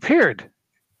seem prepared.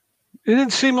 It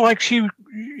didn't seem like she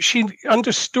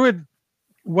understood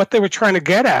what they were trying to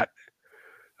get at.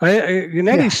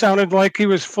 Yannetti sounded like he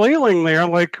was flailing there,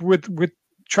 like with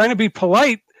trying to be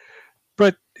polite,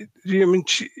 but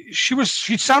she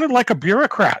sounded like a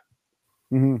bureaucrat.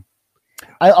 Mm-hmm.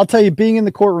 I'll tell you, being in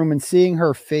the courtroom and seeing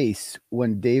her face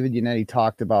when David Yannetti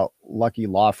talked about Lucky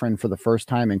Loughran for the first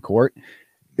time in court,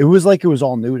 it was like it was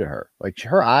all new to her. Like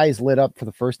her eyes lit up for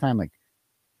the first time. Like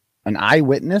an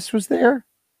eyewitness was there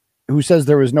who says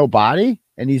there was no body,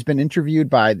 and he's been interviewed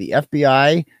by the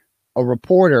FBI, a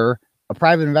reporter, a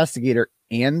private investigator,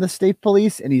 and the state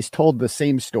police, and he's told the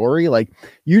same story. Like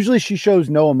usually she shows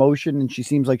no emotion and she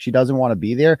seems like she doesn't want to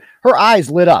be there. Her eyes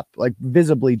lit up like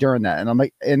visibly during that. And I'm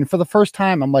like, and for the first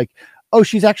time, I'm like, oh,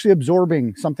 she's actually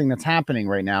absorbing something that's happening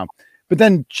right now. But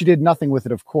then she did nothing with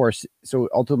it, of course. So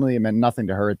ultimately it meant nothing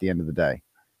to her at the end of the day.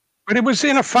 But it was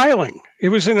in a filing. It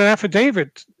was in an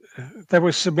affidavit. that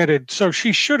was submitted, so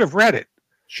she should have read it.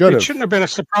 Should It have. shouldn't have been a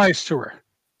surprise to her.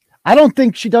 I don't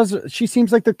think she does. She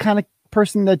seems like the kind of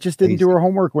person that just didn't do her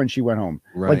homework when she went home.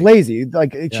 Like lazy.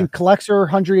 Like she collects her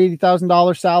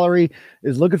 $180,000 salary,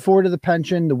 is looking forward to the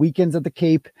pension, the weekends at the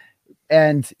Cape.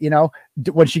 And, you know,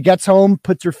 when she gets home,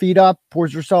 puts her feet up,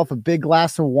 pours herself a big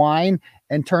glass of wine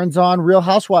and turns on Real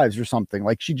Housewives or something.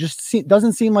 Like she just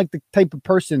doesn't seem like the type of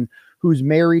person who's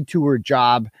married to her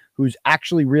job, who's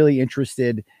actually really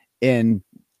interested in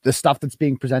the stuff that's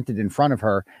being presented in front of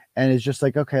her, and is just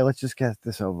like, okay, let's just get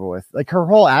this over with. Like her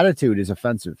whole attitude is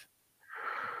offensive.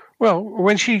 Well,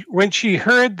 when she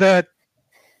heard that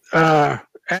Adam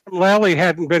Lally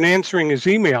hadn't been answering his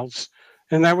emails,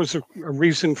 and that was a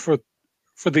reason for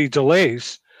the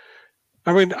delays,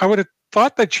 I mean, I would have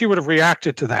thought that she would have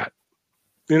reacted to that.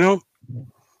 You know,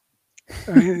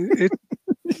 I mean,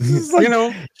 like, you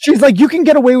know, she's like, you can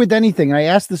get away with anything. And I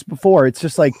asked this before. It's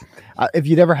just like, if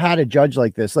you'd ever had a judge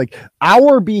like this, like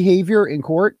our behavior in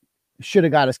court should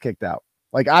have got us kicked out.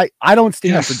 Like I don't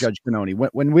stand for Judge Canoni.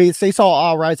 When we say saw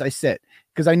all rise, I sit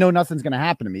because I know nothing's going to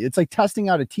happen to me. It's like testing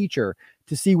out a teacher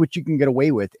to see what you can get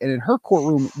away with. And in her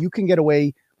courtroom, you can get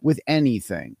away with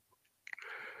anything.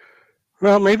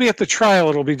 Well, maybe at the trial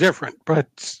it'll be different,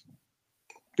 but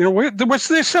you know, was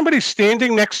there somebody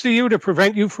standing next to you to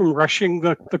prevent you from rushing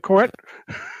the court?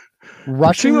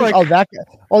 Rushing? Like,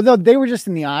 no, they were just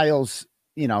in the aisles,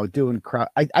 you know, doing crowd.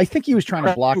 I think he was trying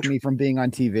to block me from being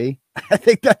on TV. I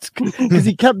think that's because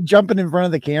he kept jumping in front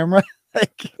of the camera.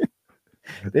 Like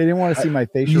they didn't want to see my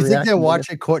facial You think reaction. they're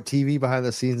watching court TV behind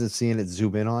the scenes and seeing it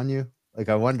zoom in on you? Like,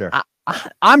 I wonder.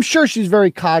 I'm sure she's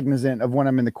very cognizant of when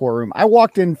I'm in the courtroom. I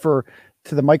walked in to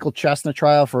the Michael Chestnut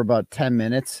trial for about 10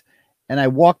 minutes. And I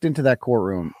walked into that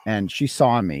courtroom and she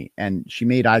saw me and she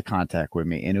made eye contact with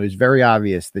me. And it was very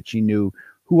obvious that she knew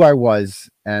who I was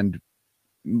and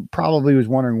probably was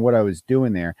wondering what I was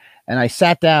doing there. And I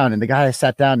sat down, and the guy I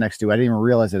sat down next to, I didn't even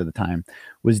realize it at the time,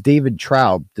 was David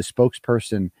Traub, the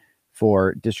spokesperson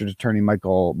for District Attorney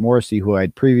Michael Morrissey, who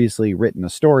I'd previously written a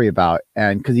story about.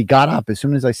 And because he got up as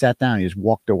soon as I sat down, he just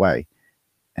walked away.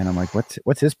 And I'm like,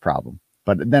 what's his problem?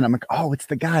 But then I'm like, oh, it's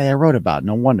the guy I wrote about.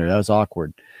 No wonder. That was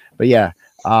awkward. But yeah,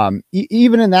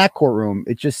 even in that courtroom,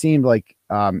 it just seemed like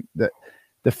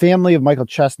the family of Michael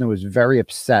Chestnut was very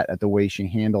upset at the way she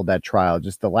handled that trial.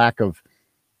 Just the lack of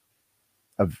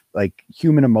like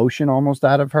human emotion almost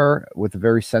out of her with a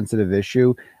very sensitive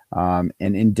issue, and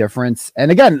indifference. And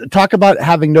again, talk about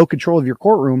having no control of your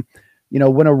courtroom. You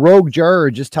know, when a rogue juror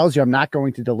just tells you, I'm not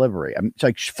going to deliberate. It's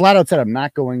like she flat out said, I'm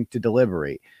not going to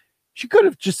deliberate. She could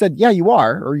have just said, yeah, you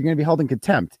are, or you're going to be held in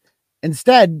contempt.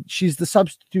 Instead, she's the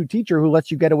substitute teacher who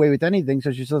lets you get away with anything.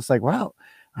 So she's just like, well,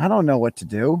 I don't know what to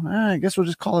do. I guess we'll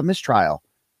just call it mistrial.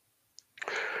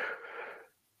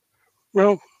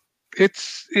 Well,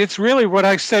 it's really what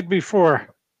I said before.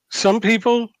 Some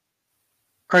people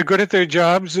are good at their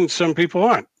jobs and some people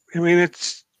aren't. I mean,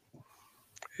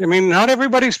 not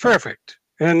everybody's perfect,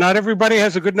 and not everybody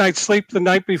has a good night's sleep the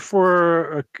night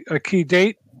before a key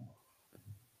date.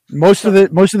 Most of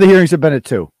the hearings have been at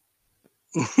 2.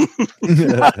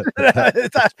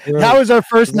 That was our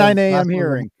first 9 a.m.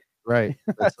 hearing. Right.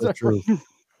 That's so true.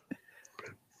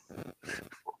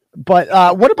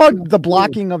 But what about the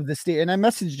blocking of the state? And I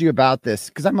messaged you about this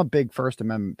because I'm a big First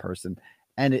Amendment person,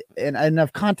 and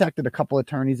I've contacted a couple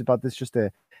attorneys about this just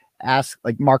to ask,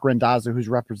 like Mark Randazzo, who's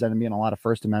represented me in a lot of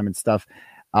First Amendment stuff.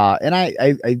 And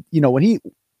I you know,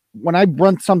 when I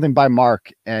run something by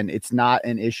Mark and it's not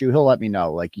an issue, he'll let me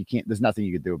know. Like, there's nothing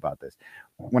you can do about this.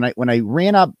 When I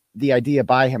ran up the idea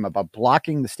by him about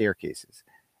blocking the staircases,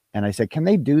 and I said, can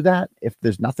they do that if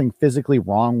there's nothing physically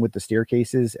wrong with the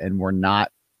staircases and we're not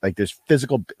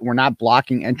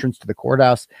blocking entrance to the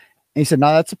courthouse? And he said,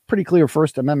 no, that's a pretty clear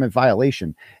First Amendment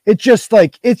violation. It's just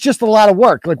a lot of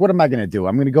work. Like, what am I going to do?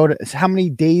 I'm going to go to, how many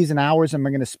days and hours am I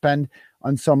going to spend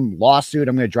on some lawsuit?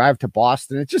 I'm going to drive to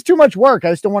Boston. It's just too much work.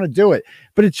 I just don't want to do it.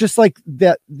 But it's just like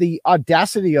the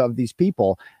audacity of these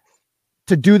people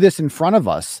to do this in front of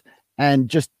us, and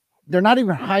just, they're not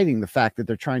even hiding the fact that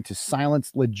they're trying to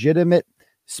silence legitimate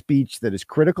speech that is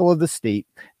critical of the state.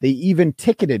 They even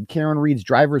ticketed Karen Reed's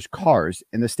driver's cars,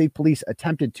 and the state police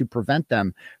attempted to prevent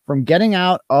them from getting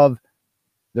out of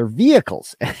their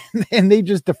vehicles, and they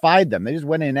just defied them. They just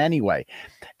went in anyway.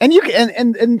 And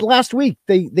and last week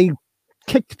they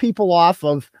kicked people off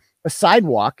of a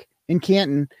sidewalk in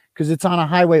Canton because it's on a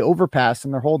highway overpass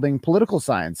and they're holding political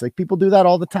signs. Like, people do that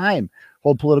all the time,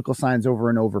 hold political signs over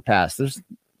an overpass. As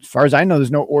far as I know,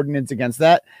 there's no ordinance against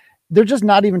that. They're just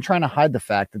not even trying to hide the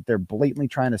fact that they're blatantly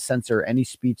trying to censor any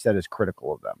speech that is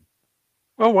critical of them.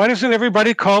 Well, why doesn't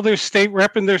everybody call their state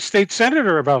rep and their state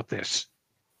senator about this?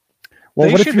 Well,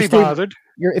 They what should if your be state, bothered.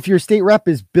 if your state rep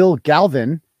is Bill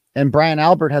Galvin and Brian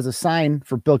Albert has a sign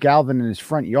for Bill Galvin in his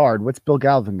front yard? What's Bill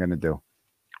Galvin going to do?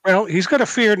 Well, he's got to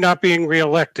fear not being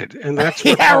reelected, and that's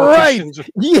what Yeah, right. politicians.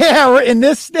 Yeah, right. In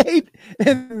this state,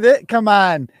 come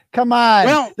on.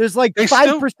 Well, there's like they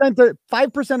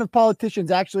 5% of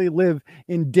politicians actually live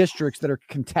in districts that are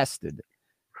contested.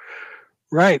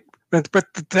 Right, but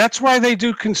that's why they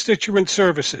do constituent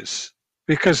services,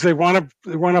 because they want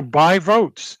to buy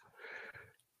votes.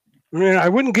 I mean, I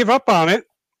wouldn't give up on it.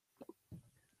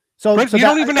 But you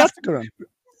don't even have to.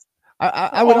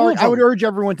 I would urge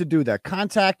everyone to do that.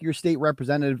 Contact your state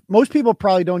representative. Most people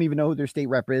probably don't even know who their state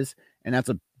rep is, and that's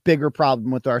a bigger problem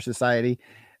with our society.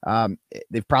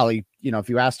 They've probably, if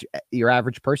you ask your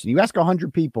average person, you ask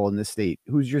 100 people in this state,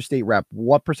 who's your state rep?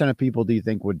 What % of people do you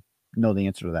think would know the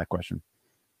answer to that question?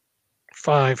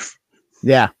 5.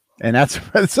 Yeah. And that's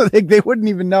so they wouldn't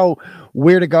even know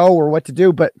where to go or what to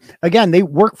do. But again, they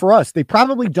work for us. They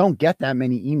probably don't get that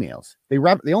many emails.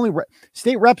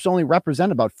 State reps only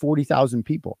represent about 40,000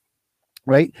 people,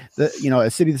 right? A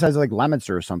city the size of like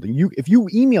Leominster or something. If you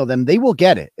email them, they will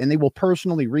get it and they will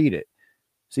personally read it.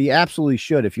 So you absolutely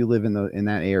should if you live in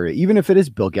that area, even if it is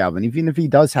Bill Galvin, even if he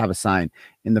does have a sign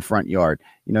in the front yard.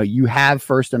 You have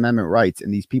First Amendment rights,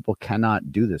 and these people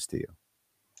cannot do this to you.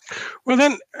 Well,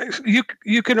 then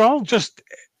you can all just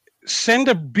send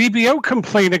a BBO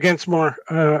complaint against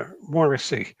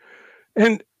Morrissey,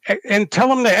 and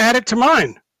tell him to add it to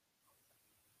mine.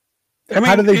 I mean,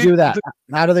 how do they do that?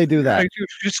 How do they do that? You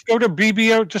just go to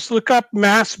BBO. Just look up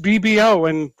Mass BBO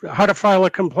and how to file a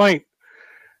complaint.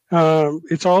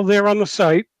 It's all there on the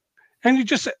site,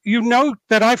 and you know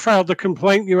that I filed the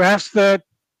complaint. You ask that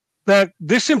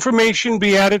this information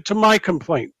be added to my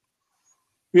complaint.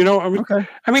 Okay.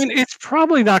 I mean, it's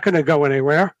probably not going to go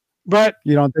anywhere, but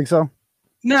you don't think so?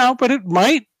 No, but it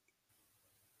might.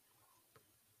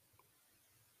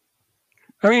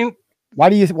 I mean, why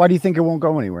do you think it won't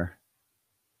go anywhere?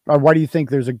 Or why do you think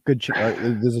there's a good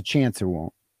there's a chance it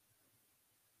won't?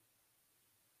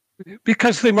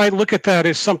 Because they might look at that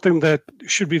as something that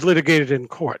should be litigated in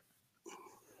court.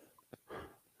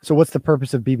 So what's the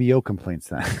purpose of BBO complaints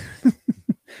then?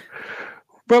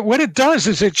 But what it does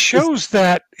is it shows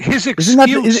that his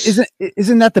excuse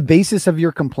isn't that the basis of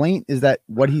your complaint? Is that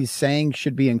what he's saying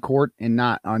should be in court and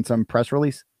not on some press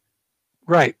release?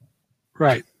 Right.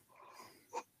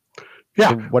 Yeah.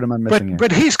 So what am I missing here?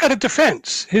 But he's got a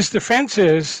defense. His defense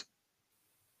is,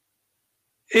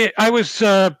 I was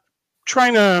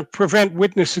trying to prevent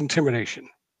witness intimidation.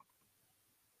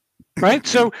 Right.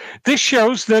 So this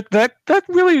shows that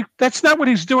really that's not what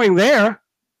he's doing there.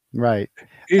 Right.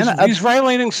 He's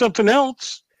violating something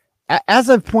else. As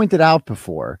I've pointed out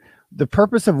before, the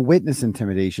purpose of witness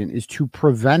intimidation is to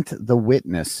prevent the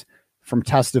witness from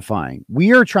testifying.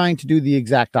 We are trying to do the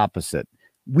exact opposite.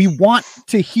 We want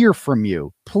to hear from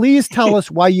you. Please tell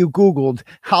us why you Googled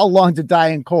how long to die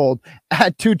in cold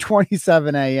at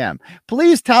 2:27 a.m.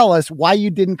 Please tell us why you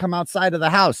didn't come outside of the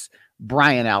house,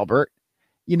 Brian Albert.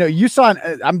 You saw,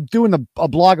 I'm doing a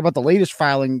blog about the latest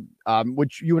filing,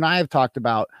 which you and I have talked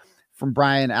about, from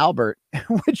Brian Albert,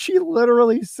 which he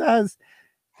literally says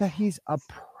that he's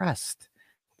oppressed,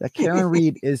 that Karen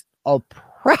Reed is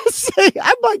oppressing.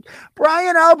 I'm like,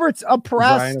 Brian Albert's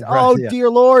oppressed. Dear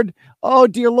Lord. Oh,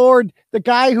 dear Lord. The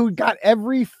guy who got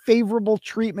every favorable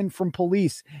treatment from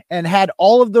police and had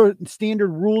all of the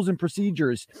standard rules and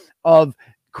procedures of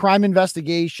crime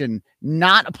investigation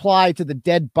not apply to the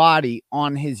dead body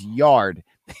on his yard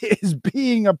is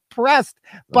being oppressed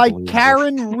by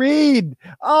Karen Reed.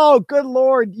 Oh, good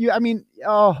Lord.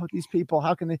 These people,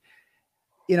 how can they,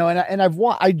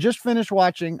 I just finished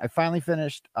watching, I finally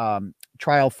finished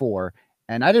Trial 4,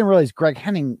 and I didn't realize Greg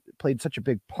Henning played such a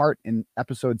big part in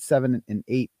episodes 7 and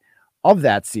 8 of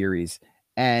that series.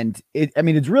 And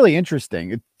it's really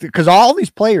interesting because all these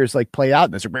players play out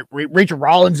in this. Rachel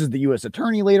Rollins is the U.S.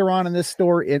 attorney later on in this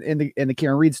story, in the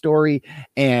Karen Reed story,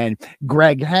 and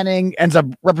Greg Henning ends up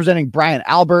representing Brian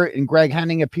Albert, and Greg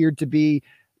Henning appeared to be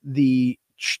the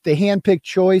handpicked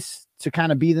choice to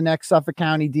kind of be the next Suffolk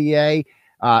County DA,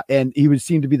 and he would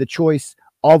seem to be the choice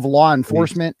of law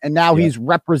enforcement, and now he's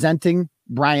representing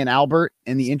Brian Albert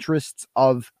in the interests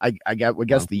of I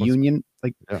guess the union.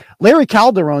 Larry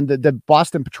Calderon, the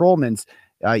Boston Patrolmen's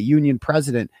union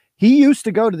president, he used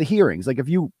to go to the hearings.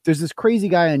 There's this crazy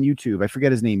guy on YouTube, I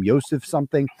forget his name, Yosef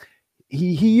something.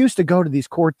 He used to go to these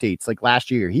court dates last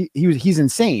year. He's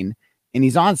insane and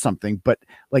he's on something, but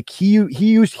DePina?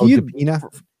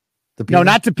 DePina? No,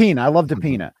 not DePina. I love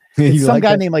DePina. It's some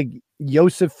guy named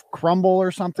Joseph Crumble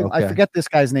or something. I Okay. forget this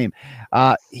guy's name.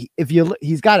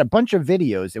 He's got a bunch of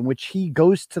videos in which he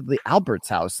goes to the Albert's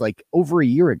house like over a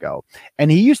year ago,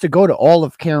 and he used to go to all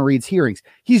of Karen Reed's hearings.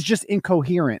 He's just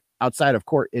incoherent outside of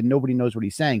court, and nobody knows what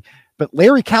he's saying. But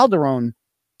Larry Calderon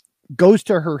goes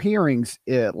to her hearings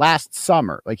last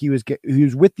summer. Like he was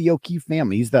with the O'Keefe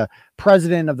family. He's the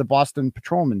president of the Boston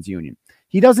Patrolmen's Union.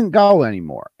 He doesn't go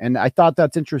anymore. And I thought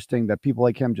that's interesting that people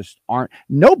like him just aren't.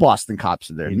 No Boston cops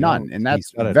are there, none. And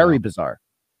that's very bizarre.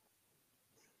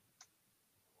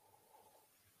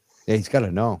 Yeah, he's got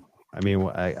to know. I mean,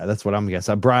 that's what I'm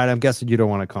guessing. Brian, I'm guessing you don't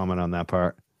want to comment on that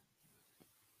part.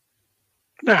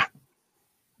 Nah.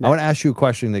 I want to ask you a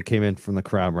question that came in from the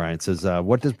crowd. Brian says,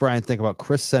 what does Brian think about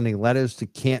Chris sending letters to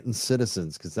Canton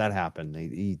citizens? Because that happened.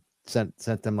 He sent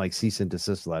them like cease and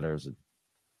desist letters. And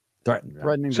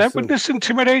Is that witness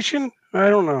intimidation? I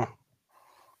don't know.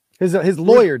 His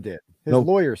lawyer did. His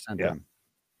lawyer sent them.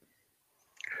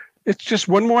 It's just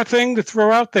one more thing to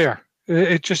throw out there.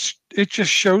 It just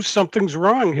shows something's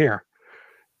wrong here.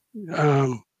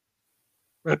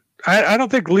 But I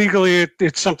don't think legally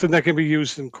it's something that can be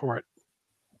used in court.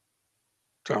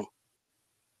 So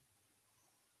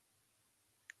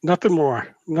nothing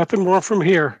more from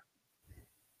here.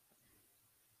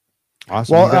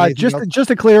 Awesome. Well, just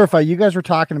to clarify, you guys were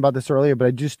talking about this earlier, but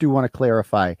I just do want to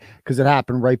clarify because it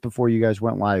happened right before you guys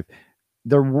went live.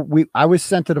 I was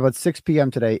sent at about 6 p.m.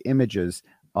 today images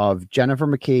of Jennifer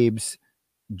McCabe's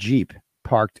Jeep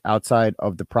parked outside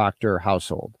of the Proctor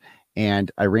household,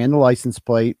 and I ran the license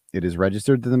plate. It is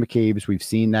registered to the McCabe's. We've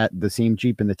seen the same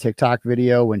Jeep in the TikTok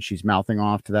video when she's mouthing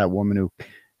off to that woman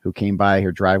who came by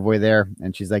her driveway there,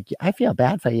 and she's like, "I feel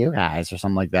bad for you guys," or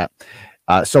something like that.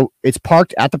 So it's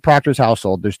parked at the Proctor's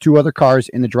household. There's 2 other cars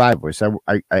in the driveway. So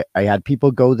I had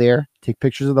people go there, take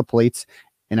pictures of the plates,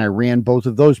 and I ran both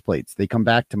of those plates. They come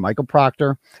back to Michael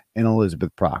Proctor and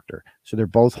Elizabeth Proctor. So they're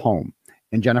both home,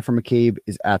 and Jennifer McCabe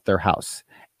is at their house.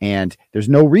 And there's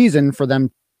no reason for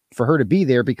her to be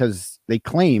there because they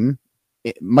claim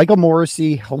Michael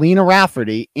Morrissey, Helena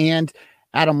Rafferty, and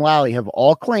Adam Lally have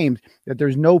all claimed that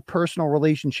there's no personal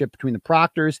relationship between the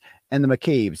Proctors and the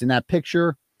McCabes. And that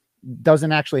picture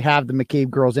doesn't actually have the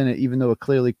McCabe girls in it, even though it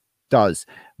clearly does.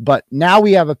 But now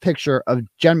we have a picture of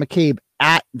Jen McCabe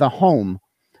at the home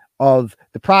of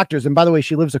the Proctors. And by the way,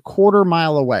 she lives a quarter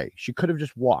mile away. She could have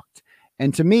just walked.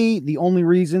 And to me, the only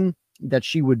reason that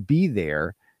she would be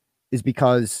there is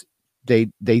because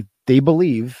they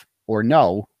believe or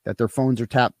know that their phones are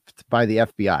tapped by the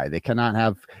FBI. They cannot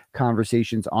have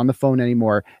conversations on the phone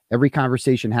anymore. Every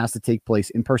conversation has to take place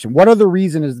in person. What other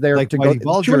reason is there to go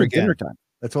to dinner time?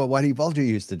 That's what Whitey Bulger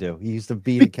used to do. He used to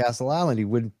be in Castle Island. He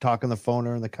wouldn't talk on the phone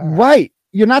or in the car. Right.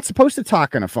 You're not supposed to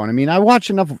talk on a phone. I mean, I watch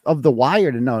enough of The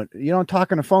Wire to know you don't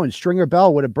talk on a phone. Stringer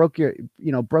Bell would have broke your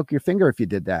finger if you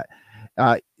did that.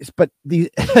 But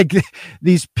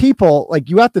these people, like,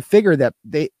 you have to figure that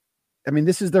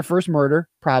this is their first murder.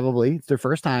 Probably it's their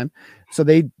first time. So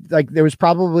there was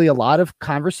probably a lot of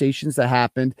conversations that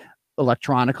happened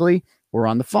electronically or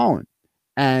on the phone.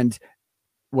 And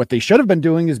what they should have been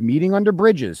doing is meeting under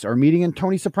bridges or meeting in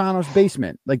Tony Soprano's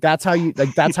basement. That's how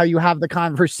you have the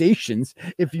conversations.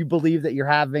 If you believe that you're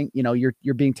having,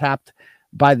 you're being tapped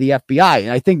by the FBI.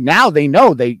 And I think now they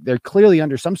know they're clearly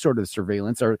under some sort of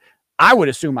surveillance, or I would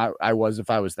assume I was if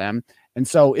I was them. And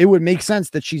so it would make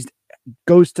sense that she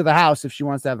goes to the house if she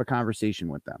wants to have a conversation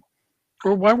with them.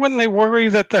 Well, why wouldn't they worry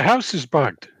that the house is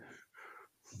bugged?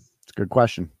 It's a good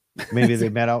question. Maybe they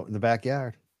met out in the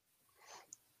backyard.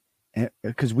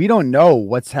 Because we don't know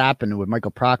what's happened with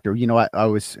Michael Proctor.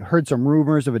 I heard some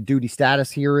rumors of a duty status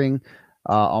hearing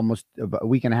almost a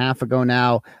week and a half ago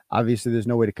now. Obviously, there's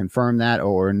no way to confirm that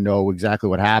or know exactly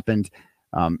what happened.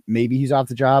 Maybe he's off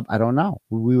the job. I don't know.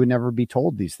 We would never be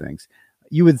told these things.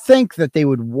 You would think that they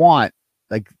would want,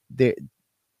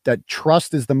 that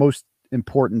trust is the most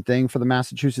important thing for the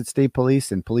Massachusetts State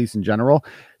Police and police in general.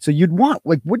 So you'd want,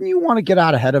 wouldn't you want to get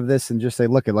out ahead of this and just say,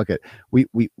 look at,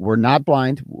 we're not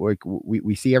blind.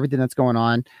 We see everything that's going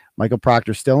on. Michael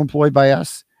Proctor's still employed by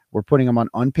us. We're putting him on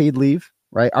unpaid leave,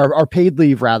 right? Our paid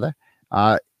leave rather,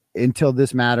 until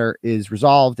this matter is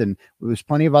resolved. And there's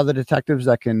plenty of other detectives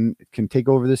that can take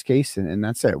over this case. And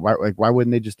that's it. Why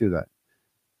wouldn't they just do that?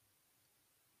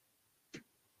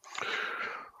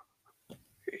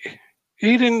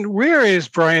 Eden, where is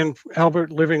Brian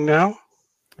Albert living now?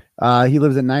 He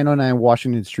lives at 909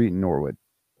 Washington Street in Norwood.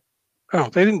 Oh,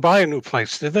 they didn't buy a new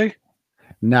place, did they?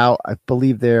 Now, I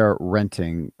believe they're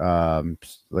renting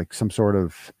some sort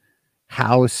of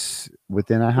house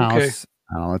within a house. Okay.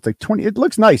 I don't know. It's like 20. It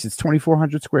looks nice. It's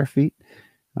 2,400 square feet,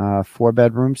 4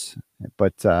 bedrooms.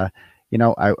 But,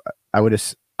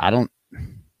 I don't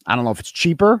know if it's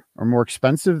cheaper or more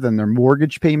expensive than their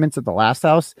mortgage payments at the last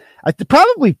house.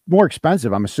 Probably more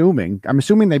expensive. I'm assuming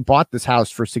they bought this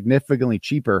house for significantly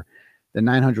cheaper than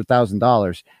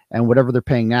 $900,000, and whatever they're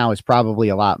paying now is probably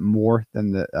a lot more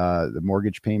than the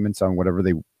mortgage payments on whatever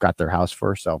they got their house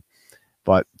for. So,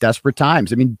 but desperate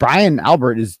times. I mean, Brian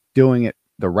Albert is doing it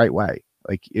the right way.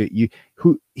 Like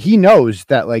he knows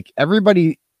that like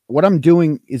everybody, what I'm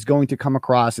doing is going to come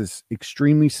across as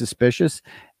extremely suspicious,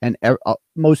 and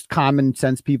most common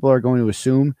sense people are going to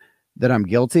assume that I'm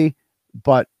guilty.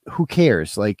 But who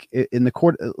cares? Like in the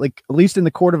court, like at least in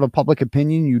the court of a public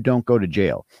opinion, you don't go to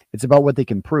jail. It's about what they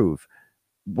can prove.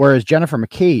 Whereas Jennifer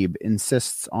McCabe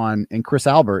insists on, and Chris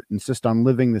Albert insist on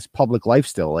living this public life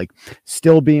still, like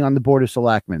still being on the board of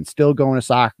selectmen, still going to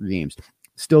soccer games,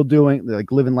 still doing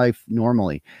like living life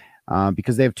normally,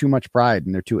 because they have too much pride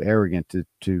and they're too arrogant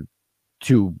to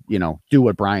do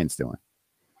what Brian's doing.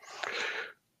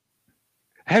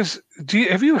 Have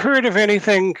you heard of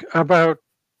anything about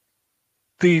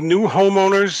the new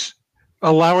homeowners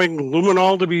allowing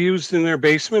luminol to be used in their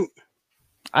basement?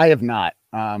 I have not,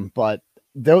 but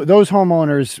those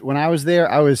homeowners, when I was there,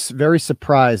 I was very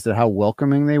surprised at how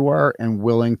welcoming they were and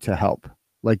willing to help.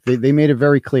 Like they made it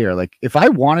very clear. Like if I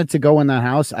wanted to go in that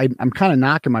house, I'm kind of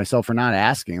knocking myself for not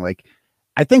asking. Like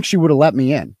I think she would have let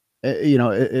me in,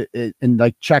 and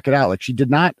like check it out. Like she did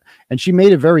not, and she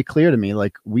made it very clear to me.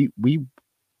 Like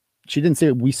she didn't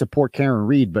say we support Karen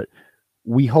Reed, but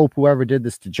we hope whoever did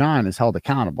this to John is held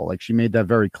accountable. Like she made that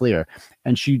very clear,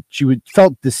 and she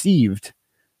felt deceived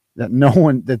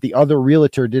that the other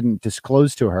realtor didn't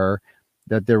disclose to her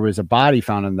that there was a body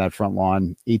found on that front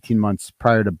lawn 18 months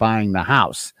prior to buying the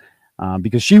house,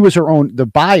 because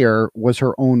the buyer was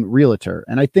her own realtor.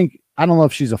 And I don't know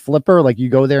if she's a flipper. Like you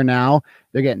go there now,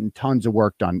 they're getting tons of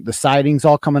work done. The siding's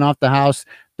all coming off the house.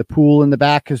 The pool in the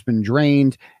back has been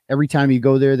drained. Every time you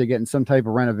go there, they're getting some type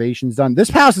of renovations done. This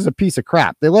house is a piece of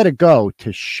crap. They let it go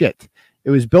to shit. It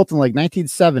was built in like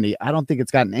 1970. I don't think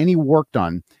it's gotten any work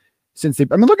done since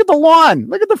look at the lawn.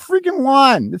 Look at the freaking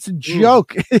lawn. It's a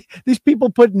joke. These people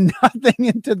put nothing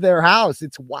into their house.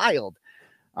 It's wild.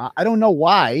 I don't know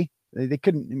why they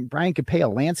couldn't. Brian could pay a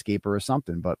landscaper or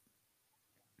something, but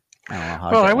I don't know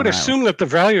how. Well, I would assume that the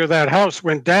value of that house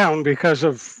went down because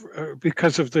of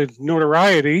the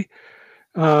notoriety,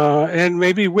 and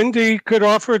maybe Wendy could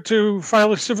offer to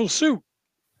file a civil suit.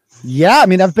 Yeah, I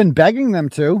mean, I've been begging them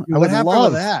to. What happened to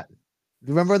that?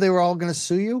 Remember they were all going to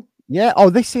sue you? Yeah. Oh,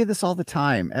 they say this all the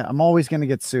time. I'm always going to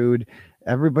get sued.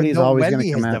 Everybody's always going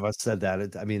to come out. Never said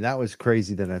that. I mean, that was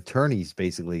crazy that an attorney's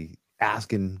basically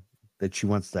asking that she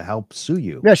wants to help sue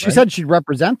you. Yeah, she said she'd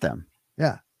represent them.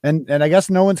 Yeah. And I guess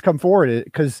no one's come forward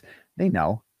because they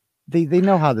know. They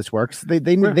know how this works.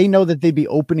 They know that they'd be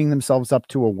opening themselves up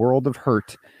to a world of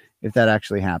hurt if that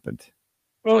actually happened.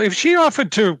 Well, if she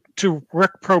offered to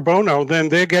work pro bono, then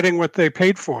they're getting what they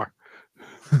paid for.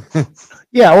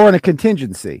 Yeah, or in a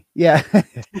contingency. Yeah.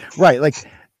 Right.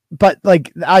 But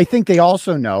I think they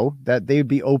also know that they'd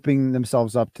be opening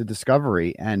themselves up to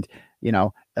discovery. And,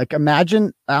 like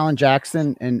imagine Alan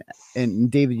Jackson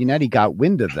and David Yannetti got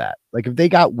wind of that. Like if they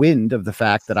got wind of the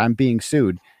fact that I'm being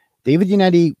sued, David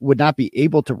Yannetti would not be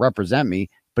able to represent me,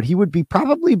 but he would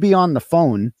probably be on the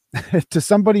phone to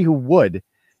somebody who would,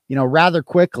 rather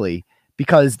quickly,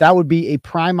 because that would be a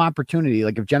prime opportunity.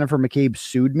 Like if Jennifer McCabe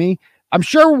sued me, I'm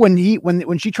sure when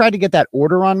she tried to get that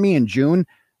order on me in June,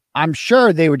 I'm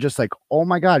sure they were just like, oh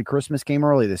my God, Christmas came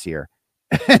early this year.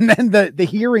 And then the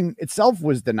hearing itself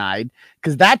was denied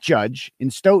because that judge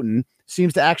in Stoughton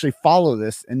seems to actually follow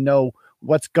this and know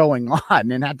what's going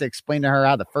on and had to explain to her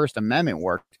how the First Amendment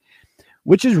worked,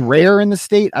 which is rare in the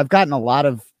state. I've gotten a lot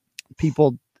of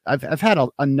people. I've had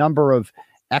a number of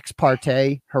ex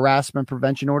parte harassment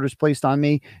prevention orders placed on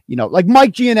me, like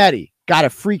Mike Giannetti got a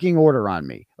freaking order on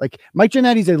me. Like Mike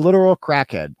Giannetti's a literal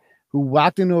crackhead who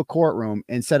walked into a courtroom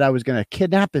and said I was going to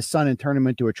kidnap his son and turn him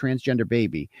into a transgender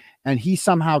baby. And he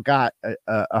somehow got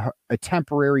a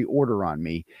temporary order on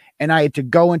me. And I had to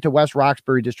go into West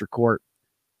Roxbury District Court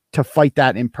to fight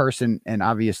that in person. And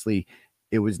obviously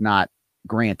it was not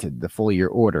granted the full year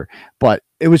order. But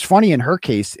it was funny in her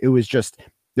case. It was just,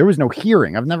 there was no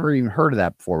hearing. I've never even heard of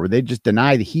that before, where they just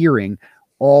denied the hearing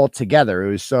altogether.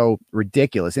 It was so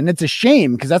ridiculous. And it's a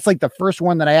shame because that's like the first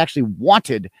one that I actually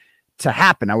wanted to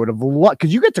happen. I would have loved,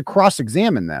 because you get to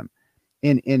cross-examine them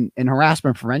in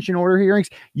harassment prevention order hearings.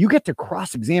 You get to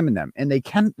cross-examine them, and they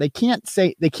can't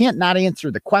not answer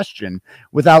the question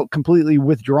without completely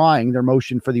withdrawing their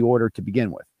motion for the order to begin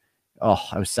with. Oh,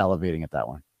 I was salivating at that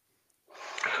one.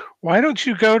 Why don't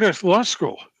you go to law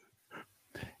school?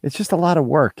 it's just a lot of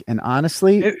work. And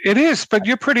honestly, it is, but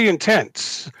you're pretty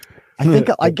intense. I think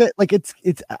I get like it's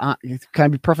can I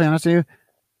be perfectly honest with you?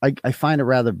 I find it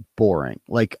rather boring.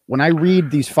 Like when I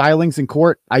read these filings in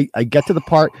court, I get to the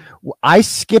part I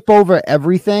skip over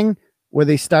everything where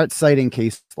they start citing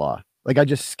case law. Like I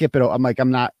just skip it. I'm like,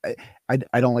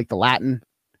 I don't like the Latin.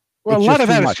 Well, It's a lot just of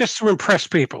too that is much. just to impress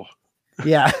people.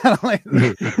 Yeah.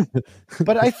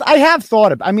 But I have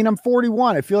thought of, I mean, I'm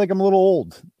 41. I feel like I'm a little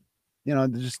old, you know,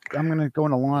 I'm going to go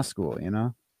into law school, you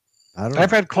know?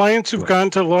 I've had clients who've gone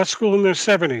to law school in their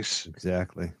 70s.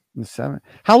 Exactly.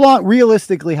 How long,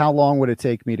 realistically, how long would it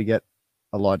take me to get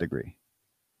a law degree?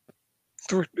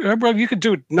 Well, you could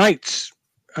do it nights,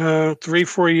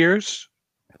 3-4 years.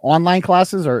 Online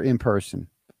classes or in person?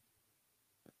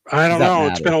 I don't know.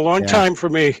 It's been a long time for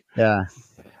me. Yeah.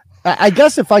 I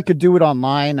guess if I could do it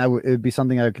online, it would be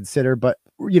something I would consider. But,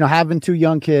 you know, having 2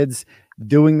 young kids,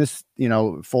 doing this, you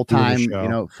know, full time, you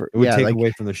know, it would take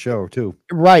away from the show too.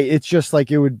 Right. It's just like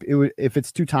it would, if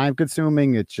it's too time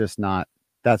consuming, it's just not,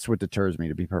 that's what deters me,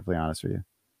 to be perfectly honest with you.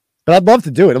 But I'd love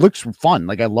to do it. It looks fun.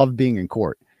 Like I love being in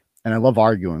court and I love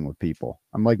arguing with people.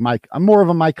 I'm like I'm more of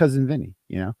a my cousin Vinny,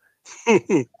 you know,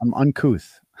 I'm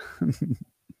uncouth.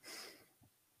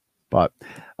 But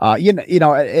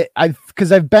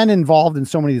because I've been involved in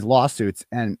so many of these lawsuits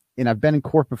and I've been in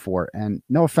court before, and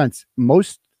no offense,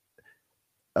 most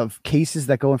of cases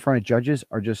that go in front of judges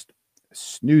are just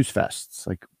snooze fests,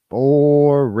 like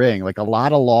boring. Like a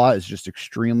lot of law is just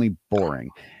extremely boring.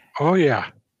 Oh yeah.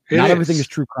 Not everything is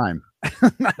true crime.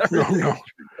 No.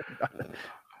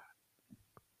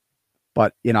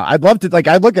 But you know, I'd love to, like,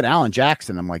 I look at Alan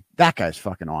Jackson, I'm like, that guy's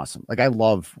fucking awesome. Like I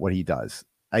love what he does.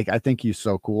 I think he's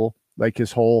so cool. Like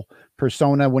his whole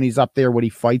persona when he's up there, what he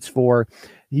fights for,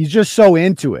 he's just so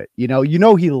into it. You know,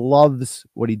 he loves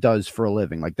what he does for a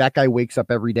living. Like that guy wakes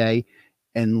up every day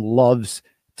and loves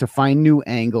to find new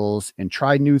angles and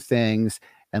try new things.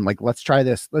 And like, let's try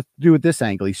this. Let's do it this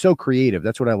angle. He's so creative.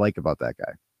 That's what I like about that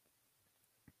guy.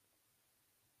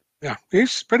 Yeah,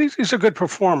 he's a good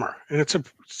performer, and it's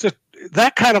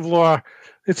that kind of law.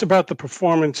 It's about the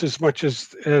performance as much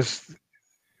as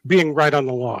being right on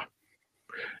the law.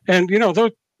 And you know,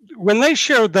 when they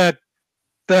showed that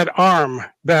arm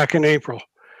back in April,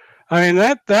 I mean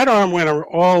that arm went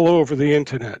all over the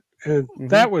internet, and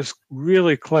that was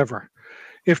really clever.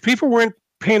 If people weren't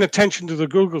paying attention to the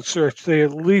Google search, they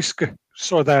at least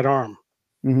saw that arm.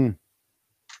 Mm-hmm.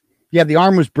 Yeah, the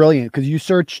arm was brilliant because you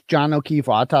search John O'Keefe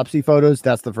autopsy photos.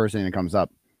 That's the first thing that comes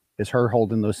up is her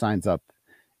holding those signs up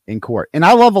in court. And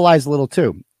I love Eliza Little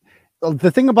too.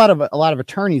 The thing about a lot of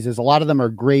attorneys is a lot of them are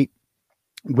great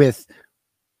with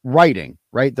writing,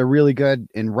 right? They're really good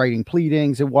in writing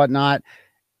pleadings and whatnot.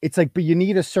 It's like, but you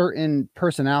need a certain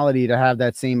personality to have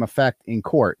that same effect in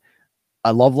court.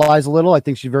 I love Liza Little. I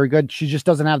think she's very good. She just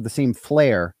doesn't have the same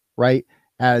flair, right?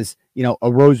 As, you know,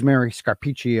 a Rosemary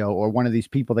Scarpiccio or one of these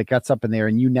people that gets up in there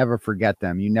and you never forget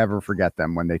them. You never forget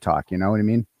them when they talk. You know what I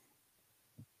mean?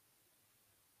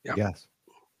 Yeah. Yes.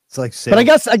 It's like, but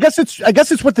I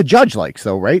guess it's what the judge likes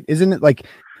though, right? Isn't it? Like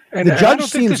and the I judge don't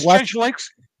think seems this less. judge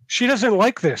likes. She doesn't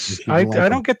like this. I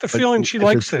don't get the feeling she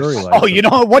likes this. Oh, you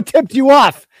know what tipped you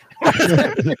off? Oh,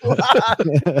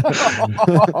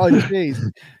 jeez.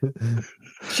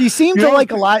 She seemed to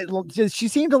like Eliza. She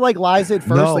seemed to like Liza at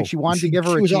first. No, like she wanted to give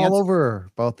her she a was chance. all over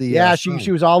about the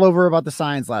she was all over about the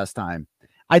signs last time.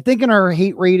 I think in her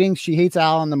hate ratings, she hates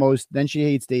Alan the most. Then she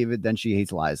hates David. Then she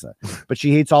hates Liza. But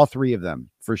she hates all 3 of them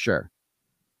for sure.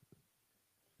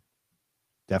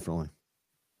 Definitely.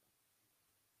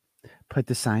 Put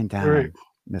the sign down, right.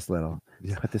 Miss Little.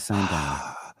 Yeah. Put the sign down.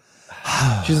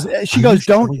 She goes,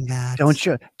 don't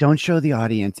show the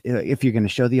audience. If you're going to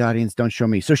show the audience, don't show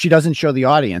me. So she doesn't show the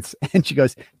audience, and she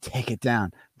goes, take it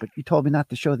down. But you told me not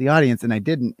to show the audience, and I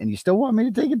didn't. And you still want me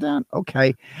to take it down?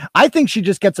 Okay. I think she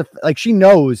just gets she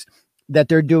knows that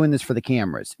they're doing this for the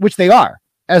cameras, which they are,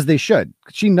 as they should.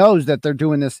 She knows that they're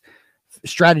doing this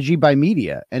strategy by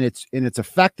media, and it's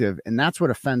effective, and that's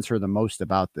what offends her the most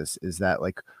about this is that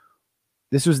like.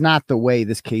 This was not the way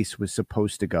this case was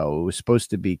supposed to go. It was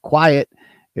supposed to be quiet.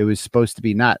 It was supposed to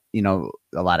be not, you know,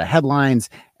 a lot of headlines,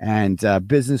 and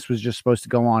business was just supposed to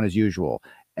go on as usual.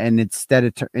 And instead,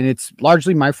 and it's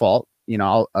largely my fault. You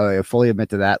know, I fully admit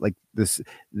to that. Like this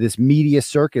media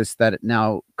circus that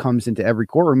now comes into every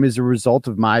courtroom is a result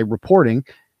of my reporting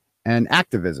and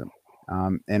activism.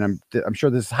 And I'm sure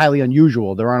this is highly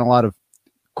unusual. There aren't a lot of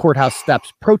courthouse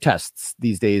steps protests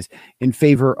these days in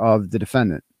favor of the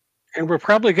defendant. And we'll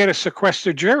probably get a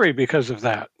sequestered jury because of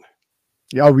that.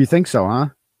 Oh, you think so, huh?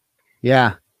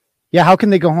 Yeah. Yeah. How can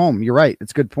they go home? You're right.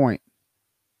 It's a good point.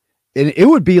 it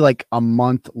would be like a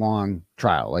month-long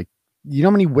trial. Like, you know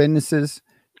how many witnesses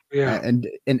and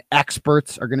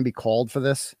experts are going to be called for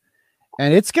this?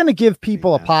 And it's going to give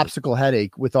people a popsicle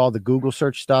headache with all the Google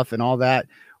search stuff and all that,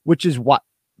 which is what.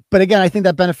 But again, I think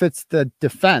that benefits the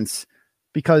defense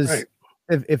because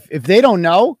if they don't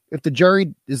know, if the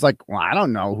jury is like, well, I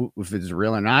don't know if it's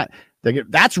real or not,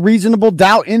 that's reasonable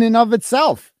doubt in and of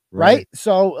itself. Right.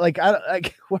 So like,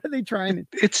 what are they trying to?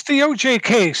 It's the OJ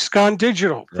case gone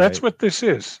digital. That's what this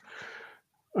is.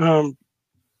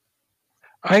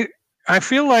 I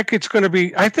feel like it's going to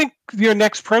be, I think your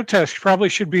next protest probably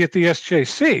should be at the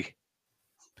SJC.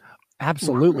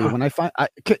 Absolutely. When I find,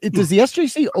 does the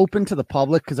SJC open to the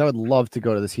public? Because I would love to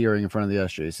go to this hearing in front of the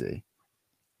SJC.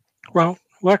 Well,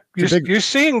 look, you're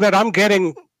seeing that I'm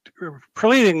getting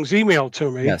pleadings emailed to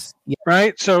me. Yes. Yeah.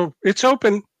 Right. So it's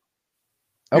open.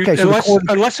 Okay.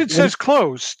 Unless it says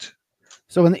closed.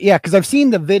 So because I've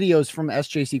seen the videos from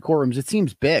SJC courtrooms. It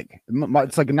seems big.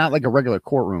 It's like not like a regular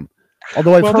courtroom.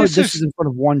 Although I've heard this is in front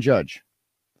of one judge.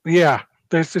 Yeah,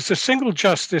 there's a single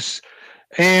justice,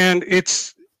 and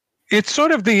it's sort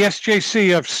of the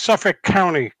SJC of Suffolk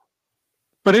County,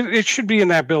 but it should be in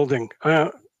that building.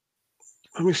 Let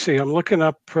me see. I'm looking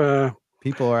up.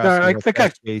 People are asking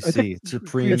about SJC,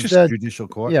 Supreme Judicial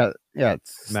Court. Yeah.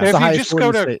 It's if you just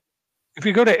go to if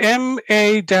you go to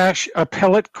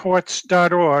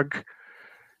ma-appellatecourts.org,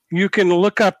 you can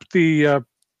look up the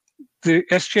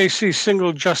SJC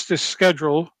single justice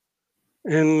schedule,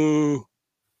 and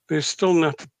there's still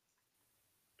nothing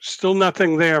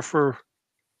there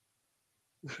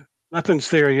nothing's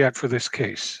there yet for this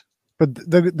case. But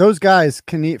those guys,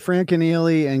 Frank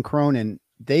Keneally and Cronin,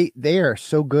 they are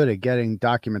so good at getting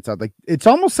documents out. Like, it's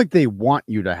almost like they want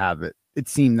you to have it. It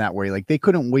seemed that way. Like, they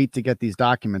couldn't wait to get these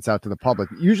documents out to the public.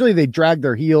 Usually they drag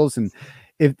their heels, and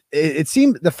if it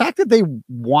seemed the fact that they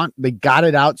got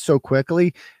it out so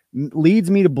quickly leads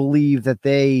me to believe that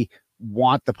they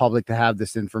want the public to have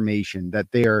this information, that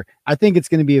I think it's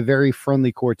going to be a very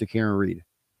friendly court to Karen Read.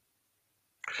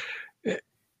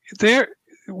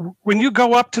 When you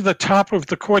go up to the top of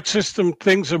the court system,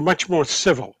 things are much more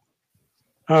civil.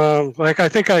 Like, I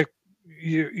think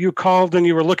you called and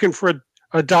you were looking for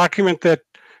a document that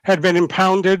had been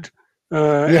impounded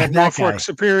at Norfolk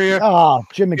Superior. Oh,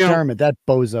 Jim McDermott, that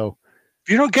bozo.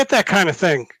 You don't get that kind of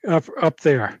thing up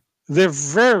there. They're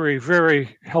very,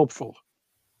 very helpful.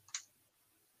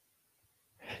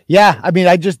 Yeah, I mean,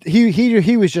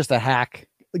 he was just a hack,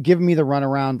 giving me the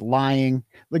runaround, lying.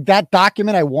 Like, that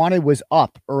document I wanted was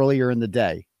up earlier in the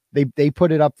day. They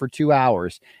put it up for 2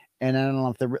 hours, and I don't know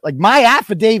if they're like my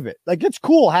affidavit. Like, it's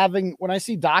cool having when I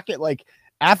see docket like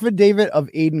affidavit of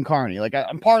Aiden Carney. Like,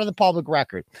 I'm part of the public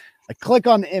record. I click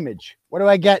on the image. What do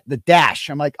I get? The dash.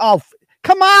 I'm like, oh.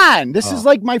 Come on, this is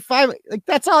like my 5. Like,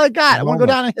 that's all I got. I want to go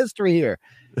down in history here,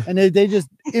 and they just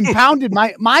impounded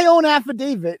my own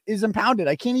affidavit is impounded.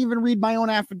 I can't even read my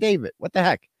own affidavit. What the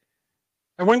heck?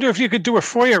 I wonder if you could do a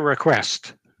FOIA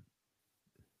request.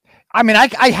 I mean,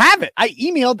 I have it.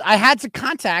 I had to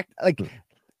contact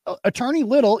Attorney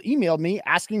Little emailed me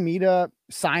asking me to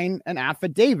sign an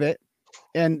affidavit,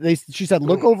 and she said,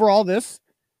 look over all this.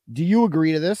 Do you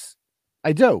agree to this?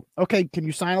 I do. Okay, can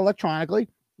you sign electronically?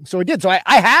 So I did. So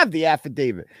I have the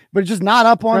affidavit, but it's just not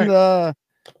up on the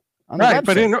website.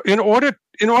 But in order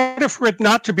in order for it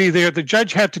not to be there, the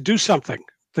judge had to do something.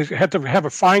 They had to have a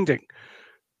finding.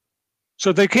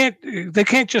 So they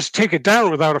can't just take it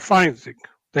down without a finding.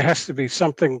 There has to be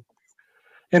something.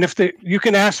 And if you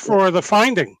can ask for the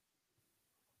finding.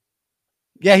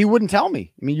 Yeah, he wouldn't tell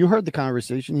me. I mean, you heard the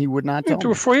conversation. He would not tell me.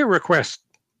 Do a FOIA request.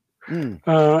 And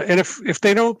if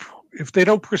they don't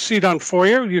proceed on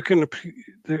FOIA, you can.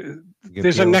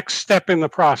 There's a next step in the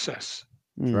process.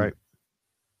 Right.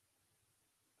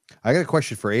 I got a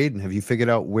question for Aiden. Have you figured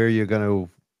out where you're going to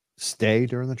stay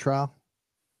during the trial?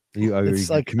 It's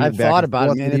like I've thought about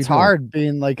it, man. It's hard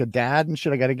being like a dad and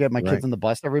shit. I got to get my kids on the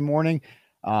bus every morning.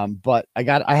 But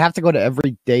I have to go to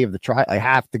every day of the trial. I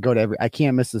have to go to I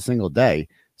can't miss a single day.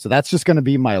 So that's just going to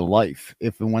be my life.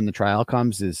 If and when the trial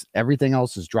comes, is everything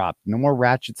else is dropped. No more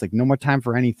ratchets, like no more time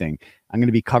for anything. I'm going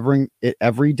to be covering it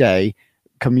every day,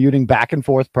 commuting back and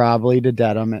forth probably to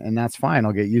Dedham, and that's fine.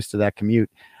 I'll get used to that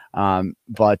commute.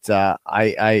 But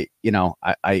I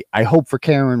hope for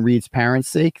Karen Reed's parents'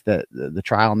 sake that the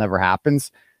trial never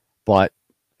happens. But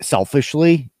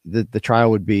selfishly, the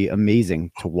trial would be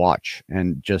amazing to watch,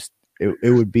 and just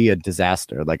it would be a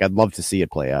disaster. Like, I'd love to see it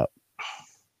play out.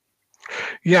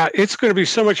 Yeah, it's going to be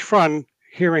so much fun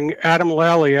hearing Adam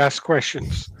Lally ask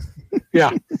questions.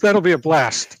 Yeah, that'll be a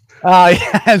blast.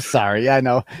 Yeah, I'm sorry. I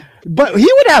know. But he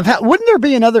would have. Wouldn't there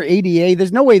be another ADA?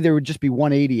 There's no way there would just be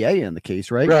one ADA in the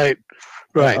case, right?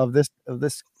 Right. Of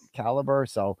this caliber.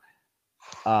 So,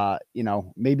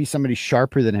 maybe somebody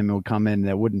sharper than him would come in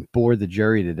that wouldn't bore the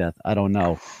jury to death. I don't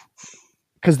know.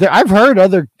 Because I've heard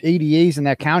other ADAs in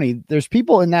that county. There's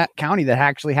people in that county that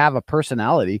actually have a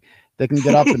personality that can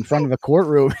get up in front of a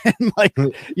courtroom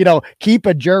and keep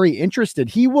a jury interested.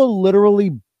 He will literally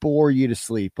bore you to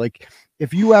sleep. Like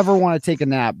if you ever want to take a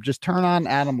nap, just turn on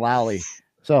Adam Lally.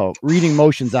 So reading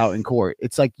motions out in court.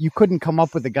 It's like you couldn't come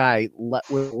up with a guy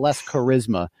with less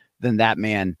charisma than that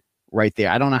man right there.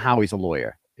 I don't know how he's a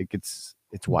lawyer. It's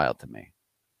wild to me.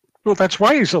 Well, that's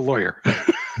why he's a lawyer.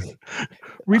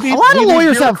 A lot of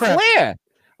lawyers have flair.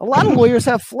 A lot of lawyers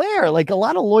have flair. Like a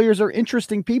lot of lawyers are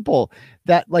interesting people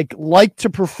that like to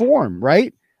perform,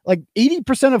 right? Like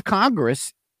 80% of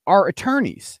Congress are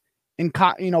attorneys, and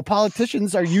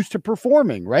politicians are used to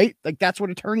performing, right? Like that's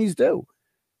what attorneys do.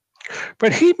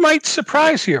 But he might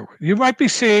surprise you. You might be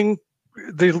seeing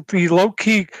the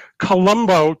low-key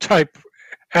Columbo type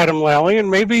Adam Lally, and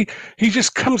maybe he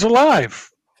just comes alive.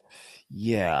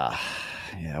 Yeah,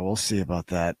 we'll see about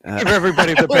that. Give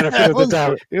everybody the benefit of the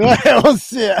doubt. We'll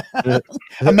see.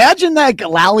 Imagine that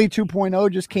Lally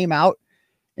 2.0 just came out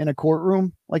in a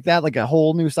courtroom like that, like a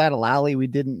whole new side of Lally we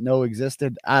didn't know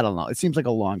existed. I don't know. It seems like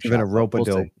a long shot. Even a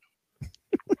rope-a-dope.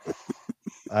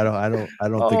 I don't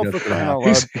think that's gonna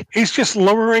happen. He's just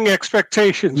lowering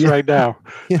expectations right now.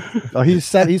 Oh, he's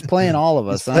playing all of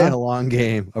us. He's playing a long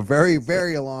game, a very,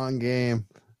 very long game.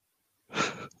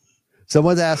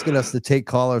 Someone's asking us to take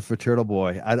callers for Turtle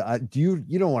Boy.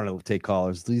 You don't want to take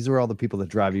callers. These are all the people that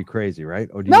drive you crazy, right?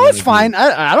 Or no, it's fine.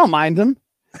 I don't mind them.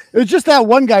 It was just that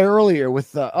one guy earlier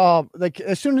with like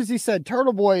as soon as he said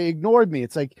Turtle Boy ignored me,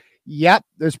 it's like, yep,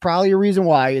 there's probably a reason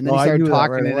why. And then he started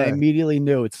talking and I immediately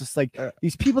knew. It's just like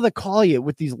these people that call you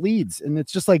with these leads. And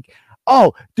it's just like,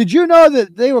 oh, did you know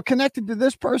that they were connected to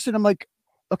this person? I'm like,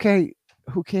 okay,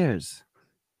 who cares?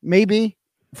 Maybe.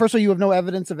 First of all, you have no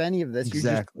evidence of any of this.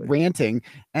 Exactly. You're just ranting.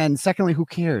 And secondly, who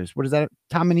cares? What is that?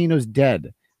 Tom Menino's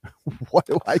dead. What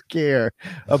do I care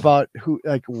about who?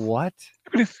 Like what?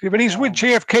 But he's with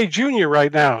JFK Jr.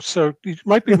 right now, so he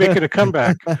might be making a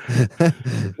comeback.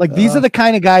 Like these are the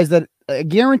kind of guys that I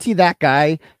guarantee that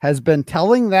guy has been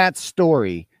telling that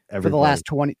story for the last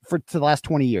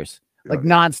 20 years. Like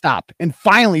nonstop. And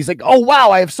finally he's like, oh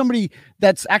wow, I have somebody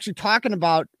that's actually talking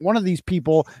about one of these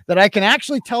people that I can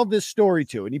actually tell this story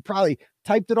to. And he probably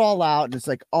typed it all out and it's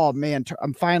like, oh man,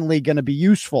 I'm finally going to be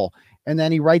useful. And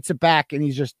then he writes it back and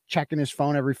he's just checking his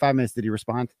phone every 5 minutes. Did he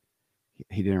respond?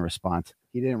 He didn't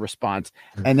respond.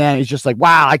 And then he's just like,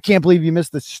 wow, I can't believe you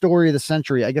missed the story of the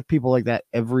century. I get people like that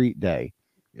every day.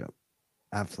 Yep.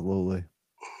 Absolutely.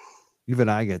 Even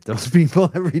I get those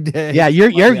people every day. Yeah,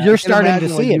 you're starting to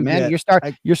see it, man.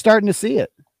 You're starting to see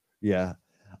it. Yeah.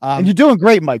 And you're doing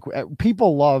great, Mike.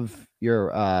 People love your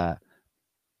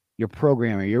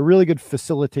programming. You're a really good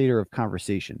facilitator of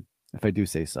conversation, if I do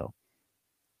say so.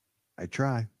 I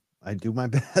try. I do my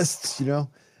best, We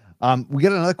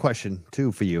got another question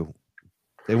too for you.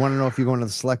 They want to know if you're going to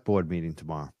the select board meeting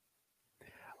tomorrow.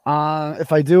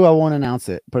 If I do, I won't announce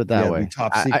it. Put it that way.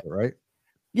 Top secret, right?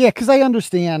 Yeah, because I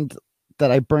understand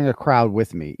that I bring a crowd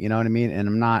with me. You know what I mean? And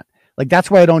I'm not like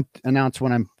that's why I don't announce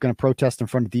when I'm going to protest in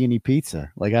front of D&E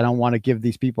Pizza. Like I don't want to give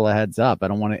these people a heads up. I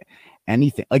don't want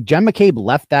anything. Like Jen McCabe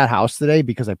left that house today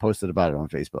because I posted about it on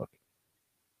Facebook,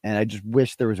 and I just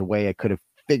wish there was a way I could have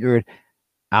figured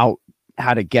out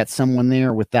how to get someone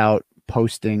there without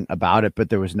posting about it, but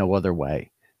there was no other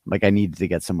way. Like I needed to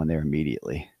get someone there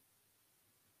immediately.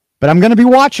 But I'm going to be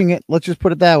watching it. Let's just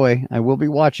put it that way. I will be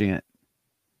watching it.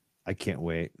 I can't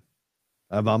wait.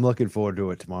 I'm looking forward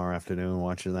to it tomorrow afternoon,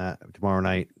 watching that tomorrow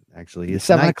night. Actually, it's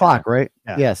 7 o'clock, right?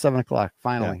 Yeah, 7 o'clock.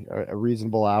 Finally, a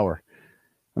reasonable hour.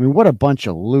 I mean, what a bunch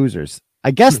of losers.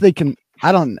 I guess they can.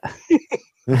 I don't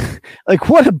like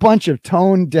what a bunch of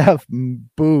tone deaf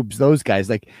boobs. Those guys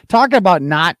like talking about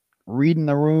not reading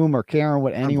the room or caring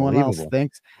what anyone else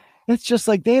thinks. It's just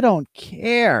like they don't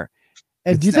care.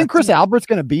 And do you think Chris Albert's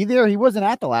going to be there? He wasn't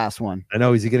at the last one. I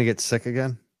know. Is he going to get sick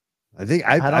again?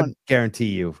 I guarantee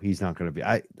you he's not going to be.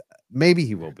 Maybe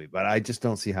he will be, but I just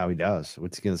don't see how he does.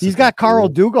 What's he going to? He's got Carl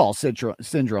Dugall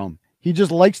syndrome. He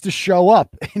just likes to show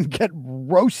up and get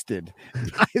roasted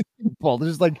by people.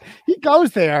 There's like he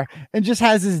goes there and just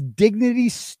has his dignity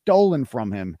stolen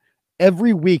from him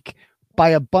every week by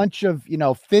a bunch of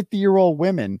 50-year-old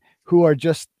women who are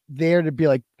just there to be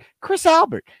like, Chris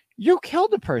Albert, you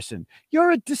killed a person.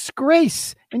 You're a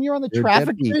disgrace, and you're on the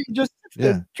traffic. Just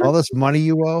all this money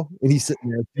you owe, and he's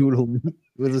sitting there doodling.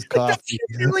 with his Like, that's coffee.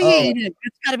 humiliating.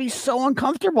 It's got to be so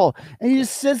uncomfortable. And he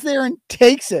just sits there and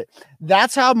takes it.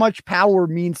 That's how much power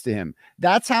means to him.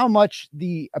 That's how much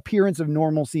the appearance of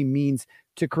normalcy means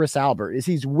to Chris Albert, is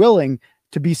he's willing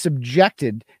to be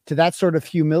subjected to that sort of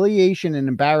humiliation and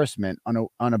embarrassment on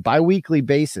a biweekly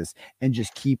basis and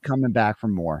just keep coming back for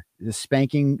more. The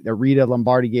spanking that Rita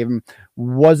Lombardi gave him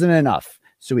wasn't enough.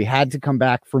 So he had to come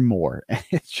back for more. And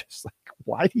it's just like,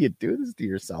 why do you do this to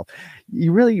yourself?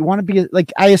 You really want to be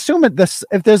like, I assume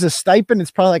if there's a stipend,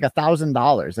 it's probably like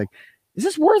 $1,000. Like, is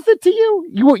this worth it to you?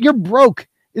 You're broke.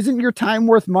 Isn't your time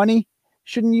worth money?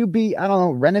 Shouldn't you be, I don't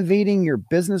know, renovating your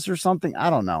business or something? I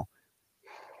don't know.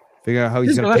 Figure out how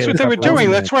he's going to. That's what they were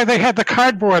doing. That's why they had the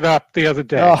cardboard up the other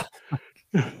day.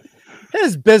 Oh.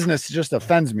 His business just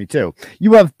offends me too.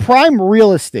 You have prime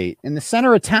real estate in the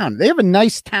center of town. They have a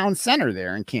nice town center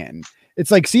there in Canton.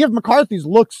 It's like C.F. McCarthy's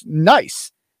looks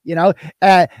nice. You know,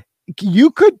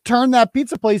 you could turn that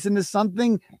pizza place into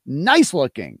something nice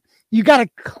looking. You got to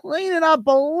clean it up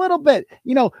a little bit,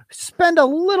 you know, spend a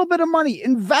little bit of money,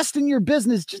 invest in your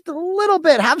business just a little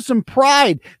bit, have some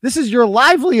pride. This is your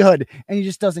livelihood. And he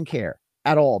just doesn't care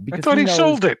at all. Because I thought he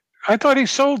sold it. I thought he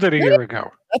sold it a year ago.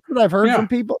 That's what I've heard from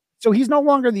people. So he's no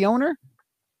longer the owner?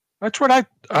 That's what I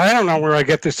don't know where I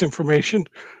get this information.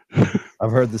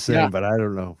 I've heard the same, but I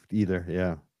don't know either.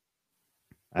 Yeah.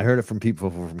 I heard it from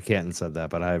people from Canton said that,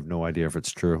 but I have no idea if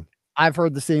it's true. I've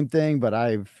heard the same thing, but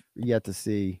I've yet to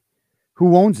see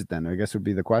who owns it then, I guess would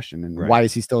be the question. And why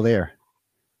is he still there?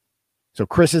 So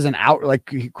Chris isn't out.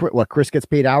 Like, what, Chris gets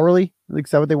paid hourly? Like,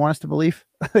 is that what they want us to believe?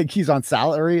 Like, he's on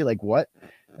salary? Like, what?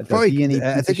 Probably,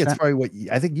 I think it's probably what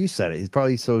I think you said it. He's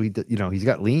probably he's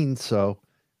got liens, so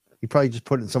he probably just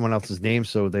put it in someone else's name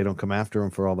so they don't come after him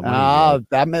for all the money.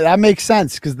 That makes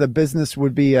sense because the business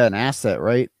would be an asset,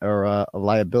 right? Or a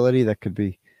liability that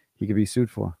he could be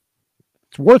sued for.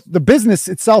 It's worth, the business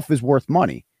itself is worth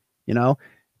money, you know,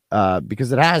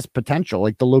 because it has potential.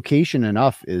 Like, the location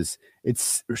enough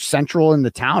it's central in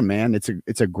the town, man.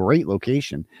 It's a great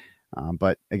location.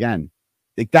 But again,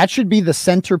 like, that should be the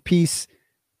centerpiece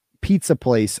pizza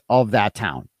place of that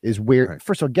town, is where,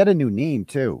 first of all, get a new name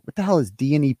too. What the hell does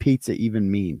D&E Pizza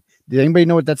even mean? Did anybody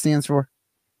know what that stands for?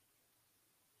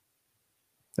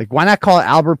 Like, why not call it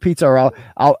Albert Pizza or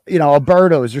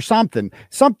Alberto's or something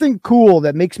cool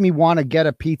that makes me want to get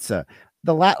a pizza?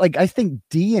 Like, I think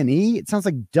D&E, it sounds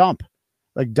like dump,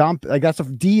 like that's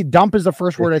dump is the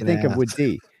first word I think of with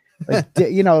D. Like,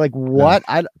 you know, like what?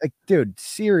 Dude,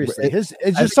 seriously, it's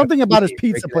just something about his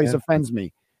pizza place offends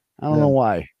me. I don't know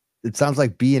why. It sounds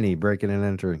like B&E, breaking and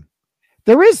entering.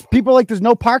 There is people like, there's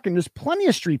no parking. There's plenty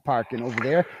of street parking over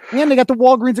there. And they got the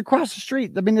Walgreens across the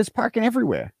street. I mean, there's parking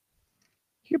everywhere.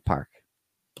 You can park.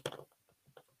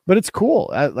 But it's cool.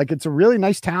 Like, it's a really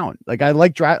nice town. Like, I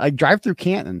drive through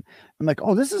Canton. I'm like,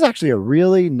 oh, this is actually a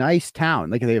really nice town.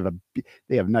 Like, they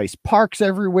have nice parks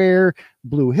everywhere.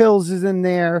 Blue Hills is in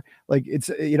there. Like, it's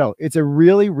a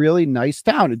really, really nice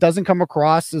town. It doesn't come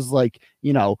across as like,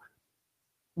 you know,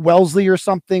 Wellesley or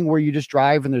something where you just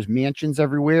drive and there's mansions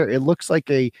everywhere. It looks like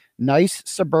a nice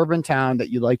suburban town that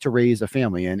you like to raise a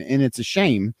family in. And it's a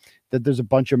shame that there's a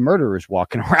bunch of murderers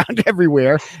walking around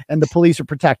everywhere and the police are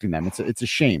protecting them. It's a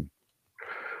shame.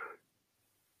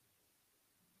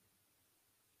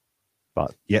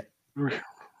 But yeah,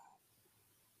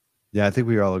 I think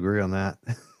we all agree on that.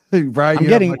 Brian, I'm you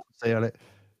getting have much to say on it.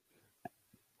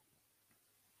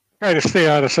 Try to stay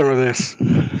out of some of this.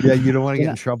 Yeah, you don't want to get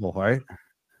in trouble, right?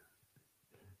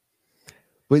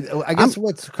 But I guess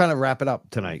let's kind of wrap it up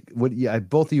tonight.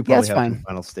 Both of you probably have some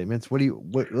final statements.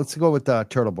 Let's go with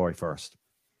Turtle Boy first.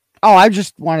 Oh, I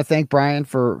just want to thank Brian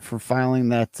for filing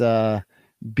that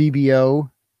BBO.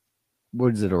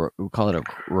 What is it? We call it a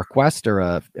request or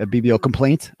a BBO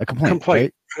complaint? A complaint.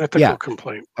 Right? Ethical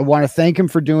complaint. I want to thank him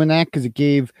for doing that because it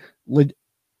gave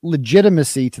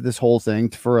legitimacy to this whole thing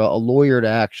for a lawyer to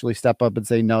actually step up and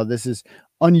say, no, this is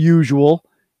unusual.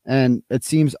 And it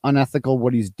seems unethical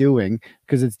what he's doing,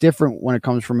 because it's different when it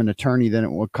comes from an attorney than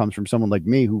it comes from someone like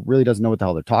me who really doesn't know what the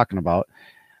hell they're talking about.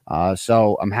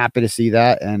 So I'm happy to see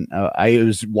that. And I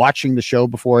was watching the show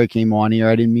before I came on here.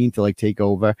 I didn't mean to take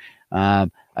over.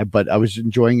 But I was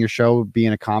enjoying your show,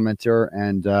 being a commenter,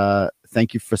 and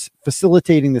thank you for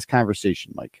facilitating this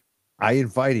conversation, Mike. I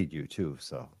invited you too,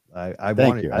 so I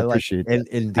thank you. I appreciate it.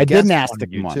 And I didn't ask to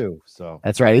come on too, so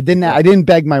that's right. I didn't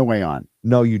beg my way on.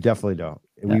 No, you definitely don't.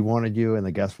 We wanted you, and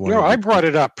the guests wanted. No, I brought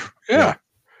it up. Yeah.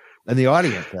 And the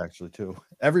audience actually too.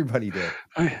 Everybody did,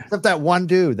 except that one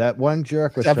dude, that one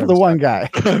jerk. Except for the one guy.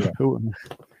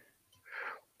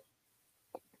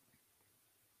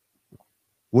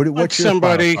 What's your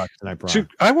somebody final thoughts tonight, Brian?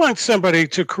 I want somebody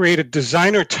to create a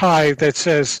designer tie that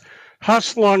says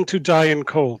 "House long to die in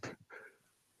cold."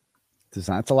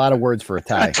 That's a lot of words for a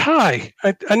tie. A tie,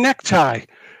 a necktie,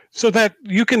 so that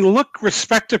you can look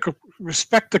respectable.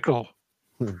 Respectable.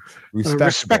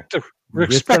 Respectable.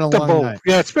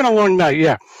 Yeah, it's been a long night.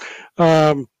 Yeah,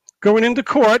 going into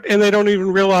court and they don't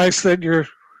even realize that you're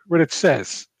what it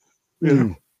says.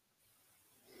 Mm.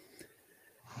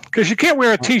 Because you can't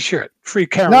wear a T-shirt. Free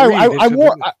Karen. No, Reed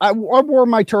I wore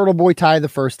my Turtle Boy tie the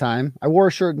first time. I wore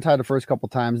a shirt and tie the first couple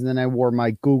times, and then I wore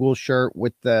my Google shirt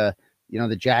with the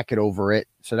the jacket over it.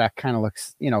 So that kind of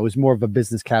looks, it was more of a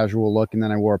business casual look. And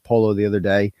then I wore a polo the other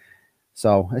day.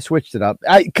 So I switched it up.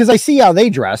 Because I see how they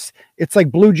dress. It's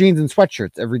like blue jeans and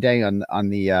sweatshirts every day on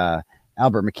the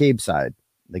Albert McCabe side.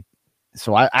 Like,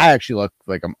 so I actually look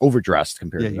like I'm overdressed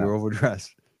compared to them. You're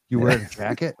overdressed. You wear a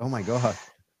jacket? Oh my God.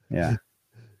 Yeah.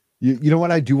 You know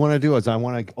what I do want to do is I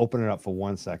want to open it up for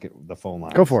 1 second, the phone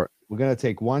line. Go for it. We're going to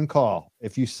take one call.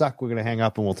 If you suck, we're going to hang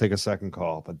up and we'll take a second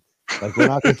call. But we're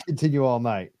not going to continue all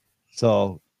night.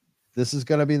 So this is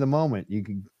going to be the moment.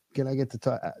 Can I get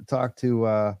to talk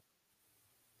to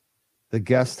the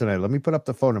guest tonight? Let me put up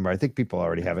the phone number. I think people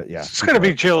already have it. Yeah. It's going to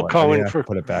be Jill calling for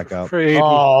put it back up.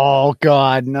 Oh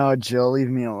God, no, Jill, leave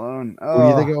me alone. Oh,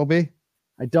 you think it will be?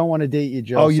 I don't want to date you,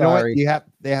 Jill. Oh, you Sorry. know what?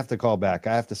 They have to call back.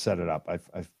 I have to set it up. I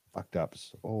fucked up.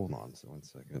 So hold on 1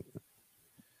 second.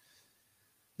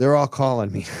 They're all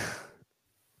calling me.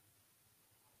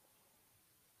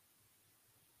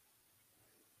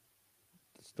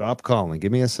 Stop calling.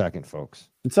 Give me a second, folks.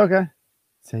 It's okay.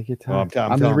 Take your time. I'm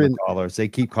telling the callers. They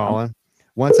keep calling.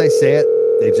 Once I say it,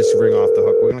 they just ring off the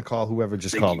hook. We're going to call whoever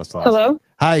just called us last. Hello?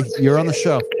 Hi, you're on the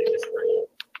show.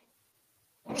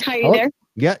 Hi, you there?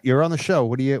 Yeah, you're on the show.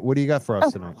 What do you got for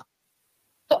us tonight?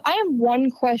 So I have one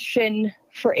question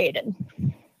for Aiden.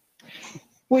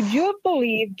 Would you have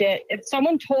believed it if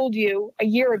someone told you a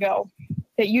year ago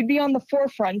that you'd be on the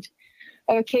forefront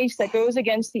of a case that goes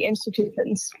against the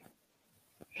institutions?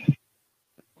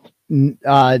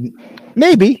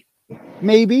 Maybe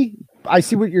I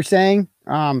see what you're saying.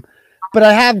 But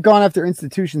I have gone after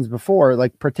institutions before,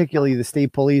 like particularly the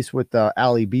state police with the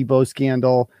Ali Bebo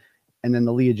scandal and then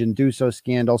the Leah Genduso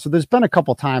scandal. So there's been a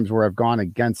couple times where I've gone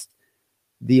against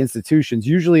the institutions.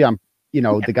 Usually I'm,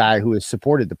 the guy who has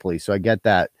supported the police. So I get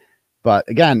that. But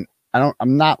again, I'm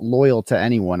not loyal to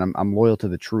anyone. I'm loyal to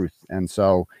the truth. And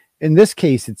so in this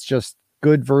case, it's just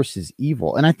good versus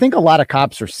evil. And I think a lot of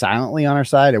cops are silently on our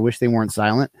side. I wish they weren't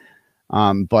silent.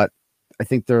 But I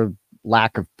think their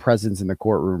lack of presence in the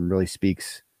courtroom really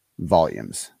speaks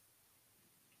volumes.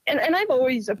 And I've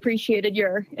always appreciated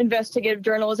your investigative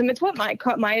journalism. It's what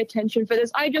caught my attention for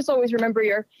this. I just always remember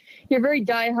you're very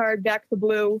diehard Back the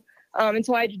Blue. And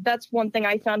so that's one thing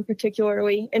I found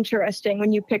particularly interesting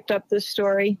when you picked up this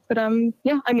story. But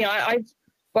I've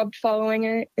loved following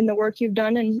it in the work you've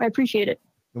done, and I appreciate it.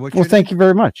 Well, thank you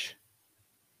very much.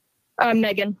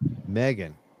 Megan.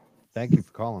 Megan, thank you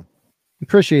for calling.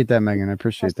 Appreciate that, Megan. I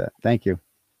appreciate that. Thank you.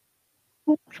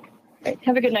 Right,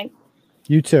 have a good night.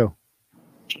 You too.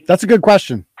 That's a good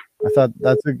question. I thought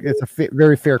it's a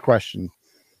very fair question.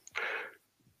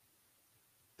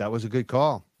 That was a good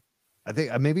call. I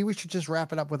think maybe we should just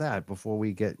wrap it up with that before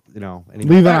we get, leave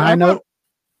on a high note.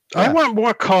 I want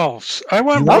more calls. I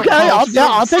want more okay, calls.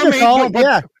 I'll take a call.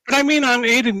 But I mean,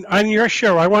 on your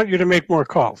show, I want you to make more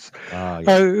calls.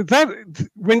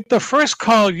 When the first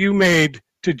call you made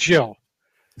to Jill,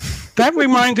 that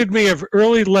reminded me of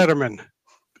early Letterman.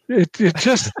 It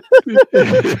just.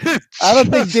 I don't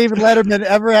think David Letterman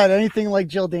ever had anything like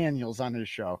Jill Daniels on his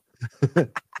show. The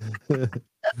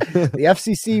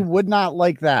FCC would not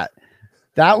like that.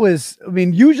 That was,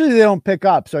 usually they don't pick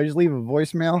up, so I just leave a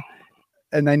voicemail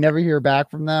and I never hear back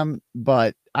from them.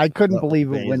 But I couldn't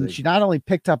believe it when she not only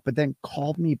picked up, but then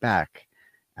called me back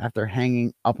after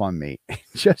hanging up on me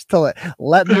just to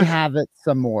let me have it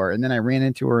some more. And then I ran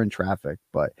into her in traffic.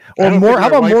 But how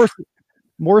about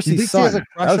Morrissey's son?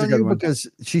 That was a good one because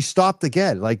she stopped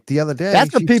again, like the other day.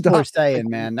 That's what people are saying,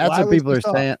 man. That's what people are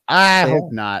saying. I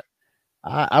hope not.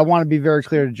 I want to be very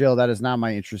clear to Jill. That is not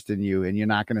my interest in you, and you're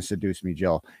not going to seduce me,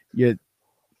 Jill. You're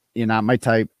not my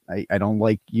type. I don't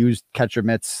like used catcher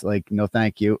mitts. Like, no,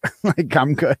 thank you. Like,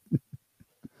 I'm good.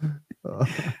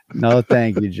 No,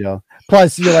 thank you, Jill.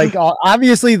 Plus, you're like,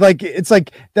 obviously, like, it's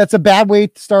like that's a bad way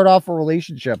to start off a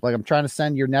relationship. Like, I'm trying to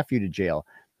send your nephew to jail,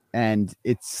 and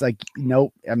it's like,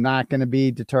 nope, I'm not going to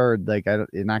be deterred. Like,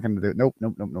 you're not going to do it. Nope.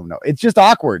 It's just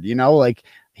awkward, Like,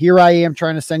 here I am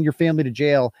trying to send your family to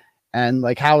jail. And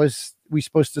like, how is we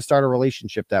supposed to start a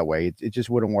relationship that way? It just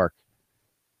wouldn't work.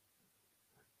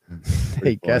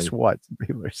 Hey, guess what?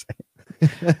 People are saying.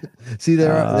 See,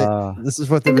 this is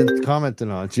what they've been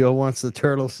commenting on. Joe wants the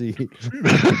turtle seat.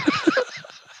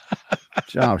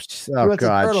 Oh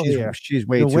God, she's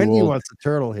way too Wendy old. wants a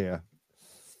turtle here.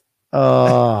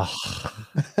 Oh,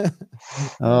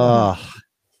 oh.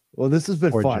 Well, this has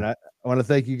been Poor fun. Joe. I want to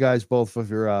thank you guys both for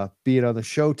your being on the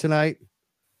show tonight.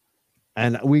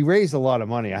 And we raised a lot of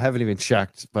money. I haven't even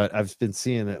checked, but I've been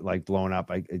seeing it like blowing up.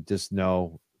 I just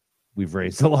know we've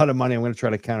raised a lot of money. I'm going to try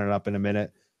to count it up in a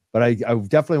minute, but I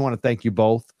definitely want to thank you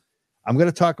both. I'm going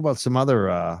to talk about some other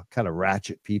kind of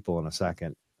ratchet people in a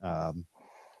second.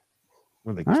 What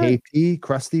are they, KP,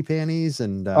 Krusty Panties,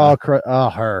 and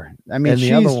her. I mean, and the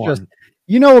she's other just. one.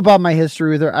 You know about my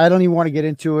history with her. I don't even want to get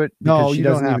into it. No, she you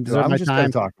doesn't don't have even to. deserve I'm my just going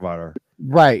time. to talk about her.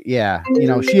 Right? Yeah. You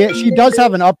know, she does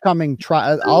have an upcoming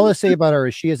trial. All I say about her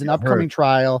is she has an upcoming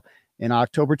trial in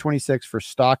October 26th for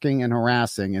stalking and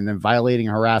harassing, and then violating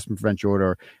a harassment prevention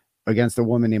order against a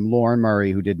woman named Lauren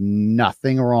Murray who did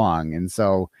nothing wrong. And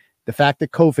so the fact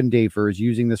that Kofindafer is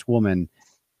using this woman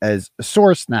as a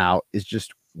source now is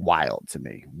just wild to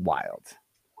me. Wild.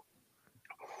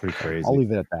 Pretty crazy. I'll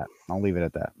leave it at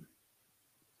that.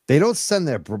 They They don't send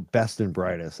their best and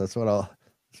brightest. That's what I'll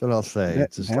say.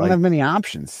 It's just they don't have many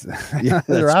options. Yeah,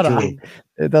 They're that's out true.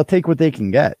 They'll take what they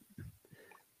can get.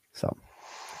 So,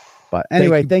 but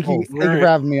anyway, thank you for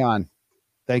having me on.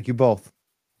 Thank you both.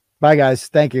 Bye, guys.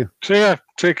 Thank you. See ya.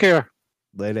 Take care.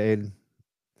 Later, Aiden.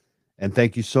 And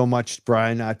thank you so much,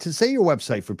 Brian. To say your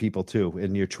website for people too,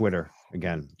 and your Twitter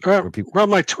again. Well,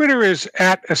 my Twitter is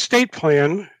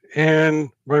 @estateplan, and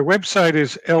my website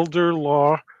is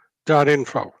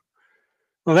elderlaw.info.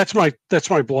 Well, that's my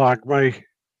blog. My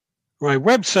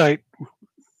website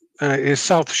is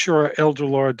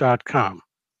southshoreelderlaw.com.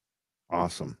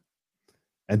 Awesome.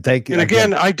 And thank you. And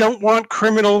again, I don't want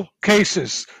criminal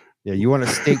cases. Yeah, you want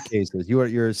estate cases. You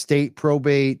want your estate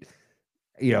probate,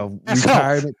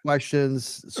 retirement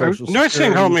questions, social nursing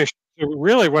security. home issues are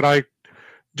really what I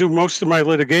do most of my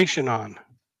litigation on.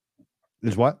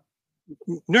 Is what?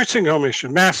 Nursing home issue,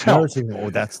 mass health. Nursing home. Oh,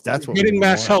 that's what we getting need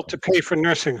mass more health to pay for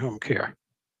nursing home care.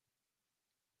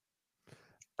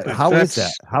 How is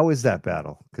that? How is that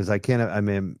battle? Because I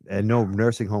know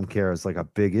nursing home care is like a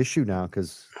big issue now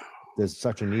because there's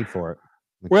such a need for it.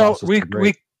 Well,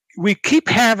 we keep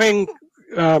having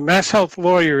mass health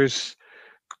lawyers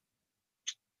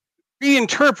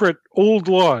reinterpret old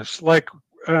laws. Like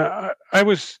I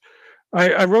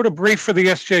wrote a brief for the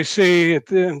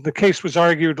SJC. The case was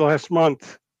argued last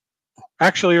month,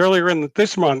 actually earlier in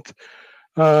this month,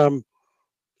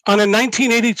 on a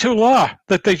 1982 law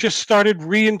that they just started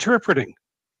reinterpreting.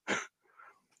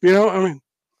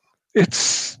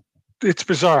 It's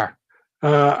bizarre.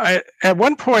 At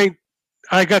one point,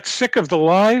 I got sick of the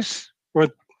lies or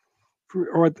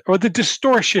the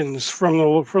distortions from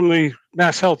the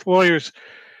mass health lawyers,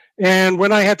 and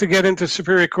when I had to get into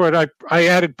Superior Court, I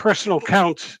added personal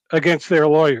counts against their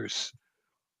lawyers.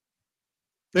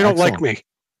 They don't like me.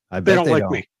 I bet they don't like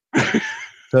me.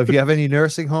 So if you have any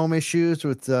nursing home issues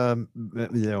with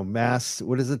mass,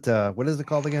 what is it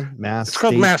called again? It's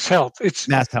called mass health. It's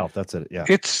mass health. That's it. Yeah.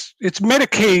 It's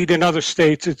Medicaid in other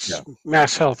states. It's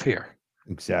mass health here.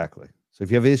 Exactly. So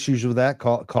if you have issues with that,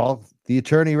 call the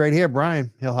attorney right here, Brian.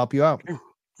 He'll help you out.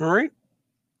 All right.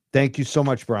 Thank you so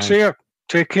much, Brian. See ya.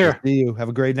 Take care. See you. Have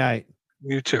a great night.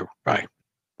 You too. Bye.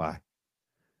 Bye.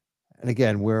 And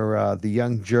again, we're the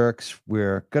Young Jerks.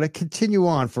 We're going to continue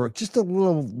on for just a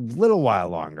little while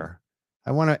longer.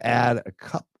 I want to add a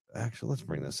couple. Actually, let's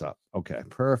bring this up. Okay,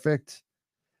 perfect.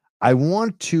 I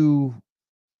want to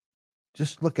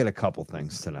just look at a couple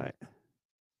things tonight.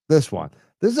 This one.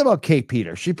 This is about Kate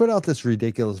Peter. She put out this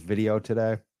ridiculous video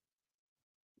today.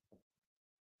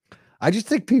 I just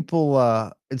think people,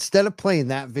 instead of playing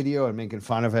that video and making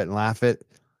fun of it and laugh at,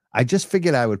 I just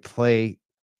figured I would play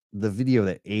the video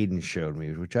that Aiden showed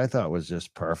me, which I thought was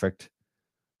just perfect.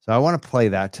 So I want to play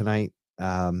that tonight.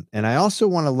 And I also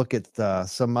want to look at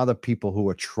some other people who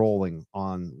are trolling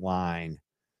online.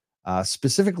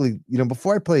 Specifically,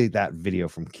 before I play that video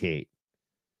from Kate,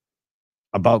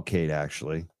 about Kate,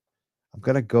 actually, I'm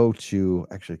going to go to,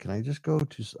 can I just go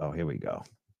to, here we go.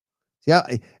 Yeah,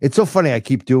 it's so funny. I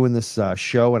keep doing this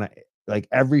show, and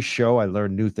every show I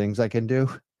learn new things I can do.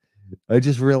 I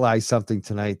just realized something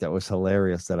tonight that was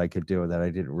hilarious that I could do and that I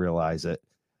didn't realize it.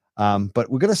 But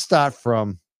we're going to start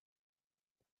from,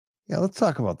 let's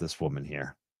talk about this woman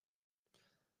here.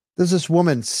 There's this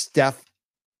woman, Steph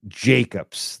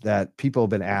Jacobs, that people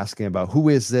have been asking about. Who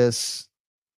is this?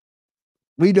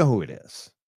 We know who it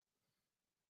is.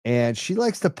 And she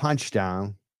likes to punch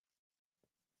down.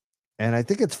 And I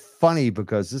think it's funny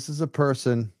because this is a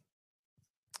person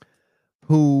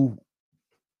who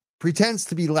pretends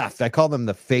to be left. I call them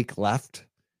the fake left.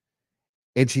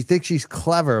 And she thinks she's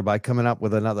clever by coming up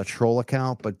with another troll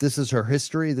account, but this is her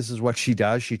history. This is what she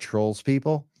does. She trolls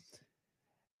people.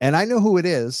 And I know who it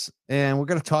is, and we're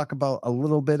going to talk about a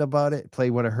little bit about it, play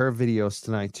one of her videos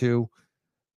tonight too.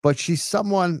 But she's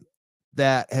someone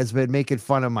that has been making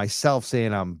fun of myself,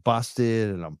 saying I'm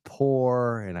busted and I'm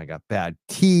poor and I got bad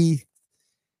teeth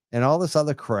and all this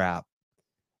other crap.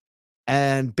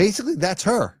 And basically that's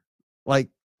her. Like,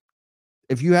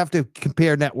 if you have to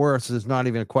compare net worths, there's not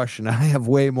even a question. I have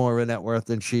way more of a net worth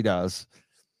than she does.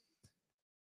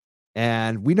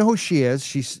 And we know who she is.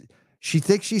 She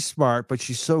thinks she's smart, but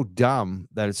she's so dumb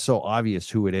that it's so obvious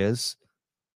who it is.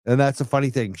 And that's a funny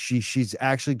thing. She's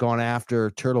actually gone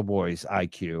after Turtle Boy's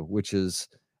IQ, which is,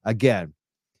 again,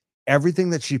 everything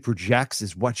that she projects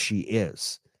is what she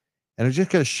is. And I'm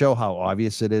just going to show how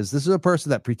obvious it is. This is a person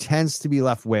that pretends to be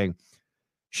left wing.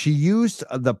 She used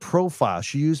the profile.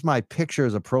 She used my picture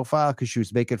as a profile because she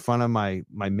was making fun of my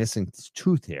missing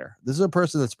tooth here. This is a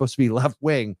person that's supposed to be left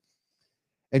wing.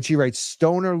 And she writes,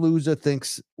 stoner loser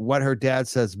thinks what her dad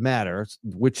says matters,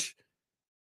 which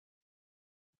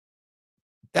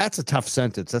that's a tough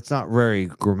sentence. That's not very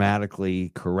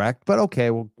grammatically correct, but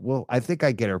okay. Well, I think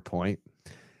I get her point.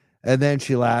 And then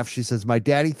she laughs. She says, my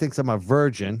daddy thinks I'm a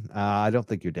virgin. I don't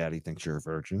think your daddy thinks you're a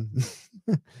virgin.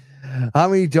 How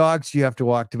many dogs do you have to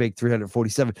walk to make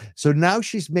 347? So now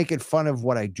she's making fun of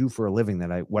what I do for a living,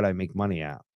 what I make money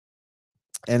at.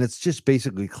 And it's just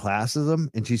basically classism.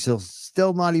 And she's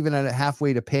still not even at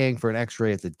halfway to paying for an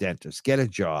x-ray at the dentist. Get a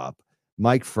job.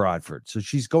 Mike Fraudford. So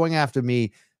she's going after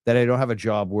me that I don't have a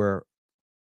job, where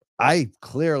I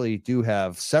clearly do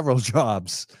have several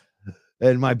jobs.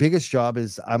 And my biggest job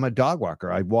is I'm a dog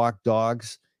walker. I walk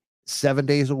dogs 7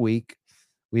 days a week.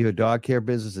 We have a dog care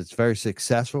business. It's very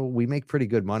successful. We make pretty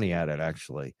good money at it,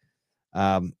 actually.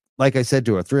 Like I said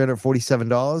to her,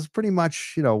 $347, pretty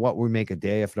much, what we make a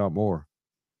day, if not more.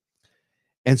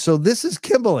 And so this is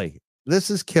Kimberly. This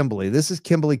is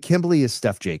Kimberly. Kimberly is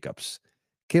Steph Jacobs.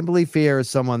 Kimberly Fair is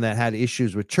someone that had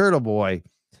issues with Turtle Boy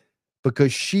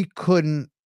because she couldn't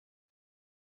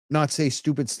not say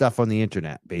stupid stuff on the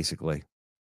internet, basically.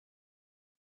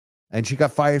 And she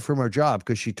got fired from her job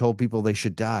because she told people they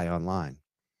should die online.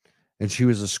 And she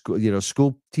was a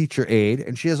school teacher aide,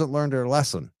 and she hasn't learned her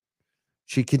lesson.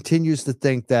 She continues to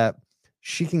think that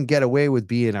she can get away with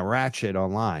being a ratchet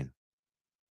online.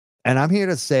 And I'm here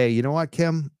to say, you know what,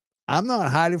 Kim? I'm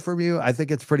not hiding from you. I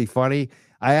think it's pretty funny.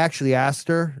 I actually asked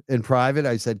her in private.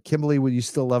 I said, Kimberly, will you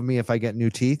still love me if I get new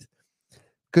teeth?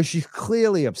 Because she's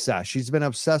clearly obsessed. She's been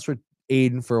obsessed with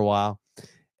Aiden for a while.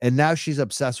 And now she's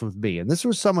obsessed with me. And this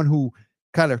was someone who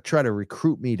kind of tried to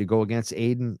recruit me to go against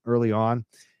Aiden early on.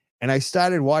 And I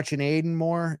started watching Aiden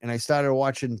more. And I started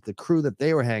watching the crew that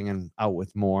they were hanging out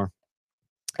with more.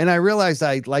 And I realized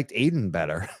I liked Aiden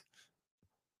better.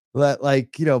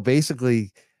 That,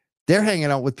 basically, they're hanging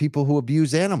out with people who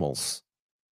abuse animals.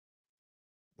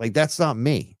 Like, that's not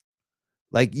me.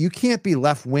 Like, you can't be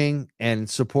left wing and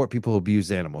support people who abuse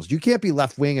animals. You can't be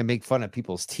left wing and make fun of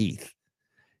people's teeth.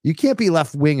 You can't be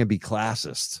left wing and be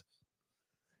classist.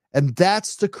 And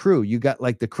that's the crew. You got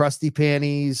like the Krusty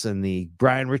Panties and the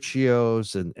Brian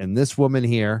Riccios and this woman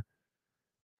here.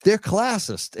 They're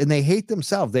classist and they hate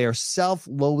themselves. They are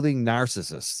self-loathing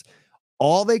narcissists.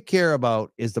 All they care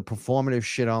about is the performative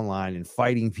shit online and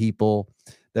fighting people.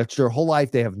 That's their whole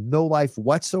life. They have no life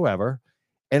whatsoever.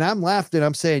 And I'm laughing.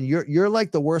 I'm saying, you're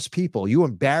like the worst people. You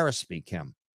embarrass me,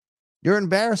 Kim. You're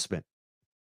embarrassment.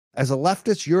 As a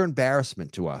leftist, you're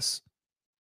embarrassment to us.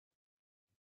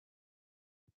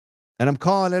 And I'm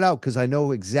calling it out because I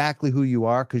know exactly who you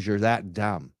are, because you're that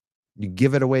dumb. You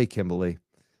give it away, Kimberly.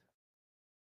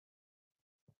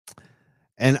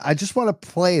 And I just want to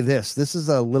play this. This is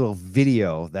a little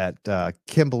video that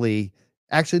Kimberly,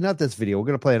 actually not this video. We're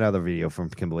going to play another video from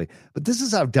Kimberly. But this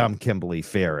is how dumb Kimberly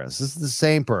Fair is. This is the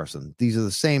same person. These are the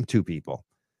same two people.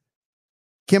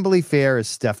 Kimberly Fair is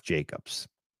Steph Jacobs.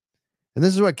 And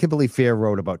this is what Kimberly Fair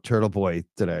wrote about Turtle Boy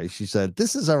today. She said,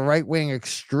 this is a right-wing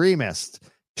extremist,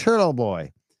 Turtle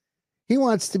Boy. He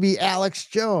wants to be Alex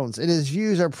Jones, and his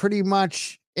views are pretty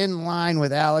much in line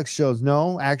with Alex Jones.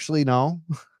 No, actually, no.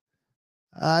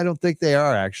 I don't think they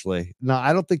are, actually. No,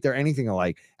 I don't think they're anything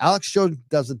alike. Alex Jones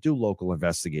doesn't do local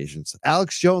investigations.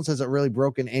 Alex Jones hasn't really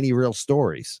broken any real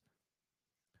stories.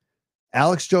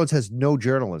 Alex Jones has no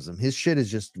journalism. His shit is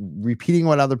just repeating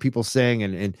what other people are saying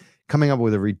and coming up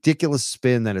with a ridiculous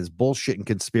spin that is bullshit and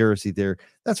conspiracy theory.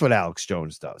 That's what Alex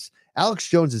Jones does. Alex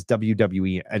Jones is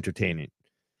WWE entertaining.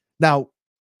 Now,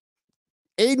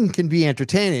 Aiden can be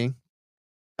entertaining.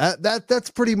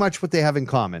 That's pretty much what they have in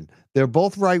common. They're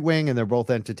both right-wing and they're both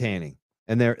entertaining.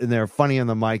 and they're funny on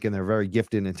the mic, and they're very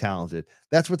gifted and talented.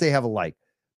 That's what they have alike,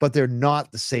 but they're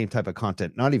not the same type of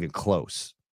content, not even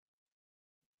close.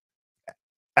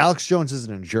 Alex Jones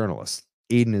isn't a journalist.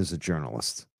 Aiden is a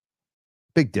journalist.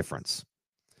 Big difference.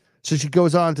 So she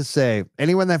goes on to say,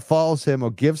 anyone that follows him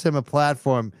or gives him a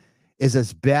platform is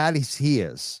as bad as he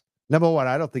is. Number one,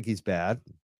 I don't think he's bad.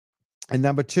 And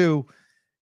number two,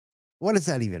 what does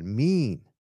that even mean?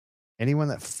 Anyone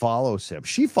that follows him.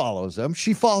 She follows him.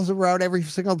 She follows him around every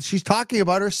single. She's talking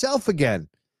about herself again.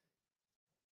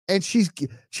 And she's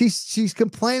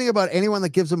complaining about anyone that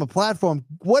gives him a platform.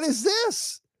 What is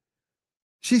this?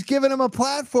 She's giving him a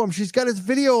platform. She's got his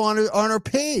video on her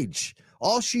page.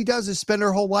 All she does is spend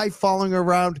her whole life following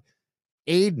around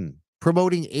Aiden,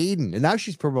 promoting Aiden. And now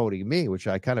she's promoting me, which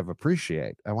I kind of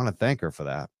appreciate. I want to thank her for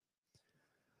that.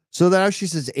 So now she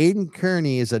says Aiden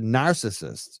Kearney is a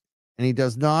narcissist and he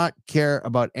does not care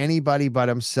about anybody but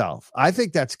himself. I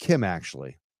think that's Kim,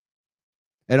 actually.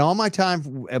 And all my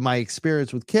time and my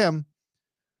experience with Kim,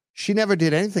 she never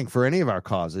did anything for any of our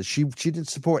causes. She didn't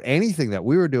support anything that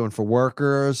we were doing for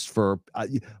workers.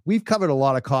 We've covered a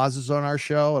lot of causes on our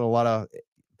show and a lot of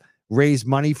raised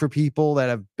money for people that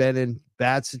have been in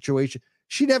bad situations.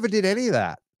 She never did any of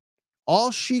that. All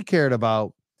she cared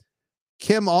about,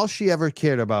 Kim, all she ever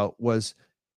cared about was,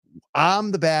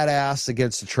 I'm the badass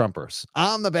against the Trumpers.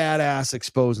 I'm the badass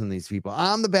exposing these people.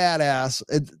 I'm the badass.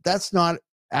 That's not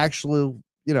actually,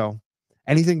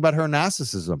 anything but her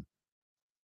narcissism.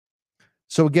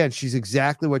 So again, she's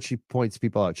exactly what she points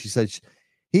people out. She says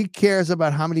he cares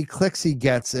about how many clicks he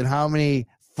gets and how many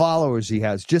followers he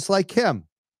has, just like Kim.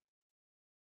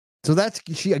 So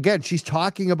she's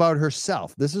talking about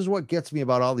herself. This is what gets me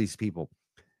about all these people.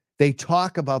 They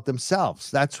talk about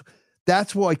themselves.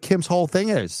 That's what Kim's whole thing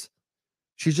is.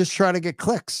 She's just trying to get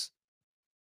clicks.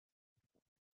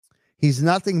 He's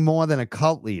nothing more than a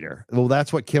cult leader. Well,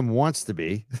 that's what Kim wants to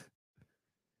be.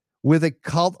 With a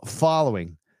cult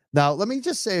following. Now, let me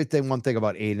just say one thing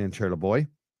about Aiden and Turtle Boy.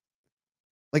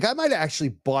 Like, I might have actually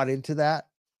bought into that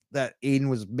Aiden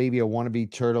was maybe a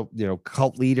wannabe turtle,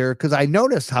 cult leader, because I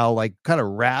noticed how, kind of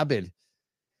rabid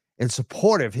and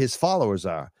supportive his followers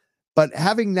are. But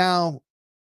having now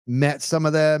met some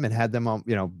of them and had them,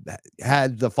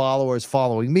 had the followers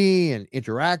following me and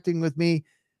interacting with me,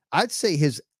 I'd say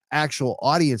his actual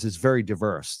audience is very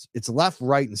diverse. It's left,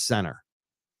 right, and center.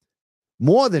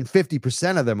 More than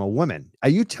 50% of them are women. Are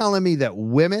you telling me that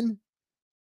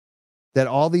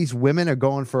all these women are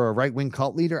going for a right-wing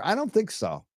cult leader? I don't think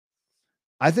so.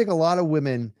 I think a lot of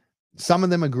women, some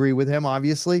of them agree with him,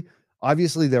 obviously.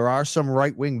 Obviously, there are some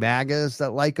right-wing MAGAs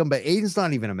that like him, but Aiden's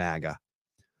not even a MAGA.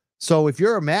 So if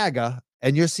you're a MAGA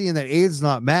and you're seeing that Aiden's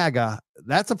not MAGA,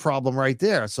 that's a problem right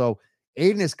there. So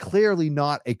Aiden is clearly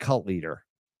not a cult leader.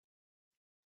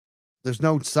 There's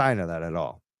no sign of that at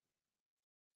all.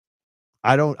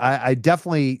 I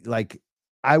definitely,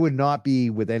 I would not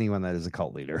be with anyone that is a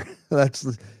cult leader.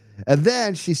 And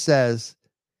then she says,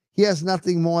 he has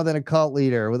nothing more than a cult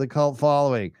leader with a cult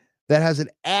following that has an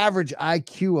average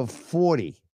IQ of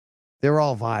 40. They're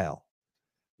all vile.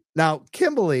 Now,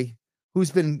 Kimberly,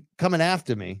 who's been coming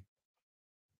after me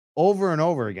over and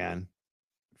over again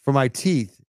for my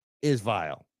teeth, is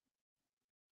vile.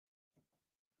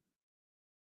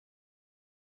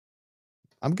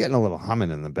 I'm getting a little humming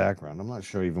in the background. I'm not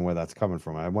sure even where that's coming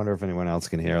from. I wonder if anyone else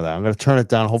can hear that. I'm going to turn it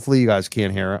down. Hopefully you guys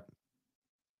can't hear it.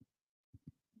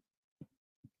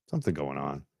 Something going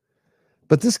on.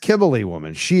 But this Kimberly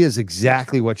woman, she is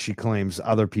exactly what she claims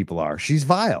other people are. She's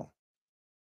vile.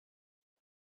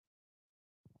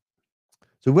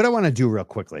 So what I want to do real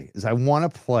quickly is I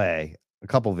want to play a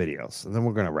couple videos, and then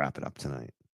we're going to wrap it up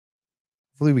tonight.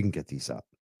 Hopefully we can get these up.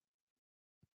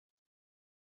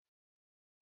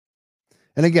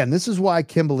 And again, this is why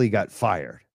Kimberly got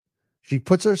fired. She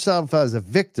puts herself as a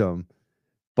victim,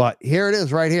 but here it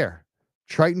is right here.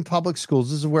 Triton Public Schools.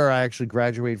 This is where I actually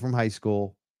graduated from high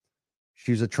school.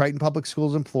 She was a Triton Public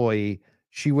Schools employee.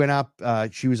 She went up.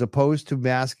 She was opposed to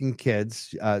masking kids.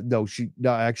 She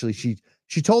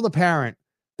told the parent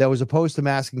that was opposed to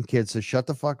masking kids to shut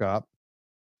the fuck up.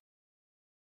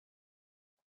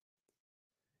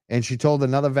 And she told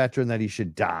another veteran that he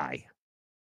should die.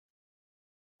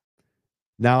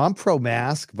 Now, I'm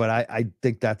pro-mask, but I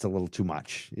think that's a little too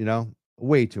much,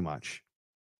 way too much.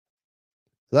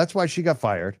 So that's why she got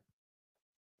fired.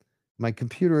 My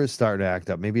computer is starting to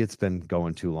act up. Maybe it's been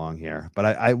going too long here. But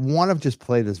I want to just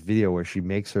play this video where she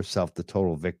makes herself the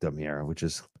total victim here, which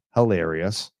is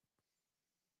hilarious.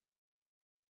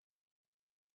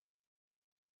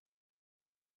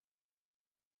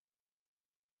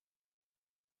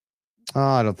 Oh,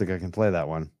 I don't think I can play that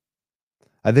one.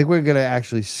 I think we're going to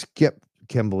actually skip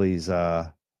Kimberly's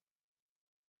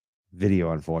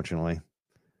video, unfortunately.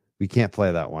 We can't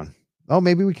play that one. Oh,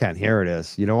 maybe we can. Here it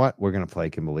is. You know what? We're going to play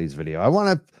Kimberly's video. I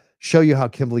want to show you how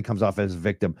Kimberly comes off as a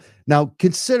victim. Now,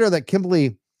 consider that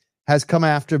Kimberly has come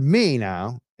after me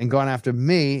now and gone after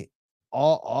me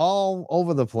all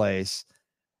over the place.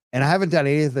 And I haven't done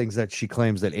any of the things that she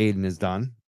claims that Aiden has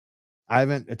done. I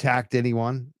haven't attacked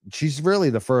anyone. She's really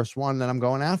the first one that I'm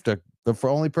going after. The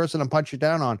only person I'm punching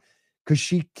down on, because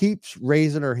she keeps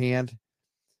raising her hand.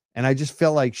 And I just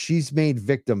feel like she's made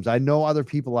victims. I know other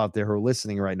people out there who are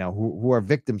listening right now who are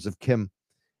victims of Kim.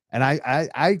 And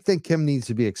I think Kim needs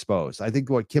to be exposed. I think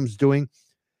what Kim's doing,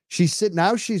 she's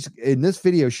in this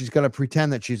video, she's going to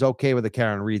pretend that she's okay with the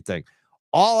Karen Reed thing.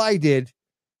 All I did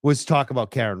was talk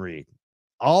about Karen Reed.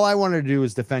 All I wanted to do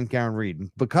is defend Karen Reed.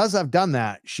 And because I've done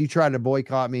that, she tried to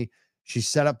boycott me. She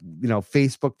set up,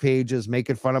 Facebook pages,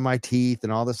 making fun of my teeth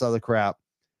and all this other crap.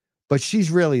 But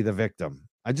she's really the victim.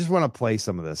 I just want to play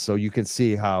some of this so you can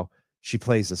see how she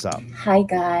plays this up. Hi,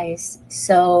 guys.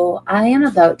 So I am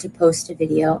about to post a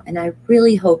video, and I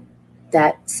really hope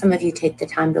that some of you take the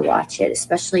time to watch it,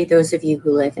 especially those of you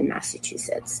who live in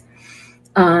Massachusetts.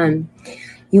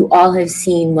 You all have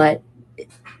seen what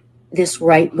this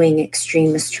right-wing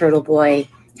extremist turtle boy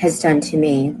has done to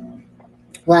me.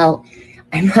 Well,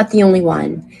 I'm not the only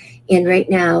one. And right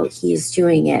now, he is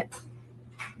doing it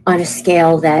on a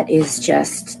scale that is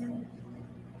just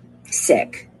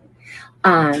sick.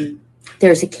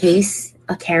 There's a case,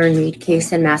 a Karen Reed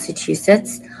case in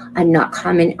Massachusetts. I'm not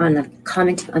commenting on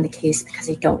the case because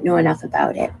I don't know enough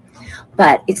about it.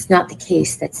 But it's not the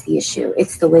case that's the issue.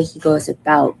 It's the way he goes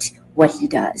about what he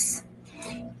does.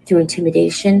 Through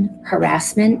intimidation,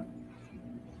 harassment,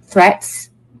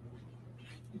 threats.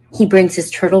 He brings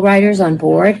his turtle riders on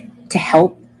board to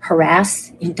help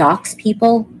harass and dox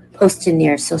people, posting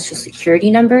their social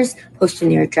security numbers, posting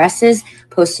their addresses,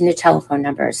 posting their telephone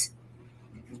numbers.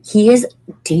 He is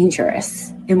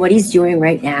dangerous. And what he's doing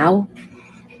right now,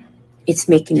 it's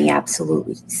making me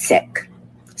absolutely sick.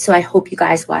 So I hope you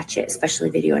guys watch it,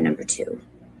 especially video number 2,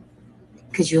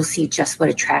 because you'll see just what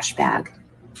a trash bag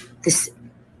this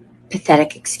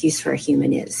pathetic excuse for a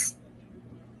human is.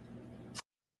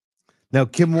 Now,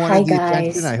 Kim wanted the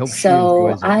attention. I hope so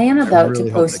she enjoys it. I am about really to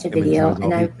hope post that a Kim video, enjoys all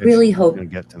and the I attention really she's hope gonna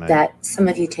get tonight. that some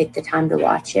of you take the time to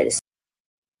watch it.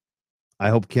 I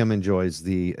hope Kim enjoys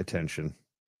the attention.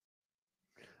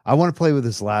 I want to play with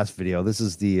this last video. This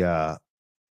is the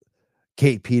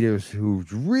Kate Peters,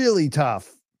 who's really tough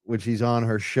when she's on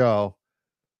her show,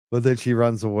 but then she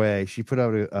runs away. She put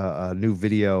out a new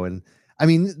video. And I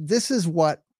mean, this is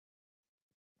what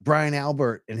Brian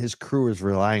Albert and his crew is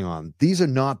relying on. These are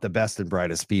not the best and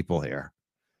brightest people here.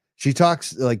 She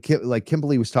talks like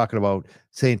Kimberly was talking about,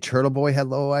 saying Turtle Boy had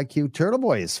low IQ. Turtle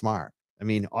Boy is smart. I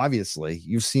mean, obviously,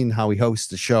 you've seen how he hosts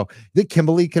the show. Think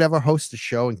Kimberly could ever host a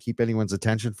show and keep anyone's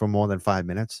attention for more than 5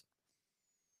 minutes?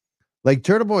 Like,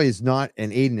 Turtle Boy is not,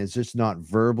 and Aiden is just not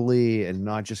verbally and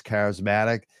not just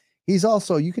charismatic. He's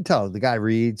also, you can tell the guy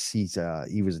reads. He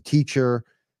was a teacher.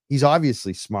 He's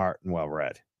obviously smart and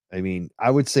well-read. I mean,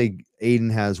 I would say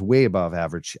Aiden has way above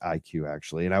average IQ,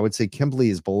 actually. And I would say Kimberly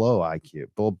is below IQ,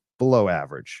 below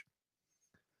average.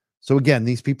 So again,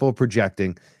 these people are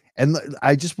projecting. And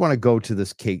I just want to go to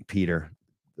this Kate Peter.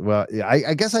 Well,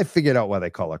 I guess I figured out why they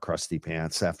call her Crusty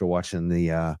Pants after watching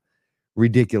the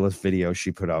ridiculous video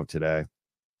she put out today.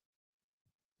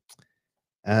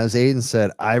 As Aiden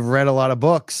said, I've read a lot of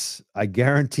books. I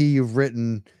guarantee you've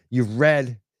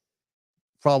read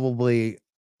probably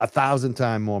 1,000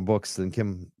 times more books than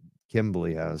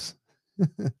Kimberly has.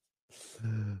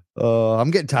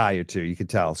 I'm getting tired too. You can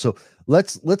tell. So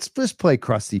let's just play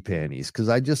Crusty Panties, because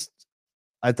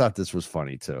I thought this was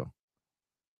funny too.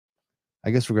 I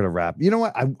guess we're gonna wrap. You know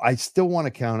what? I still want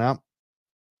to count up.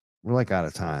 We're like out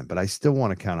of time, but I still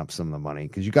want to count up some of the money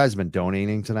because you guys have been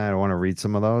donating tonight. I want to read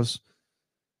some of those.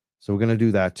 So we're gonna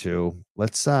do that too.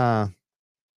 Let's play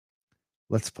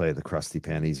the Crusty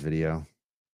Panties video.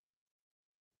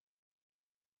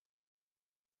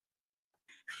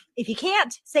 If you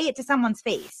can't say it to someone's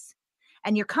face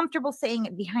and you're comfortable saying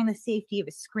it behind the safety of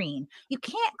a screen, you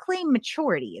can't claim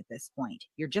maturity at this point.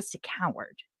 You're just a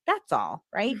coward. That's all,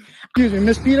 right? Excuse me,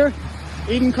 Miss Peter,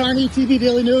 Aiden Carney, TV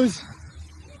Daily News.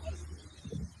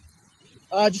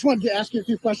 Just wanted to ask you a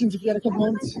few questions if you had a couple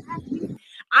moments.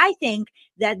 I think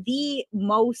that the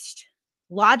most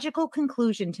logical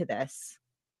conclusion to this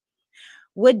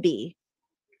would be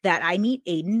that I meet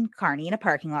Aiden Carney in a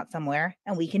parking lot somewhere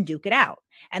and we can duke it out.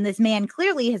 And this man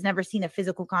clearly has never seen a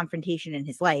physical confrontation in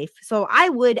his life. So I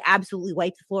would absolutely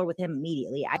wipe the floor with him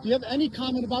immediately. Do you have any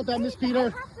comment about that, Miss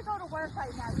Peter?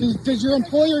 Does your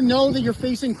employer know that you're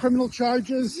facing criminal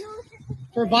charges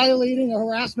for violating a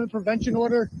harassment prevention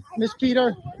order, Miss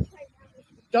Peter?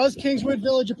 Does Kingswood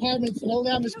Village Apartments know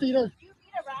that, Miss Peter?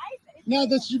 No,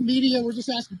 this is media. We're just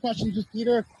asking questions, Miss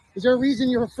Peter. Is there a reason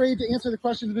you're afraid to answer the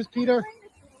questions, Miss Peter?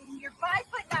 You're 5'0".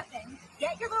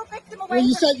 Get your little victim away. Well,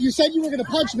 you said you were going to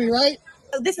punch me, right?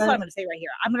 This is what I'm going to say right here.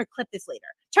 I'm going to clip this later.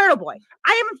 Turtle Boy,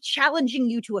 I am challenging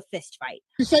you to a fist fight.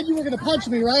 You said you were going to punch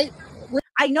me, right?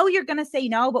 I know you're going to say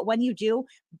no, but when you do,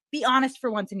 be honest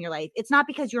for once in your life. It's not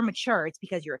because you're mature. It's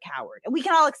because you're a coward. And we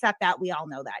can all accept that. We all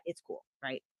know that. It's cool,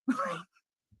 right?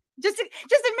 Just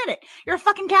admit it. You're a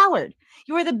fucking coward.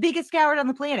 You are the biggest coward on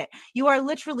the planet. You are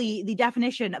literally the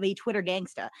definition of a Twitter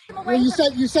gangsta. Well, you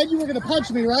said you were going to punch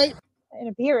me, right? An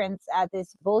appearance at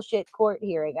this bullshit court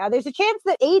hearing. There's a chance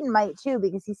that Aiden might too,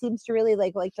 because he seems to really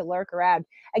like to lurk around.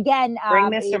 Again, bring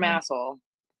Mr. Aiden, Massel.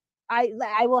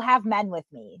 I will have men with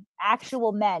me,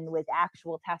 actual men with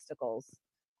actual testicles.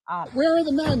 Where are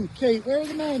the men, Kate? Where are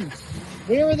the men?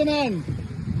 Where are the men?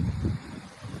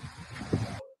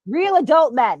 Real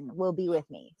adult men will be with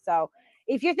me. So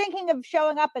if you're thinking of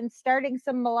showing up and starting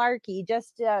some malarkey,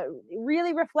 just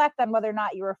really reflect on whether or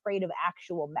not you're afraid of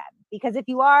actual men. Because if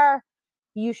you are,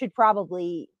 you should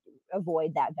probably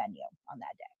avoid that venue on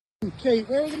that day. Kate,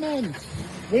 where are the men?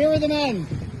 Where are the men?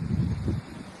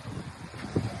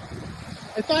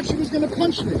 I thought she was going to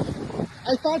punch me.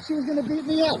 I thought she was going to beat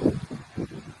me up.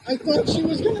 I thought she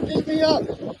was going to beat me up.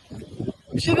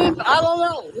 She didn't. I don't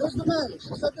know. Where's the men? She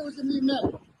said there was going to be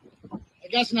men. I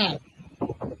guess not.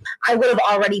 I would have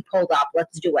already pulled up.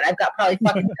 Let's do it. I've got probably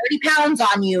fucking 30 pounds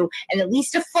on you and at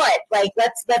least a foot. Like,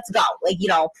 let's go. Like,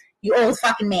 you old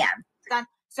fucking man.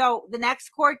 So the next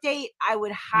court date, I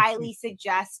would highly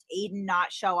suggest Aiden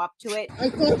not show up to it. I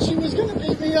thought she was going to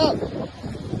beat me up.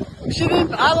 She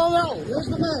didn't. I don't know. Where's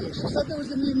the men? She said there was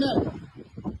going to be men.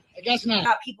 I guess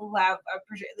not. People who have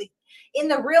like, in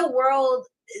the real world,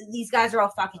 these guys are all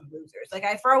fucking losers. Like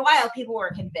for a while, people were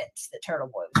convinced that Turtle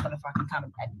Boy was going to fucking come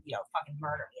and fucking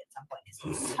murder me at some point because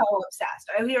he's so obsessed.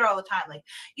 I hear all the time, like,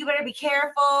 you better be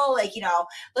careful. Like,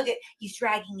 look at, he's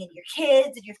dragging in your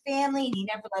kids and your family and he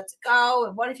never lets it go.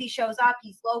 And what if he shows up?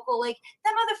 He's local. Like,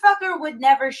 that motherfucker would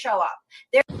never show up.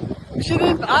 She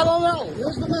didn't. I don't know.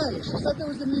 Where's the men? She said there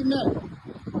was going to be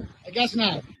men. I guess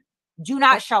not. Do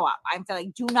not show up. I'm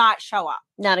saying, do not show up.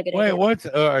 Not a good idea. Wait, what?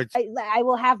 I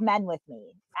will have men with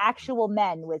me. Actual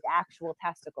men with actual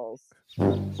testicles.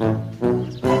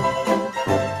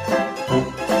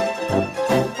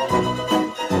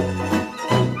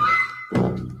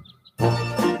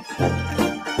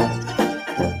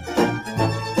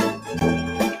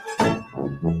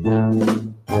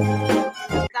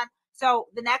 So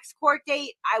the next court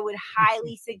date, I would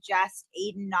highly suggest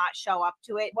Aiden not show up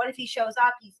to it. What if he shows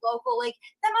up? He's local. Like,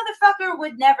 that motherfucker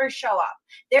would never show up.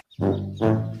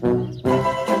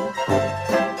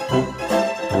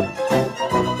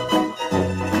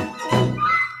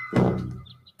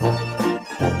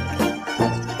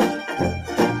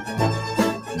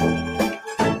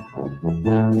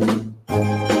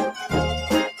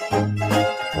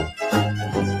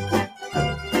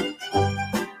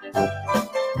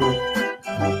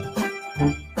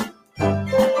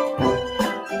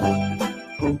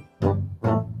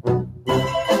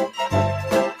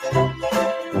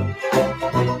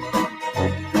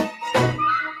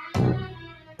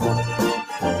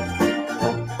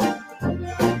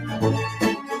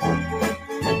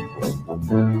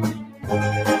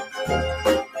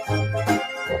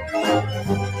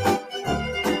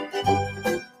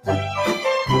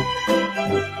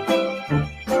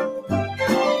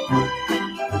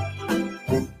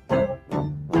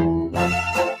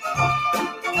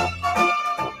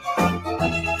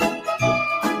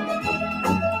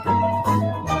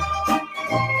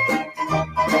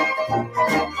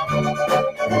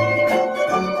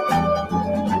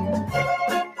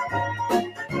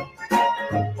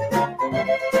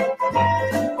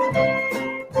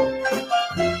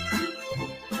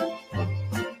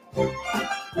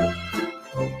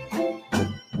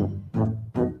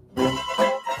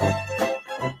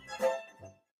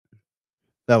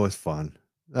 That was fun.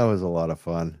 That was a lot of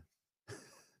fun.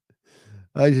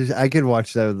 I could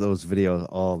watch those videos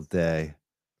all day.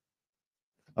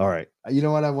 All right. You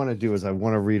know what I want to do is I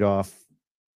want to read off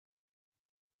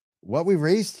what we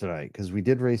raised tonight, because we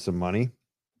did raise some money.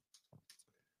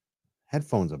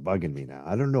 Headphones are bugging me now.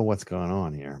 I don't know what's going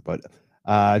on here, but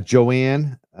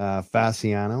Joanne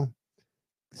Fasciano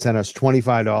sent us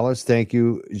 $25. Thank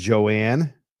you,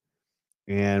 Joanne.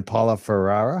 And Paula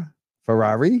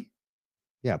Ferrari.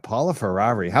 Yeah, Paula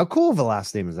Ferrari. How cool of a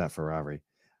last name is that, Ferrari?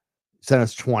 Sent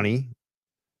us 20.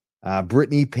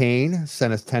 Brittany Payne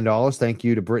sent us $10. Thank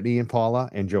you to Brittany and Paula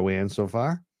and Joanne so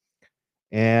far.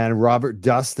 And Robert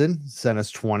Dustin sent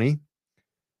us 20.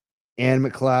 Ann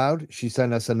McLeod, she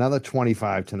sent us another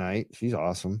 25 tonight. She's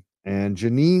awesome. And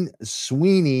Janine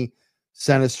Sweeney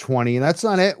sent us 20. And that's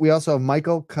not it. We also have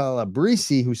Michael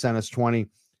Calabrese who sent us 20.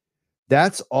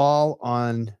 That's all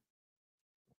on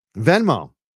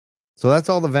Venmo. So that's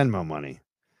all the Venmo money.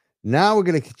 Now we're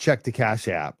going to check the Cash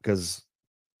App because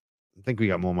I think we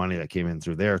got more money that came in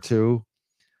through there too.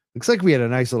 Looks like we had a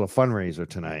nice little fundraiser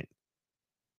tonight.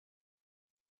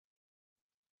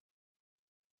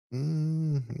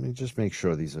 Let me just make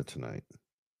sure these are tonight.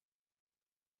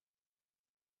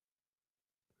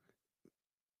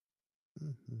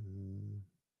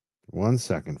 One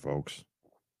second, folks.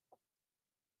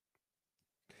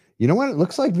 You know what? It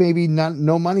looks like maybe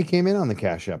no money came in on the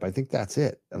Cash App. I think that's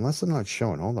it. Unless I'm not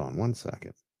showing. Hold on one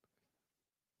second.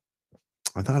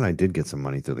 I thought I did get some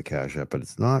money through the Cash App, but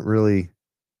it's not really.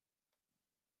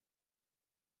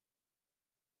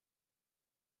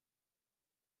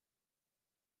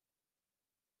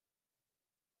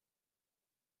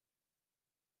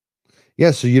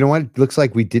 Yeah, so you know what? It looks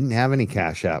like we didn't have any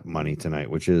Cash App money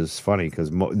tonight, which is funny because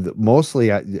mostly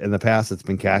in the past it's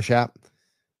been Cash App,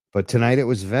 but tonight it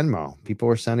was Venmo. People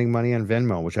were sending money on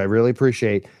Venmo, which I really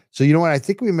appreciate. So you know what? I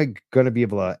think we're going to be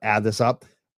able to add this up,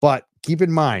 but keep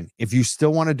in mind, if you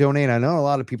still want to donate, I know a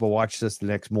lot of people watch this the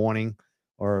next morning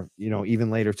or, even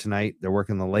later tonight. They're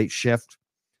working the late shift.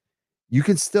 You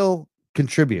can still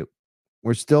contribute.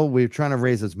 We're trying to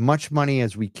raise as much money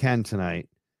as we can tonight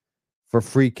for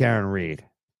free Karen Reed.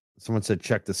 Someone said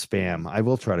check the spam. I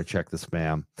will try to check the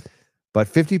spam. But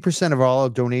 50% of all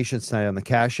donations tonight on the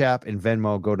Cash App and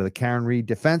Venmo go to the Karen Reed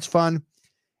Defense Fund.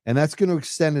 And that's going to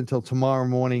extend until tomorrow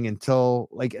morning until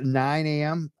like 9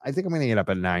 a.m. I think I'm going to get up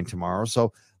at 9 tomorrow.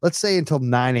 So let's say until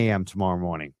 9 a.m. tomorrow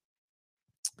morning.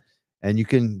 And you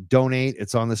can donate.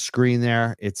 It's on the screen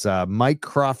there. It's Mike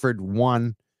Crawford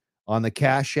 1 on the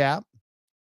Cash App.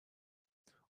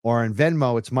 Or in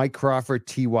Venmo, it's Mike Crawford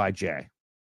TYJ.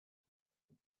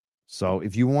 So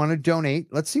if you want to donate,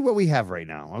 let's see what we have right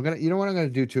now. What I'm gonna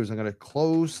do too is I'm gonna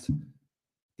close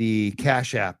the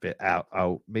Cash App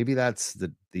out. Maybe that's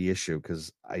the issue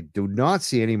because I do not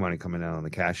see any money coming out on the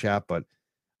Cash App, but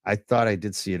I thought I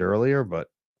did see it earlier. But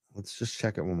let's just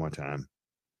check it one more time.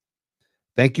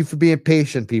 Thank you for being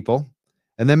patient, people.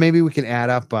 And then maybe we can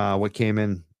add up what came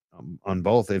in on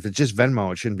both. If it's just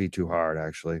Venmo, it shouldn't be too hard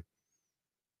actually.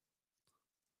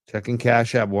 Checking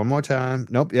Cash App one more time.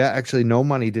 Nope. Yeah, actually, no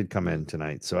money did come in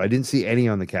tonight. So I didn't see any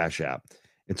on the Cash App.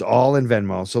 It's all in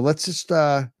Venmo. So let's just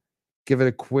give it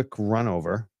a quick run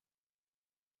over.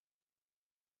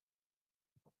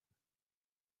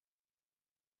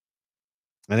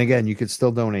 And again, you could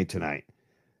still donate tonight.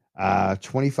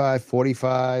 25,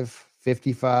 45,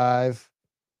 55,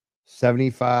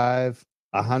 75,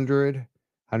 100,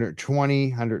 120,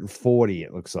 140,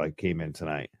 it looks like came in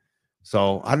tonight.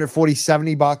 So 140,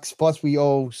 $70 plus we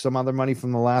owe some other money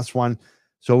from the last one.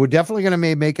 So we're definitely going to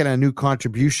be making a new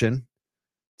contribution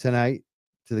tonight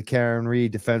to the Karen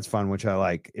Reed Defense Fund, which I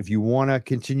like. If you want to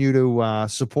continue to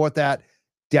support that,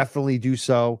 definitely do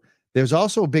so. There's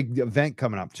also a big event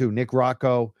coming up too. Nick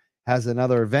Rocco has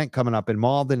another event coming up in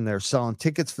Malden. They're selling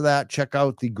tickets for that. Check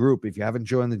out the group. If you haven't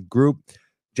joined the group,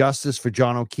 Justice for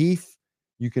John O'Keefe,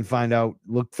 you can find out,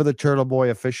 look for the Turtle Boy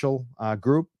official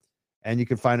group. And you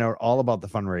can find out all about the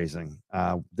fundraising.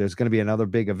 There's going to be another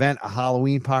big event, a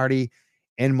Halloween party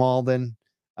in Malden.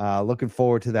 Looking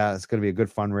forward to that. It's going to be a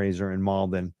good fundraiser in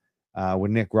Malden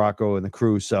with Nick Rocco and the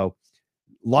crew. So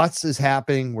lots is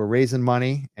happening. We're raising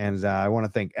money. And I want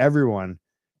to thank everyone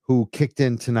who kicked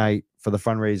in tonight for the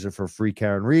fundraiser for Free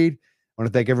Karen Reed. I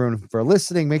want to thank everyone for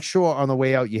listening. Make sure on the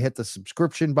way out you hit the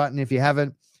subscription button if you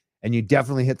haven't. And you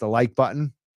definitely hit the like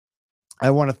button. I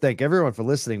want to thank everyone for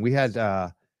listening. We had...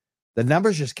 the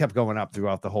numbers just kept going up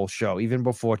throughout the whole show, even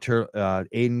before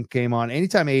Aiden came on.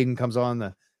 Anytime Aiden comes on,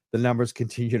 the numbers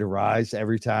continue to rise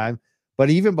every time. But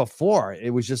even before,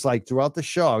 it was just like throughout the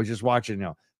show, I was just watching,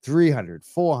 300,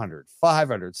 400,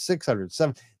 500, 600,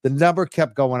 700. The number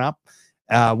kept going up.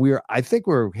 I think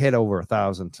we're hit over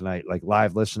 1,000 tonight, like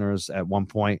live listeners at one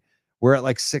point. We're at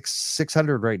like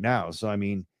 600 right now. So, I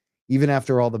mean, even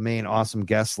after all the main awesome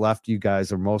guests left, you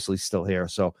guys are mostly still here.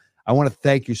 So I want to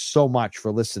thank you so much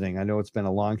for listening. I know it's been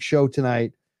a long show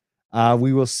tonight.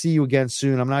 We will see you again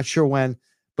soon. I'm not sure when,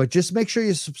 but just make sure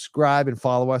you subscribe and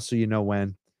follow us so you know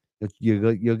when.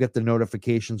 You'll get the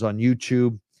notifications on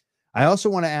YouTube. I also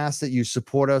want to ask that you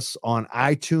support us on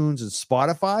iTunes and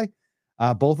Spotify.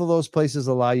 Both of those places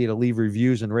allow you to leave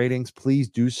reviews and ratings. Please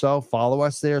do so. Follow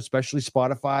us there, especially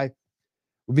Spotify.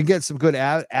 We've been getting some good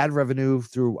ad revenue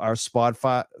through our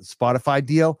Spotify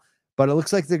deal, but it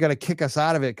looks like they're going to kick us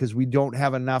out of it because we don't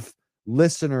have enough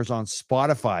listeners on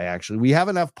Spotify, actually. We have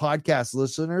enough podcast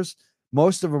listeners.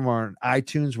 Most of them are on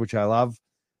iTunes, which I love,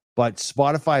 but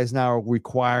Spotify is now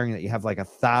requiring that you have like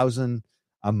 1,000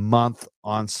 a month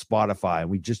on Spotify.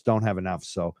 We just don't have enough.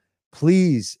 So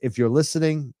please, if you're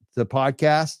listening to the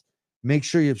podcast, make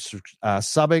sure you're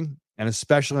subbing, and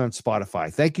especially on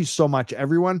Spotify. Thank you so much,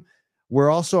 everyone.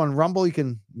 We're also on Rumble. You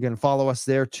can follow us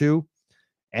there too.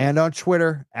 And on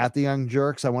Twitter at The Young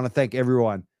Jerks. I want to thank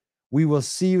everyone. We will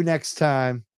see you next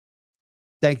time.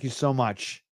 Thank you so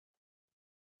much.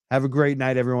 Have a great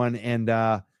night, everyone. And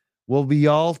we'll be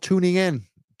all tuning in.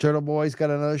 Turtle Boy's got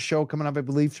another show coming up, I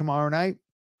believe, tomorrow night,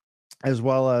 as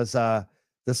well as the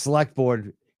select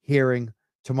board hearing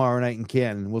tomorrow night in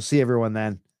Canton. We'll see everyone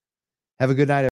then. Have a good night.